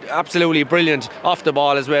 But absolutely brilliant off the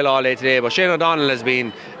ball as well all day today. But Shane O'Donnell has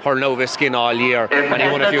been hurling out of his skin all year and he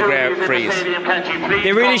won a few great frees.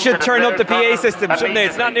 They really should turn up the PA system, shouldn't they?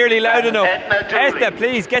 It's not nearly loud enough. Esther,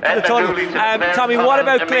 please get to the tunnel. Tommy, what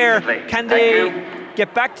about Clare? Can they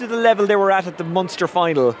get back to the level they were at the Munster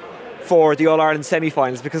final for the All-Ireland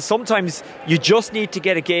semi-finals? Because sometimes you just need to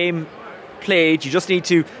get a game played, you just need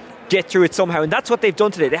to get through it somehow, and that's what they've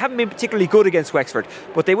done today. They haven't been particularly good against Wexford,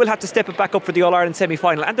 but they will have to step it back up for the All-Ireland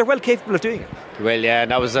semi-final, and they're well capable of doing it. Well, yeah,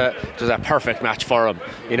 and it was a perfect match for them.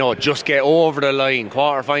 Just get over the line.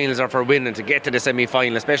 Quarter-finals are for winning, to get to the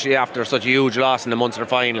semi-final, especially after such a huge loss in the Munster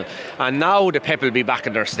final. And now the pep will be back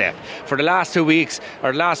in their step. For the last 2 weeks,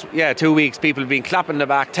 2 weeks, people have been clapping the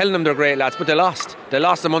back, telling them they're great lads, but they lost. They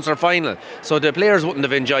lost the Munster final, so the players wouldn't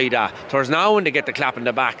have enjoyed that. Towards now, when they get the clap in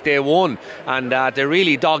the back, they won, and they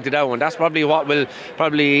really dogged it out. And that's probably what will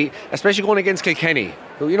especially going against Kilkenny,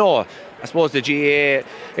 who, I suppose the GAA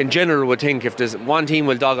in general would think if there's one team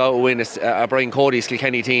will dog out a win, it's Brian Cody's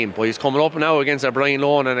Kilkenny team, but he's coming up now against a Brian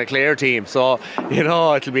Lohan and a Clare team, so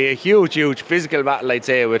it'll be a huge physical battle, I'd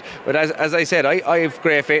say. But as I said, I have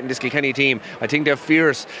great faith in this Kilkenny team. I think they're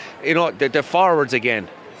fierce, the forwards again,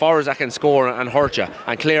 forwards that can score and hurt you,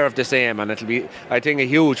 and Clare have the same, and it'll be, I think, a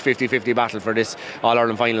huge 50-50 battle for this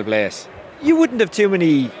All-Ireland final place. You wouldn't have too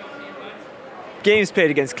many games played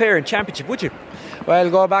against Clare in Championship, would you? Well,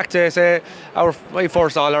 go back to, say, my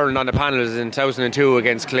first All-Ireland on the panel was in 2002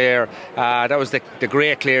 against Clare. That was the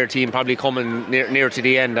great Clare team, probably coming near to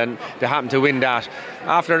the end, and they happened to win that.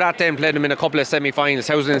 After that, then played them in a couple of semi-finals.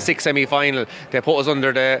 2006 semi-final, they put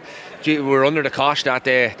us we were under the cosh that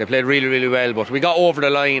day. They played really, really well, but we got over the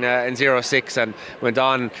line in 06 and went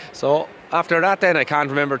on. So after that, then I can't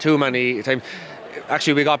remember too many times.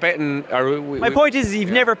 actually we got beaten. My point is,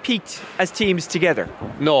 you've never peaked as teams together.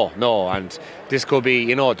 No, and this could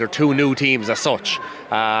be, they're two new teams as such.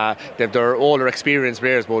 They've their older experienced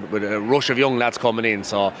players, but with a rush of young lads coming in.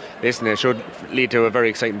 So listen, it should lead to a very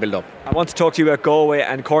exciting build-up. I want to talk to you about Galway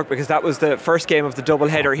and Cork, because that was the first game of the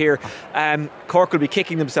double-header here. Cork will be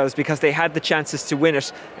kicking themselves because they had the chances to win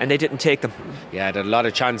it and they didn't take them. Yeah, they had a lot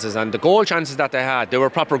of chances, and the goal chances that they had, they were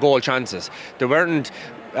proper goal chances. They weren't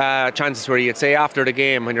chances where you'd say after the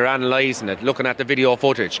game when you're analysing it, looking at the video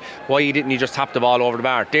footage, why didn't you just tap the ball over the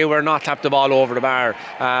bar? They were not tap the ball over the bar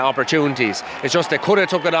opportunities. It's just they could have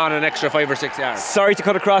took it on an extra 5 or 6 yards. Sorry to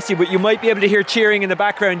cut across you, but you might be able to hear cheering in the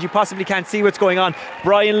background. You possibly can't see what's going on.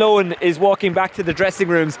 Brian Lohan is walking back to the dressing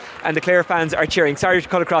rooms and the Clare fans are cheering. Sorry to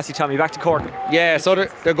cut across you, Tommy. Back to Cork. Yeah, so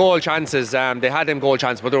the goal chances, they had them goal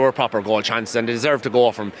chances, but they were proper goal chances and they deserved to go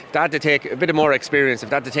for them. If they had to take a bit more experience, if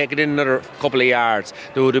they had to take it in another couple of yards,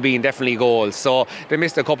 there would have been definitely goals. So they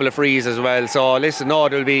missed a couple of frees as well. So listen,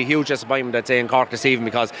 there'll be a huge disappointment, I'd say, in Cork this evening,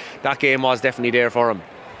 because that game was definitely there for them.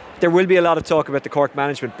 There will be a lot of talk about the Cork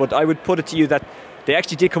management, but I would put it to you that they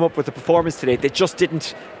actually did come up with a performance today. They just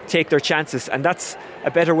didn't take their chances, and that's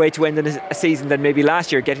a better way to end a season than maybe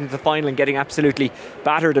last year, getting to the final and getting absolutely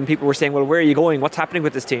battered, and people were saying, well, where are you going? What's happening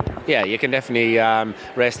with this team? Yeah, you can definitely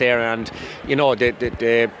rest there, and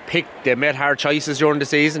they made hard choices during the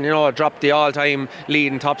season. Dropped the all-time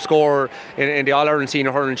leading top scorer in the All-Ireland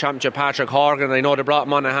Senior Hurling Championship, Patrick Horgan. I know they brought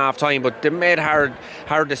him on at half-time, but they made hard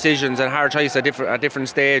decisions and hard choices at different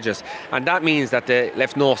stages, and that means that they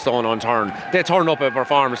left no stone unturned. They turned up a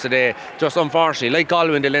performance today, just unfortunately, like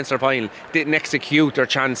Galway in the Leinster final, didn't execute their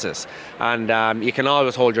chances, and you can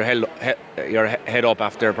always hold your head up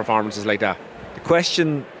after performances like that. The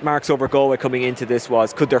question marks over Galway coming into this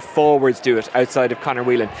was, could their forwards do it outside of Conor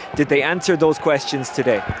Whelan? Did they answer those questions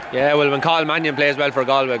today? Yeah, well, when Colin Mannion plays well for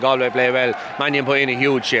Galway play well. Mannion put in a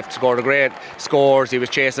huge shift, scored a great scores. He was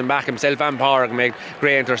chasing back himself and Park, made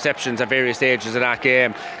great interceptions at various stages of that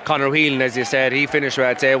game. Conor Whelan, as you said, he finished with,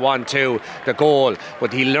 I'd say, 1-2, the goal,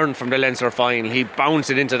 but he learned from the Leinster final. He bounced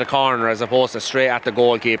it into the corner as opposed to straight at the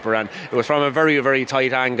goalkeeper, and it was from a very, very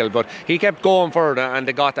tight angle, but he kept going further and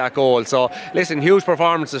they got that goal. So listen, huge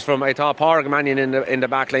performances from, I thought, Park Mannion in the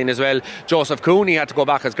back line as well. Joseph Cooney had to go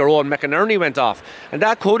back as Garrod McInerney went off, and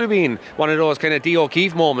that could have been one of those kind of D.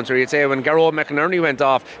 O'Keefe moments where you'd say when Garrod McInerney went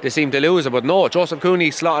off they seemed to lose it, but no, Joseph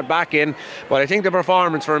Cooney slotted back in. But I think the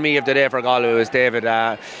performance for me of the day for Galway was David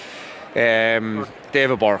Burke.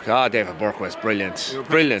 David Burke was brilliant.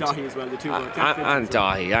 Dahi as well, the two and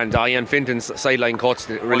Dahi and Finton's sideline cuts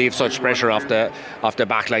relieve such pressure off the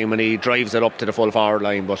back line when he drives it up to the full forward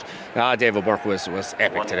line. But David Burke was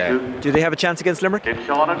epic today. Do they have a chance against Limerick?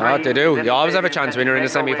 They do. You always have a chance when you're in a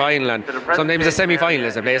semi-final, and sometimes a semi-final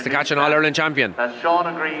is a place to catch an All-Ireland champion.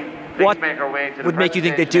 What would make you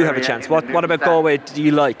think they do have a chance? What about Galway do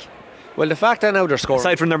you like? Well, the fact that now they're scoring,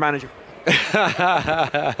 aside from their manager.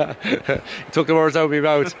 Took the words out of my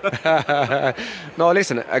mouth. No,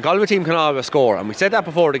 listen, a Galway team can always score, and we said that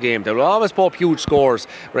before the game. They will always put up huge scores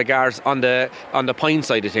regards on the point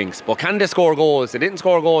side of things, but can they score goals? They didn't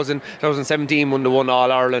score goals in 2017 when they won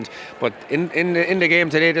All-Ireland, but in the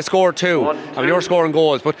game today they scored 2. I mean, you're scoring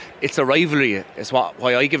goals, but it's a rivalry is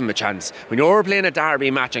why I give them a chance. When you're playing a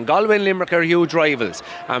derby match, and Galway and Limerick are huge rivals,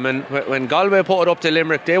 and when Galway put it up to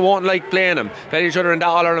Limerick, they won't like playing them. Played each other in that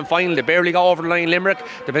All-Ireland final, they barely got over the line. Limerick,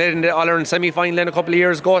 they played in the All-Ireland semi-final in a couple of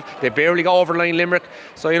years ago, they barely got over the line. Limerick,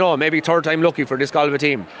 so maybe third time lucky for this Galway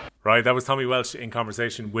team. Right, that was Tommy Welsh in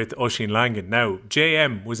conversation with Oisín Langan. Now,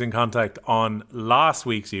 JM was in contact on last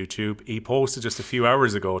week's YouTube. He posted just a few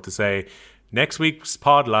hours ago to say, next week's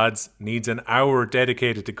pod, lads, needs an hour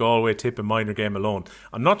dedicated to Galway tip and minor game alone.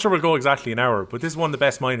 I'm not sure we'll go exactly an hour, but this is one of the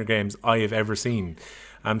best minor games I have ever seen.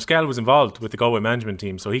 Skehill was involved with the Galway management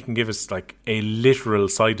team, so he can give us like a literal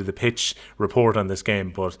side of the pitch report on this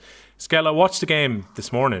game. But Skehill, I watched the game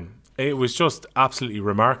this morning. It was just absolutely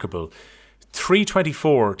remarkable.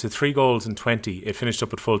 3-24 to 3 goals in 20. It finished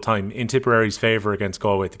up at full time in Tipperary's favour against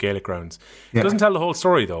Galway at the Gaelic grounds. Yeah. It doesn't tell the whole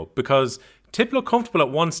story though, because Tip looked comfortable at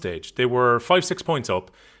one stage. They were 5-6 points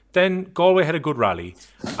up. Then Galway had a good rally,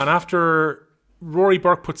 and after Rory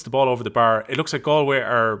Burke puts the ball over the bar, it looks like Galway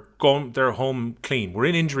are going their home clean. We're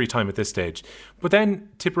in injury time at this stage. But then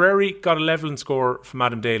Tipperary got a levelling score from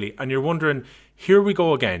Adam Daly, and you're wondering, here we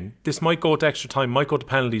go again. This might go to extra time, might go to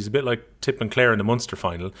penalties, a bit like Tip and Clare in the Munster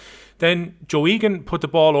final. Then Joe Egan put the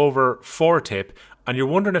ball over for Tip, and you're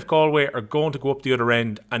wondering if Galway are going to go up the other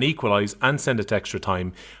end and equalise and send it to extra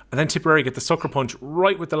time. And then Tipperary get the sucker punch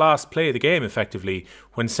right with the last play of the game, effectively,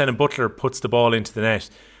 when Senan Butler puts the ball into the net.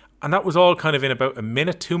 And that was all kind of in about a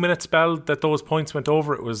minute, 2 minute spell that those points went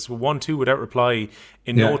over. It was 1-2 without reply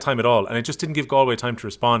in no time at all. And it just didn't give Galway time to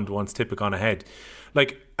respond once Tip had gone ahead.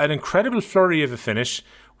 Like, an incredible flurry of a finish.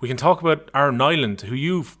 We can talk about Aaron Nyland, who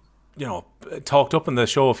you've, talked up on the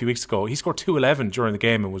show a few weeks ago. He scored 2-11 during the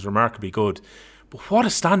game and was remarkably good. But what a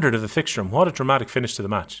standard of a fixture and what a dramatic finish to the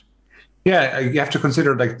match. Yeah, you have to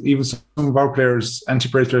consider, like, even some of our players,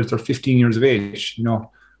 anti-parade players, they're 15 years of age,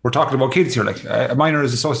 We're talking about kids here. Like, a minor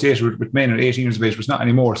is associated with men at 18 years of age, but it's not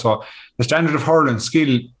anymore. So the standard of hurling,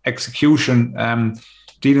 skill, execution,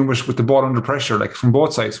 dealing with the ball under pressure, like from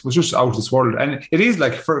both sides, was just out of this world. And it is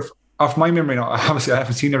like, off my memory now, obviously I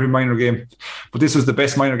haven't seen every minor game, but this was the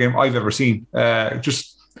best minor game I've ever seen.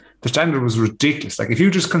 Just the standard was ridiculous. Like, if you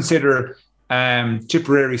just consider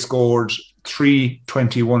Tipperary scored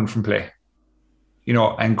 3-21 from play,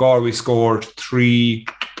 and Galway scored 3-14,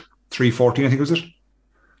 I think was it?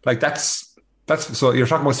 Like, that's so you're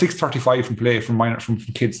talking about 6:35 from play from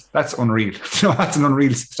kids. That's unreal. That's an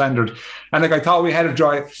unreal standard. And like, I thought we had a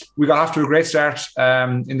joy. We got off to a great start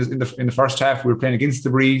in the first half. We were playing against the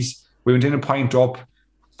breeze. We went in a point up.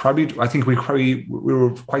 I think we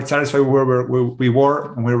were quite satisfied with where we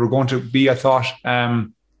were and where we were going to be, I thought.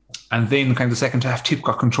 And then kind of the second half, Tip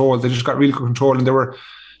got control. They just got really good control, and they were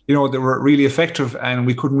really effective, and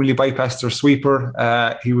we couldn't really bypass their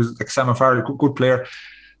sweeper. He was like Sam Farley, good player.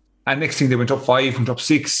 And next thing, they went up 5, went up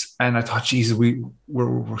 6, and I thought, Jesus,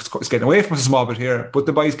 we're getting away from us a small bit here. But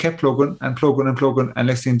the boys kept plugging, and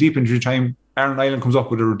next thing, deep injury time, Aaron Nyland comes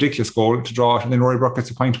up with a ridiculous goal to draw it, and then Rory Burke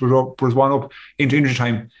gets a point, puts one up into injury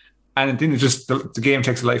time, and then the game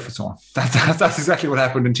takes a life of its own. That's exactly what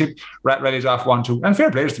happened. And Tip rallied off 1-2, and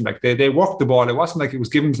fair play to them. Like, they worked the ball. It wasn't like it was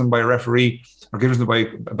given to them by a referee or given to them by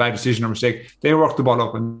a bad decision or mistake. They worked the ball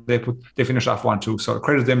up, and they finished off 1-2. So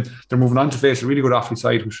credit them. They're moving on to face a really good Offaly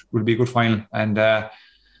side, which will be a good final. And I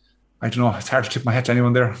don't know, it's hard to tip my hat to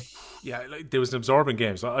anyone there. Yeah, like, there was an absorbing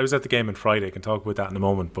game. So I was at the game on Friday. I can talk about that in a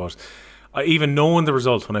moment, but even knowing the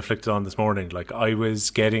result when I flicked it on this morning, like, I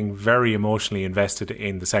was getting very emotionally invested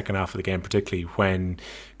in the second half of the game, particularly when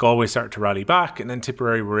Galway started to rally back, and then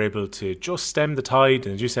Tipperary were able to just stem the tide.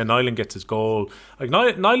 And as you said, Nyland gets his goal. Like,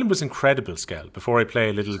 Nyland was incredible, Skell. Before I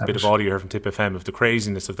play a little bit of audio here from Tip FM of the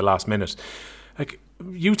craziness of the last minute, like,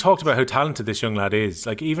 you talked about how talented this young lad is.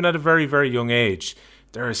 Like, even at a very, very young age,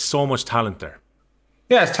 there is so much talent there.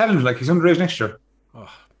 Yeah, it's talent. Like, he's underage next year.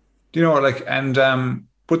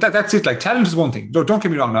 But that's it. Like, talent is one thing. Don't get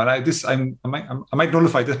me wrong. Now, I might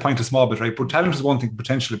nullify this point a small bit, right? But talent is one thing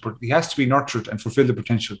potentially, but he has to be nurtured and fulfill the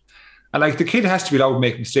potential. And like, the kid has to be allowed to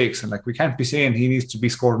make mistakes, and like, we can't be saying he needs to be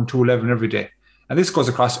scoring 2-11 every day. And this goes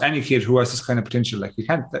across any kid who has this kind of potential. Like,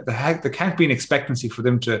 there can't be an expectancy for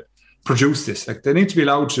them to produce this. Like, they need to be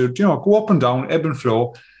allowed to, go up and down, ebb and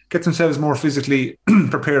flow, get themselves more physically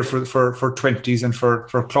prepared for 20s and for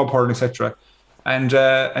club hurling, etc. And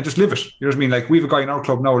just live it. You know what I mean? Like, we have a guy in our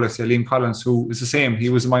club now, let's say Liam Collins, who is the same. He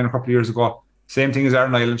was a minor a couple of years ago. Same thing as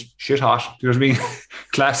Aaron Nyland, shit hot. You know what I mean?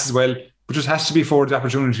 Class as well. But just has to be forward the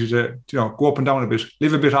opportunity to, go up and down a bit,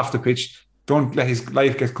 live a bit off the pitch. Don't let his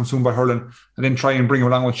life get consumed by hurling, and then try and bring him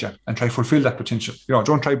along with you and try to fulfill that potential.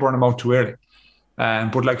 Don't try to burn him out too early.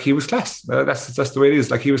 But like, he was class. That's the way it is.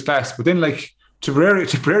 Like, he was class. But then, like,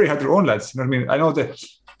 Tipperary had their own lads. You know what I mean? I know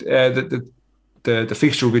that the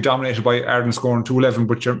fixture will be dominated by Arden scoring 2-11,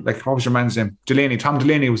 but what was your man's name? Tom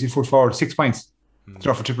Delaney was his full forward, 6 points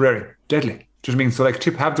for Tipperary. Deadly. Do you know what I mean? So like,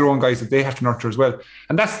 Tip have their own guys that they have to nurture as well.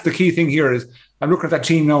 And that's the key thing here. Is I'm looking at that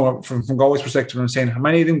team now from Galway's perspective, and I'm saying, how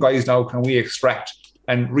many of them guys now can we extract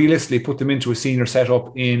and realistically put them into a senior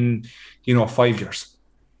setup in 5 years?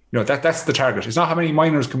 That's the target. It's not how many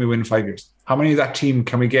minors can we win in 5 years. How many of that team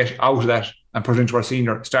can we get out of that and put into our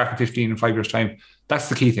senior, starting 15 in 5 years' time? That's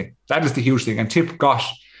the key thing. That is the huge thing. And Tip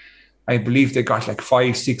I believe they got like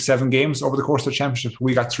 5, 6, 7 games over the course of the championship.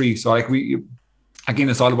 We got 3. So like, again,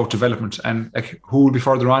 it's all about development. And like, who will be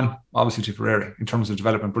further on? Obviously Tipperary in terms of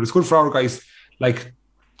development. But it's good for our guys. Like,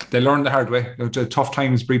 they learn the hard way. Tough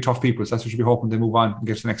times breed tough people. So that's what we're hoping they move on and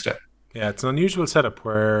get to the next step. Yeah, it's an unusual setup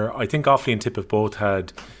where I think Offaly and Tip have both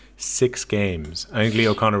had 6 games. I think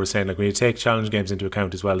Leo O'Connor was saying, like, when you take challenge games into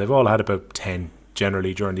account as well, they've all had about 10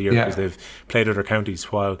 generally during the year, because they've played other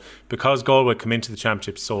counties. While because Galway come into the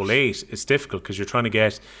championship so late, it's difficult because you're trying to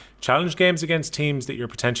get challenge games against teams that you're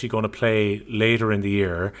potentially going to play later in the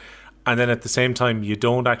year, and then at the same time you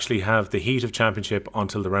don't actually have the heat of championship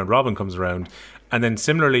until the round robin comes around. And then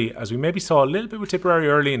similarly, as we maybe saw a little bit with Tipperary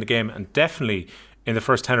early in the game, and definitely in the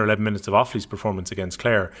first 10 or 11 minutes of Offaly's performance against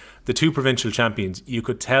Clare, the 2 provincial champions, you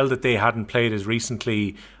could tell that they hadn't played as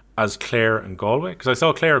recently as Clare and Galway? Because I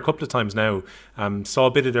saw Clare a couple of times now, saw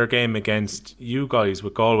a bit of their game against you guys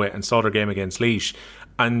with Galway and saw their game against Laois,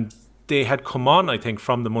 and they had come on, I think,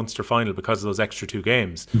 from the Munster final because of those extra 2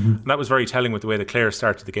 games. And that was very telling with the way that Clare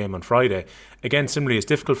started the game on Friday. Again, similarly, it's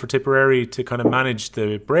difficult for Tipperary to kind of manage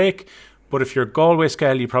the break, but if you're Galway,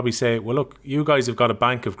 Skehill, you probably say, well, look, you guys have got a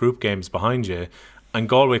bank of group games behind you, and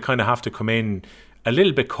Galway kind of have to come in a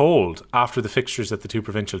little bit cold after the fixtures that the 2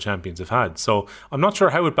 provincial champions have had. So I'm not sure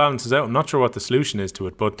how it balances out. I'm not sure what the solution is to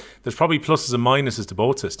it, but there's probably pluses and minuses to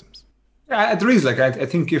both systems. Yeah, there is. Like, I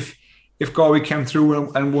think if Galway came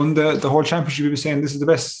through and won the whole championship, you'd be saying this is the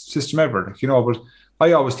best system ever. Like, you know, but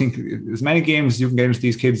I always think as many games you can get into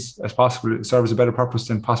these kids as possible, it serves a better purpose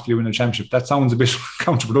than possibly winning a championship. That sounds a bit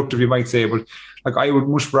counterproductive, you might say, but like, I would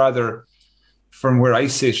much rather, from where I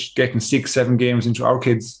sit, getting 6-7 games into our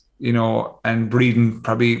kids, you know, and breeding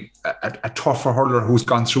probably a tougher hurler who's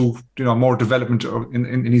gone through, you know, more development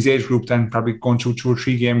in his age group than probably going through 2 or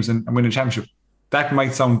 3 games and winning a championship. That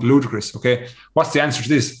might sound ludicrous, okay? What's the answer to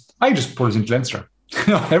this? I just put us into Leinster.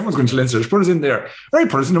 You know, everyone's going to Leinster. Just put us in there. Or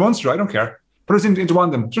put us into Munster. I don't care. Put us into one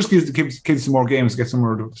of them. Just gives the kids some more games, get some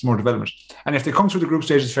more development. And if they come through the group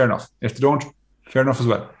stages, fair enough. If they don't, fair enough as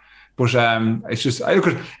well. But it's just, I look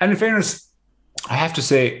at, and in fairness, I have to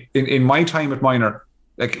say, in my time at minor,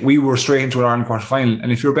 like, we were straight into an Ireland quarter final,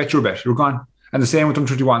 and if you're a bet, you're a bet. You're gone. And the same with them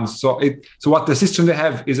 31s. So what the system they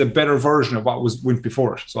have is a better version of what went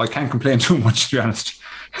before it. So I can't complain too much, to be honest.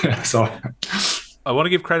 So I want to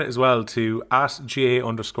give credit as well to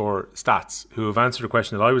 @GA_stats, who have answered a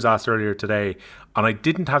question that I was asked earlier today, and I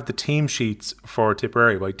didn't have the team sheets for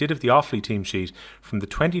Tipperary, but I did have the Offaly team sheet from the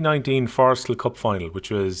 2019 Foresthill Cup final,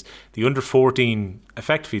 which was the under-14,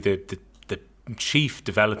 effectively the chief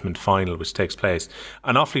development final which takes place,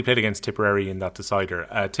 and Offaly played against Tipperary in that decider.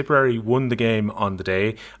 Tipperary won the game on the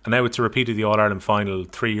day, and now it's a repeat of the All-Ireland final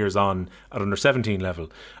 3 years on at under 17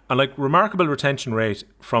 level, and like, remarkable retention rate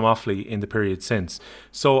from Offaly in the period since.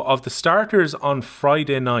 So of the starters on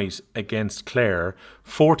Friday night against Clare,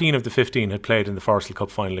 14 of the 15 had played in the Foresthill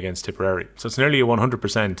Cup final against Tipperary. So it's nearly a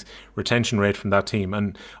 100% retention rate from that team,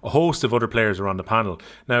 and a host of other players are on the panel.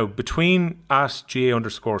 Now, between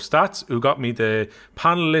 @GA_stats, who got me the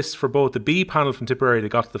panel lists for both the B panel from Tipperary that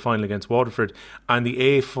got to the final against Waterford and the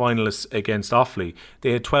A finalists against Offaly,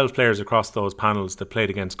 they had 12 players across those panels that played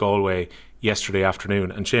against Galway yesterday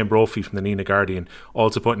afternoon, and Shane Brophy from the Nina Guardian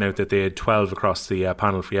also pointing out that they had 12 across the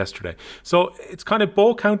panel for yesterday. So it's kind of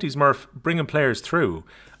both counties, Murph, bringing players through.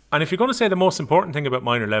 And if you're going to say the most important thing about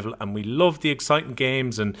minor level, and we love the exciting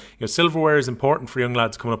games, and you know, silverware is important for young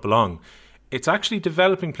lads coming up along, it's actually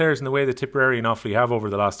developing players in the way that Tipperary and Offaly have over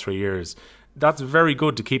the last 3 years. That's very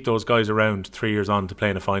good to keep those guys around 3 years on to play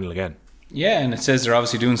in a final again. Yeah, and it says they're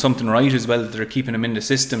obviously doing something right as well, that they're keeping them in the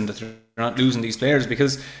system, that they're not losing these players,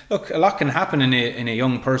 because look, a lot can happen in a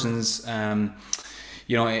young person's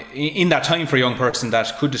you know, in that time for a young person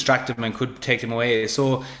that could distract them and could take them away.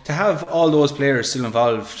 So to have all those players still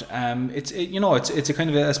involved, it's a kind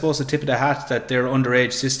of I suppose a tip of the hat that their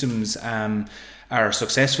underage systems are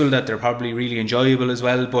successful, that they're probably really enjoyable as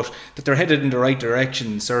well, but that they're headed in the right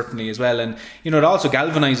direction certainly as well. And you know, it also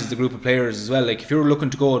galvanises the group of players as well. Like, if you're looking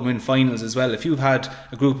to go and win finals as well, if you've had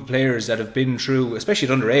a group of players that have been through, especially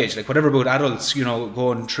at underage, like whatever about adults, you know,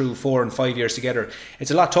 going through 4 and 5 years together,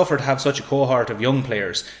 it's a lot tougher to have such a cohort of young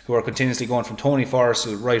players who are continuously going from Tony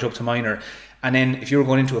Foresthill right up to minor. And then if you're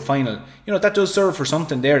going into a final, you know, that does serve for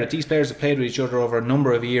something there, that these players have played with each other over a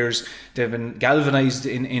number of years. They've been galvanised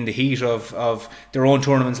in the heat of their own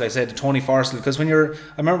tournaments, like I said, the Tony Foresthill. Because I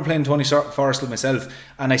remember playing Tony Foresthill myself,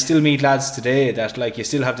 and I still meet lads today that, like, you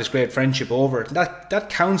still have this great friendship over it. That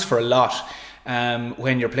counts for a lot.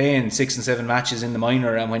 When you're playing 6 and 7 matches in the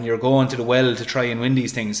minor, and when you're going to the well to try and win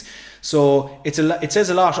these things. So it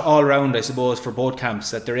says a lot all around, I suppose, for both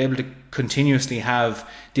camps, that they're able to continuously have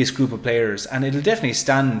this group of players, and it'll definitely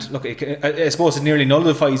stand. Look, I suppose it nearly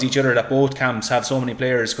nullifies each other that both camps have so many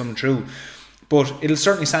players coming through, but it'll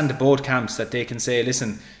certainly stand to both camps that they can say,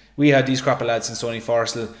 listen, we had these crop of lads in Tony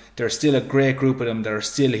Foresthill, there's still a great group of them that are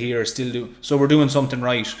still here, so we're doing something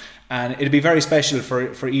right. And it'll be very special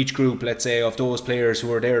for each group, let's say, of those players who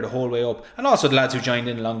were there the whole way up, and also the lads who joined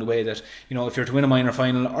in along the way, that, you know, if you're to win a minor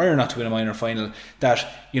final or you're not to win a minor final, that,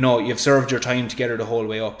 you know, you've served your time together the whole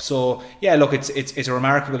way up. So yeah, look, it's a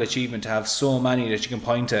remarkable achievement to have so many that you can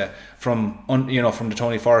point to from the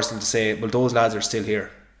Tony Foresthill to say, well, those lads are still here.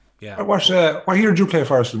 Yeah. What year did you play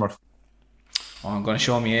Foresthill, Murph? Oh, I'm going to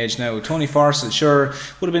show my age now. Tony Foresthill, sure,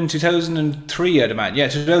 would have been 2003, I'd imagine. Yeah,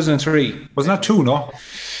 2003. Wasn't that 2, no?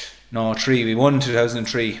 No, 3. We won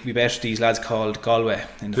 2003. We bet these lads called Galway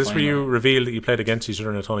in the This final. where you revealed that you played against each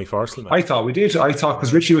other in a Tony Forstall match? I thought we did. I thought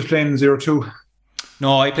because Richie was playing 0-2.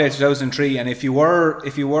 No, I played 2003, and if you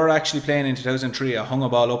were actually playing in 2003, I hung a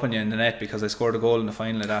ball up on you in the net because I scored a goal in the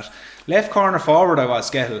final of that. Left corner forward I was,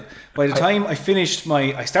 Skehill. By the time I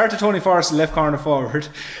started Tony Forstall left corner forward,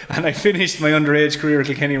 and I finished my underage career at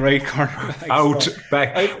Kilkenny right corner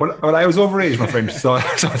back. Well, I was overage, my friend, so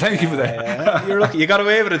thank you for that. You're lucky. You got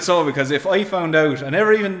away with it, because if I found out, I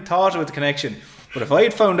never even thought of the connection, but if I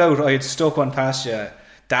had found out I had stuck one past you,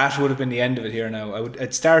 that would have been the end of it here now.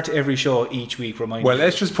 I'd start every show each week reminding Well,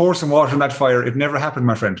 let's just pour some water on that fire. It never happened,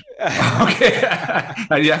 my friend. Okay.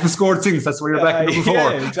 And you haven't scored since. That's why you're back in before.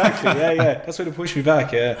 Yeah, exactly. Yeah. That's why they pushed me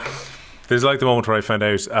back, yeah. This is like the moment where I found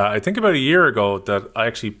out, I think about a year ago, that I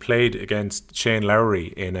actually played against Shane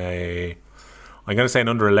Lowry in I'm going to say an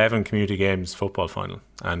under-11 community games football final,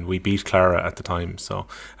 and we beat Clare at the time. So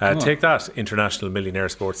take that, international millionaire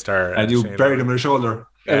sports star. And you Shane buried Lowry. him on the shoulder.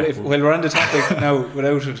 Well, we're on the topic now.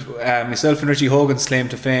 Without it, myself and Richie Hogan's claim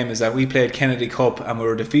to fame is that we played Kennedy Cup and we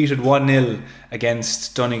were defeated 1-0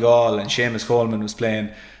 against Donegal, and Seamus Coleman was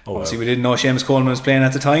playing. Obviously, we didn't know Seamus Coleman was playing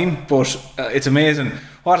at the time, but it's amazing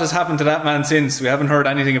what has happened to that man since. We haven't heard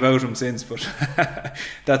anything about him since, but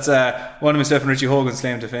that's one of myself and Richie Hogan's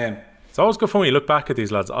claim to fame. It's always good fun when you look back at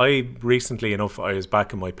these lads. I was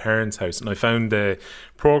back in my parents' house and I found the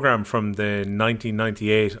programme from the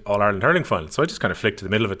 1998 All-Ireland Hurling final. So I just kind of flicked to the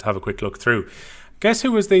middle of it to have a quick look through. Guess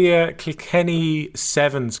who was the Kilkenny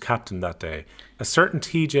Sevens captain that day? A certain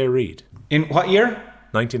TJ Reid. In what year?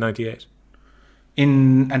 1998.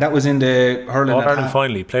 And that was in the hurling All-Ireland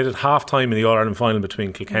final. He played at half-time in the All-Ireland final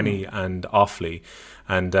between Kilkenny and Offaly.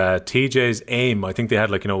 And TJ's aim, I think they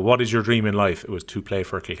had what is your dream in life? It was to play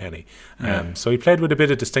for Kilkenny. So he played with a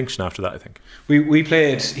bit of distinction after that, I think. We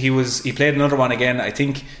played, he played another one again. I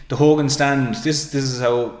think the Hogan stand, this is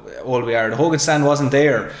how old we are. The Hogan stand wasn't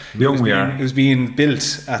there. It was being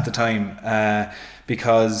built at the time.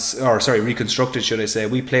 Reconstructed, should I say.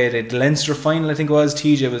 We played a Leinster final, I think it was.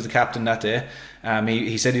 TJ was the captain that day.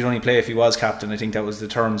 He said he'd only play if he was captain. I think that was the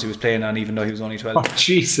terms he was playing on, even though he was only 12. Oh,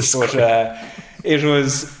 Jesus. But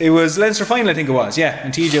it was Leinster final, I think it was, yeah.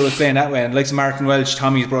 And TJ was playing that way, and like Martin Welch,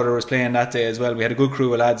 Tommy's brother, was playing that day as well. We had a good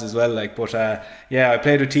crew of lads as well, I played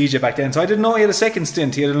with TJ back then, so I didn't know he had a second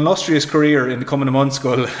stint. He had an illustrious career in the coming of months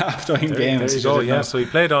school half-time games. There you go, yeah. So he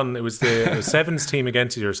played on, it was the Sevens team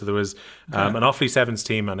against each other. So there was an Offaly Sevens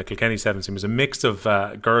team and a Kilkenny Sevens team. It was a mix of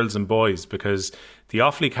girls and boys, because the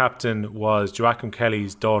Offaly captain was Joachim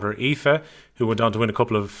Kelly's daughter Aoife, who went on to win a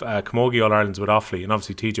couple of Camogie All-Irelands with Offaly, and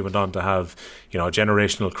obviously TJ went on to have a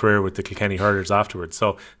generational career with the Kilkenny Hurlers afterwards.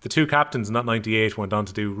 So the two captains in that 98 went on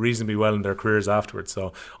to do reasonably well in their careers afterwards.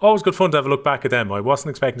 So always good fun to have a look back at them. I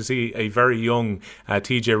wasn't expecting to see a very young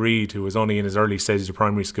TJ Reid, who was only in his early stages of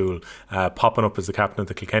primary school, popping up as the captain of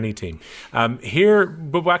the Kilkenny team.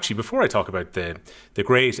 But actually, before I talk about the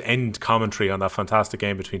great end commentary on that fantastic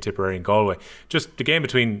game between Tipperary and Galway, just the game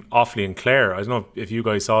between Offaly and Clare, I don't know if you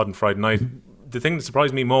guys saw it on Friday night. The thing that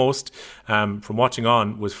surprised me most from watching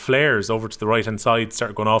on was flares over to the right hand side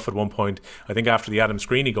started going off at one point, I think after the Adam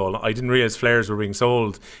Screeney goal. I didn't realise flares were being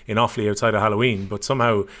sold in Offaly outside of Halloween, but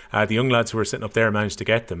somehow the young lads who were sitting up there managed to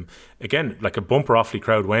get them. Again, like a bumper Offaly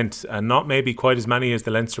crowd went, and not maybe quite as many as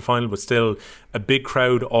the Leinster final, but still a big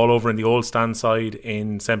crowd all over in the old stand side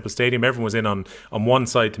in Semple Stadium. Everyone was in on one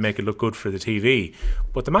side to make it look good for the TV.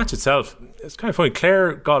 But the match itself, it's kind of funny.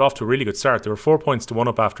 Clare got off to a really good start. They were 4 points to 1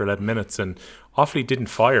 up after 11 minutes, and Offaly didn't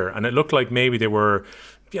fire, and it looked like maybe they were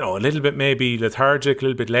a little bit maybe lethargic, a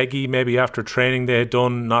little bit leggy, maybe after training they had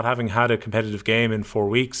done, not having had a competitive game in 4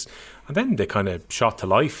 weeks. And then they kind of shot to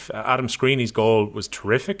life. Adam Screeney's goal was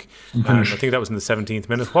terrific. I think that was in the 17th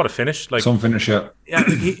minute. What a finish. Some finish, yeah. Yeah,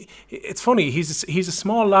 it's funny. He's a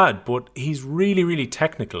small lad, but he's really, really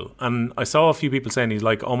technical. And I saw a few people saying he's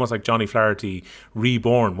almost like Johnny Flaherty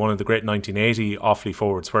reborn, one of the great 1980 Offaly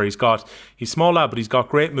forwards, where he's small lad, but he's got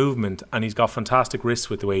great movement and he's got fantastic wrists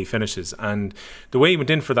with the way he finishes. And the way he went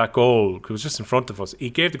in for that goal, it was just in front of us, he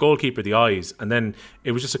gave the goalkeeper the eyes, and then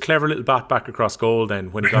it was just a clever little bat back across goal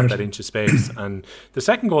then when he got that inch of space. And the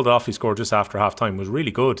second goal that Offaly scored just after half time was really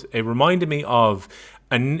good. It reminded me of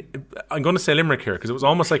I'm going to say Limerick here, because it was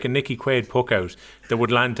almost like a Nicky Quaid puck out that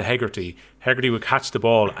would land to Hegarty. Hegarty would catch the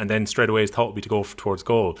ball and then straight away his thought would be to go towards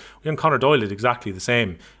goal. Young Conor Doyle did exactly the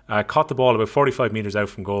same. caught the ball about 45 metres out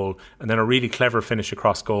from goal, and then a really clever finish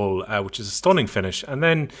across goal, which is a stunning finish. And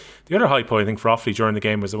then the other high point, I think, for Offaly during the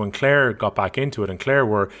game was that when Clare got back into it, and Clare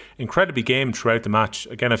were incredibly game throughout the match.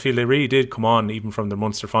 Again, I feel they really did come on, even from their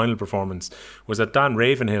Munster final performance, was that Dan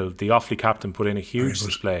Ravenhill, the Offaly captain, put in a huge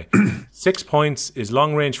display. 6 points, is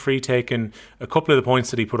long-range free taken, a couple of the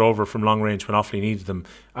points that he put over from long range when Offaly needed them.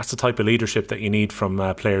 That's the type of leadership that you need from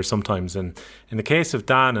players sometimes. And in the case of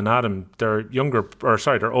Dan and Adam, their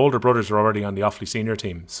older brothers are already on the Offaly senior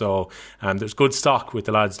team. So there's good stock with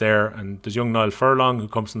the lads there. And there's young Niall Furlong, who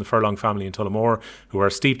comes from the Furlong family in Tullamore, who are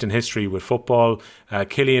steeped in history with football.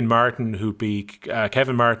 Killian Martin, who'd be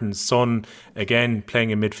Kevin Martin's son, again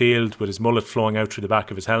playing in midfield with his mullet flowing out through the back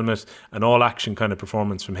of his helmet. An all-action kind of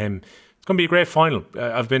performance from him. It's going to be a great final.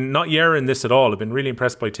 I've been not yearing this at all. I've been really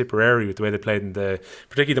impressed by Tipperary with the way they played in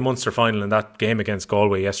particularly the Munster final, and that game against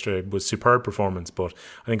Galway yesterday was superb performance. But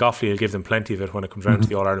I think Offaly will give them plenty of it when it comes round to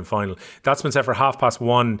the All-Ireland final. That's been set for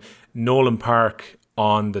 1:30, Nolan Park,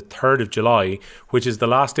 on the 3rd of July, which is the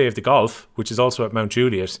last day of the golf, which is also at Mount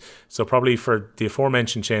Juliet. So probably for the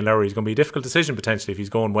aforementioned Shane Lowry, it's going to be a difficult decision potentially if he's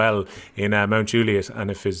going well in Mount Juliet and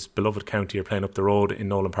if his beloved county are playing up the road in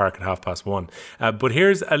Nolan Park at 1:30. But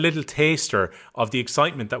here's a little taster of the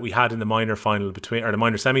excitement that we had in the minor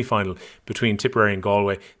semi-final between Tipperary and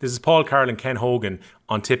Galway. This is Paul Carroll and Ken Hogan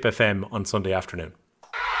on Tip FM on Sunday afternoon.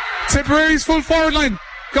 Tiperary's full forward line.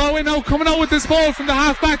 Galway now coming out with this ball from the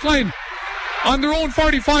half-back line. On their own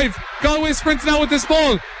 45, Galway sprinting out with this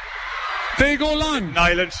ball. They go long.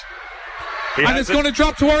 Nyland. And it's going to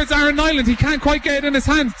drop towards Aaron Nyland. He can't quite get it in his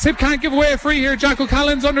hand. Tip can't give away a free here. Jack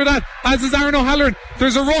O'Callaghan's under that, as is Aaron O'Halloran.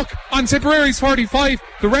 There's a ruck on Tipperary's 45.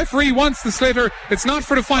 The referee wants the sliotar. It's not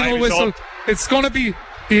for the final whistle. Up. It's going to be...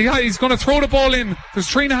 He's going to throw the ball in. There's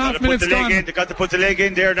 3.5 minutes gone. They got to put the leg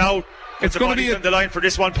in there now. It's going to be on the line for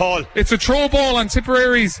this one, Paul. It's a throw ball on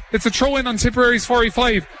Tipperary's. It's a throw in on Tipperary's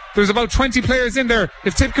 45. There's about 20 players in there.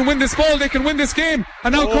 If Tip can win this ball, they can win this game.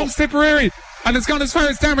 And now comes Tipperary. And it's gone as far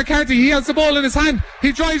as Darren McCarthy. He has the ball in his hand.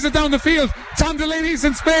 He drives it down the field. Tom Delaney's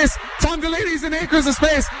in space. Tom Delaney's in acres of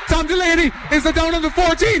space. Tom Delaney is down on the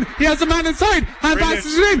 14. He has a man inside. Hand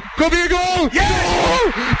passes it in. Could be a goal.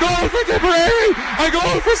 Yes! Goal for Tipperary. A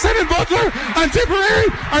goal for Senan Butler. And Tipperary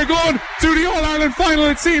are going to the All-Ireland final,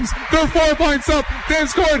 it seems. They're 4 points up. They've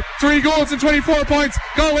scored 3 goals and 24 points.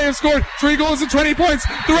 Galway have scored 3 goals and 20 points.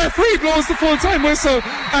 The referee blows the full-time whistle.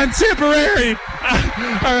 And Tipperary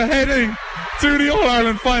are heading to the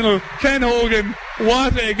All-Ireland final. Ken Hogan,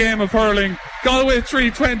 what a game of hurling. Galway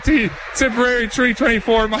 320, Tipperary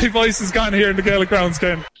 324. My voice is gone here in the Gaelic grounds,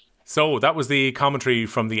 Ken. So that was the commentary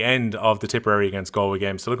from the end of the Tipperary against Galway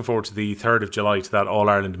game. So looking forward to the 3rd of July, to that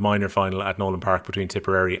All-Ireland minor final at Nolan Park between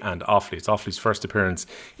Tipperary and Offaly. It's Offaly's first appearance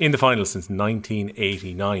in the final since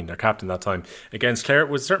 1989. Their captain that time against Clare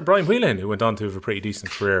was certain Brian Whelan, who went on to have a pretty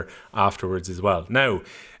decent career afterwards as well. Now,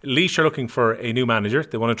 Laois are looking for a new manager.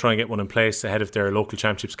 They want to try and get one in place ahead of their local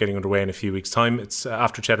championships getting underway in a few weeks' time. It's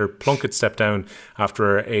after Cheddar Plunkett stepped down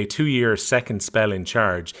after a 2-year second spell in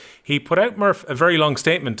charge. He put out, Murph, a very long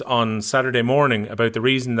statement on Saturday morning about the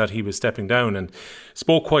reason that he was stepping down, and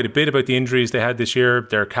spoke quite a bit about the injuries they had this year.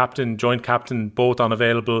 Their captain, joint captain, both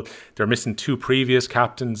unavailable. They're missing 2 previous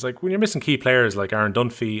captains. Like, when you're missing key players like Aaron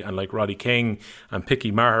Dunphy and like Roddy King and Picky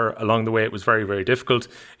Maher along the way, it was very, very difficult.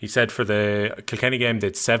 He said for the Kilkenny game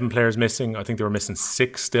they'd 7 players missing. I think they were missing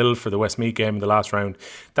 6 still for the Westmeath game in the last round.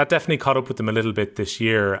 That definitely caught up with them a little bit this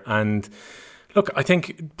year. And look, I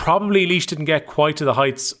think probably Laois didn't get quite to the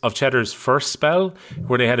heights of Cheddar's first spell,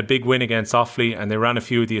 where they had a big win against Offaly and they ran a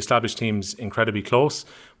few of the established teams incredibly close.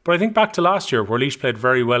 But I think back to last year, where Laois played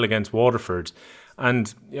very well against Waterford.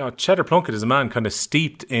 And, you know, Cheddar Plunkett is a man kind of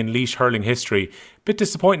steeped in Laois hurling history. Bit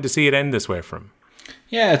disappointing to see it end this way for him.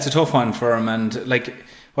 Yeah, it's a tough one for him. And, like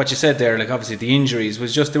what you said there, like obviously the injuries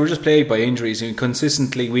they were just plagued by injuries, and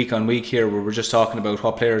consistently week on week here where we're just talking about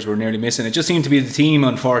what players were nearly missing. It just seemed to be the team,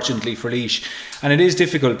 unfortunately, for Laois. And it is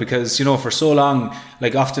difficult because, you know, for so long,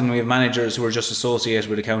 like often we have managers who are just associated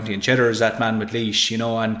with the county, and Cheddar is that man with Laois, you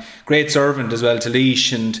know, and great servant as well to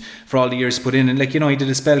Laois, and for all the years put in. And like, you know, he did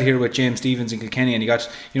a spell here with James Stevens in Kilkenny, and he got,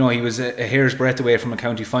 you know, he was a hair's breadth away from a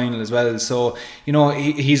county final as well. So, you know,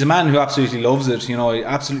 he's a man who absolutely loves it, you know,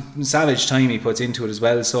 absolute savage time he puts into it as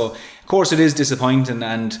well. So of course it is disappointing.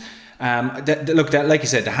 And look, like you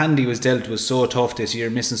said, the hand he was dealt was so tough this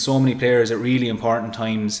year, missing so many players at really important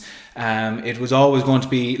times. It was always going to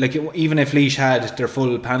be like, even if Laois had their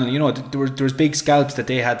full panel, you know, there was big scalps that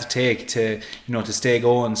they had to take to, you know, to stay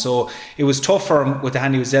going. So it was tough for him with the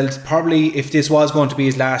hand he was dealt. Probably if this was going to be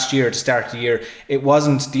his last year to start the year, it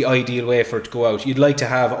wasn't the ideal way for it to go out. You'd like to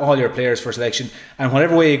have all your players for selection, and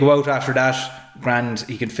whatever way you go out after that, grand,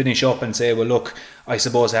 he can finish up and say, well, look, I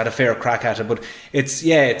suppose I had a fair crack at it. But it's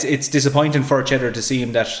disappointing for Cheddar to see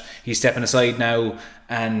him that he's stepping aside now,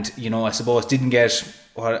 and, you know, I suppose didn't get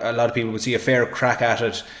what a lot of people would see, a fair crack at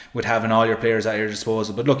it with having all your players at your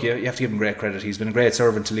disposal. But look, you have to give him great credit. He's been a great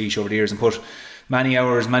servant to Laois over the years and put many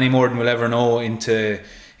hours, many more than we'll ever know, into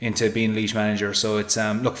being Laois manager. So it's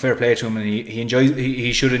look, fair play to him, and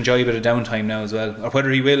he should enjoy a bit of downtime now as well. Or whether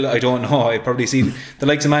he will, I don't know. I probably see the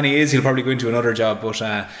likes of Manny he'll probably go into another job. But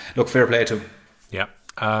look, fair play to him. Yeah.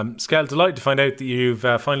 Skehill, delighted to find out that you've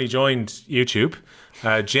finally joined YouTube.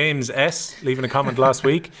 James S. leaving a comment last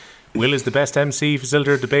week. Will is the best MC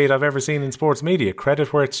facilitator debate I've ever seen in sports media.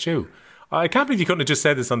 Credit where it's due. I can't believe you couldn't have just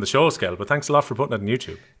said this on the show, Skehill, but thanks a lot for putting it on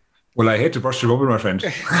YouTube. Well, I hate to burst your bubble, my friend.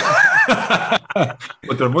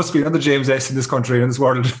 But there must be another James S in this country and in this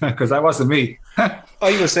world, because that wasn't me.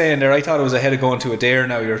 I was saying there, I thought it was ahead of going to a dare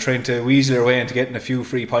now. You're trying to weasel your way into getting a few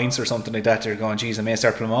free points or something like that. You're going, geez, I may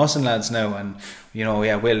start Plymouthing lads now. And, you know,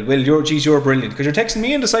 yeah, Will, you're brilliant. Because you're texting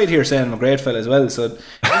me on the side here saying I'm a great fella as well. So is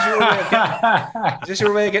this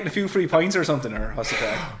your way of getting a few free points or something? Or what's the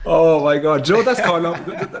crack? Oh my God, Joe, that's called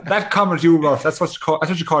that comment you wrote. That's what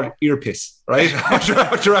you call ear piss, right?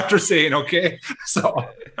 what you're after saying, okay? So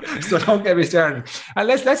don't get me started. And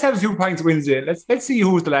let's have a few points Wednesday. Let's see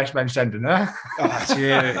who's the last man standing, huh? Oh,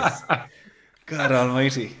 jeez. God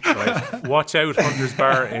almighty. Right. Watch out, Hunter's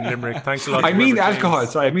Bar in Limerick. Thanks a lot. I mean alcohol,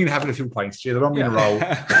 sorry. I mean having a few pints. I don't mean a row.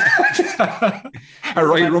 A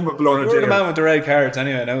right rum of blown. You're the man with the red cards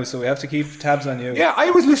anyway now, so we have to keep tabs on you. Yeah,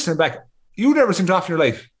 I was listening back. You never seemed off in your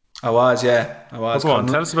life. I was. Well, go on,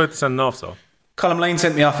 tell us about the sending off, though. Colm Lyon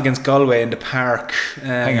sent me off against Galway in the park.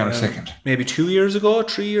 Hang on a second. Maybe 2 years ago?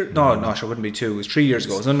 3 years? No, sure, it wouldn't be 2. It was 3 years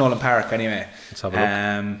ago. It was in Nolan Park anyway. Let's have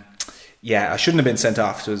a look. Yeah, I shouldn't have been sent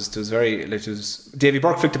off. It was Davy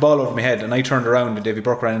Burke flicked the ball over my head, and I turned around, and Davy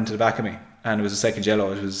Burke ran into the back of me, and it was a second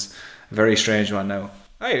yellow. It was a very strange one now.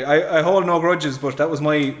 I hold no grudges, but that was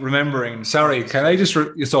my remembering. Sorry, can I just...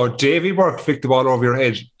 So Davy Burke flicked the ball over your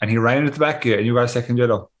head, and he ran into the back of you, and you got a second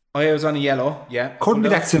yellow. I was on a yellow, yeah. Couldn't be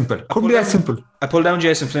that simple. I pulled down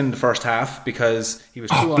Jason Flynn in the first half because he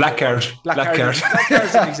was too black card. Black cards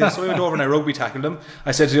didn't exist. So I went over and I rugby tackled him.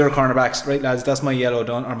 I said to the other cornerbacks, right lads, that's my yellow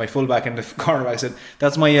done. Or my fullback and the cornerback said,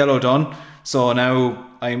 that's my yellow done. So now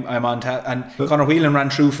I'm on and Conor Whelan ran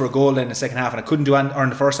through for a goal in the second half, and I couldn't do it, or in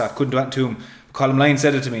the first half, couldn't do it to him. Colm Lyon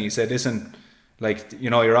said it to me. He said, listen, like, you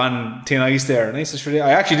know, you're on thin ice there. And I said,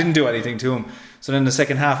 I actually didn't do anything to him. So then in the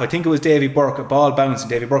second half, I think it was Davy Burke, a ball bounced, and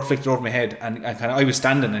Davy Burke flicked it over my head, and I was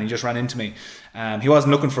standing, and he just ran into me. He wasn't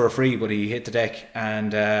looking for a free, but he hit the deck,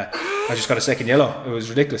 and I just got a second yellow. It was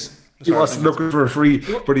ridiculous. He wasn't looking for a free,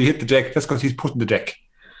 but he hit the deck. That's because he's putting the deck.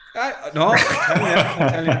 No, I'm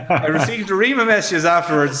telling you. I received a ream of messages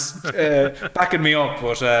afterwards backing me up,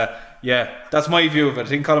 but yeah, that's my view of it. I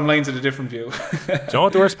think Colm Lyon's had a different view. Do you know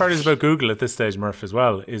what the worst part is about Google at this stage, Murph, as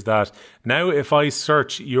well, is that now if I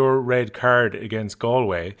search your red card against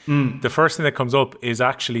Galway, the first thing that comes up is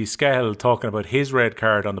actually Skehill talking about his red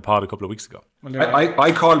card on the pod a couple of weeks ago.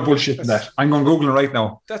 I call bullshit in that. I'm going to Google it right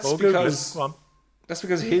now. That's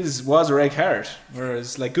because his was a red card,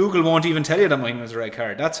 whereas like Google won't even tell you that mine was a red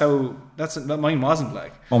card. That mine wasn't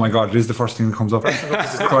like. Oh my God, it is the first thing that comes up.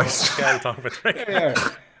 Christ.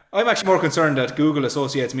 I'm actually more concerned that Google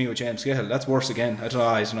associates me with James Skehill. That's worse again. I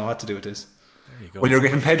don't know what to do with this. Well, you're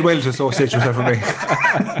getting paid well to associate yourself with me.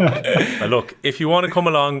 Now look, if you want to come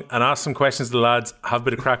along and ask some questions to the lads, have a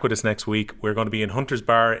bit of crack with us next week. We're going to be in Hunter's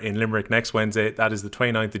Bar in Limerick next Wednesday. That is the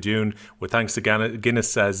 29th of June, with thanks to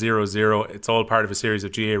Guinness 00. It's all part of a series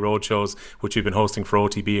of GA road shows which we've been hosting for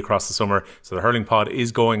OTB across the summer. So the Hurling Pod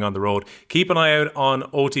is going on the road. Keep an eye out on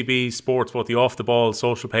OTB Sports, both the Off the Ball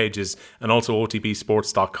social pages and also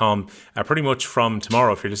otbsports.com. Pretty much from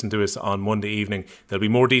tomorrow, if you're listening to us on Monday evening, there'll be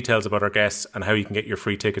more details about our guests and how you can get your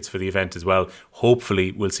free tickets for the event as well.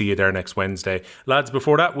 Hopefully we'll see you there next Wednesday. Lads,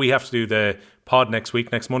 before that, we have to do the pod next week.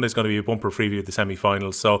 Next Monday is going to be a bumper preview of the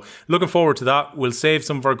semi-finals, so looking forward to that. We'll save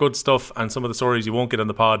some of our good stuff and some of the stories you won't get on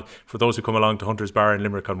the pod for those who come along to Hunter's Bar in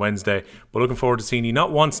Limerick on Wednesday. But looking forward to seeing you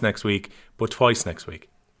not once next week, but twice next week.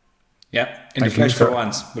 Yeah, in the flesh for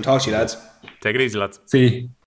once. We'll talk to you, lads. Take it easy, lads. See you.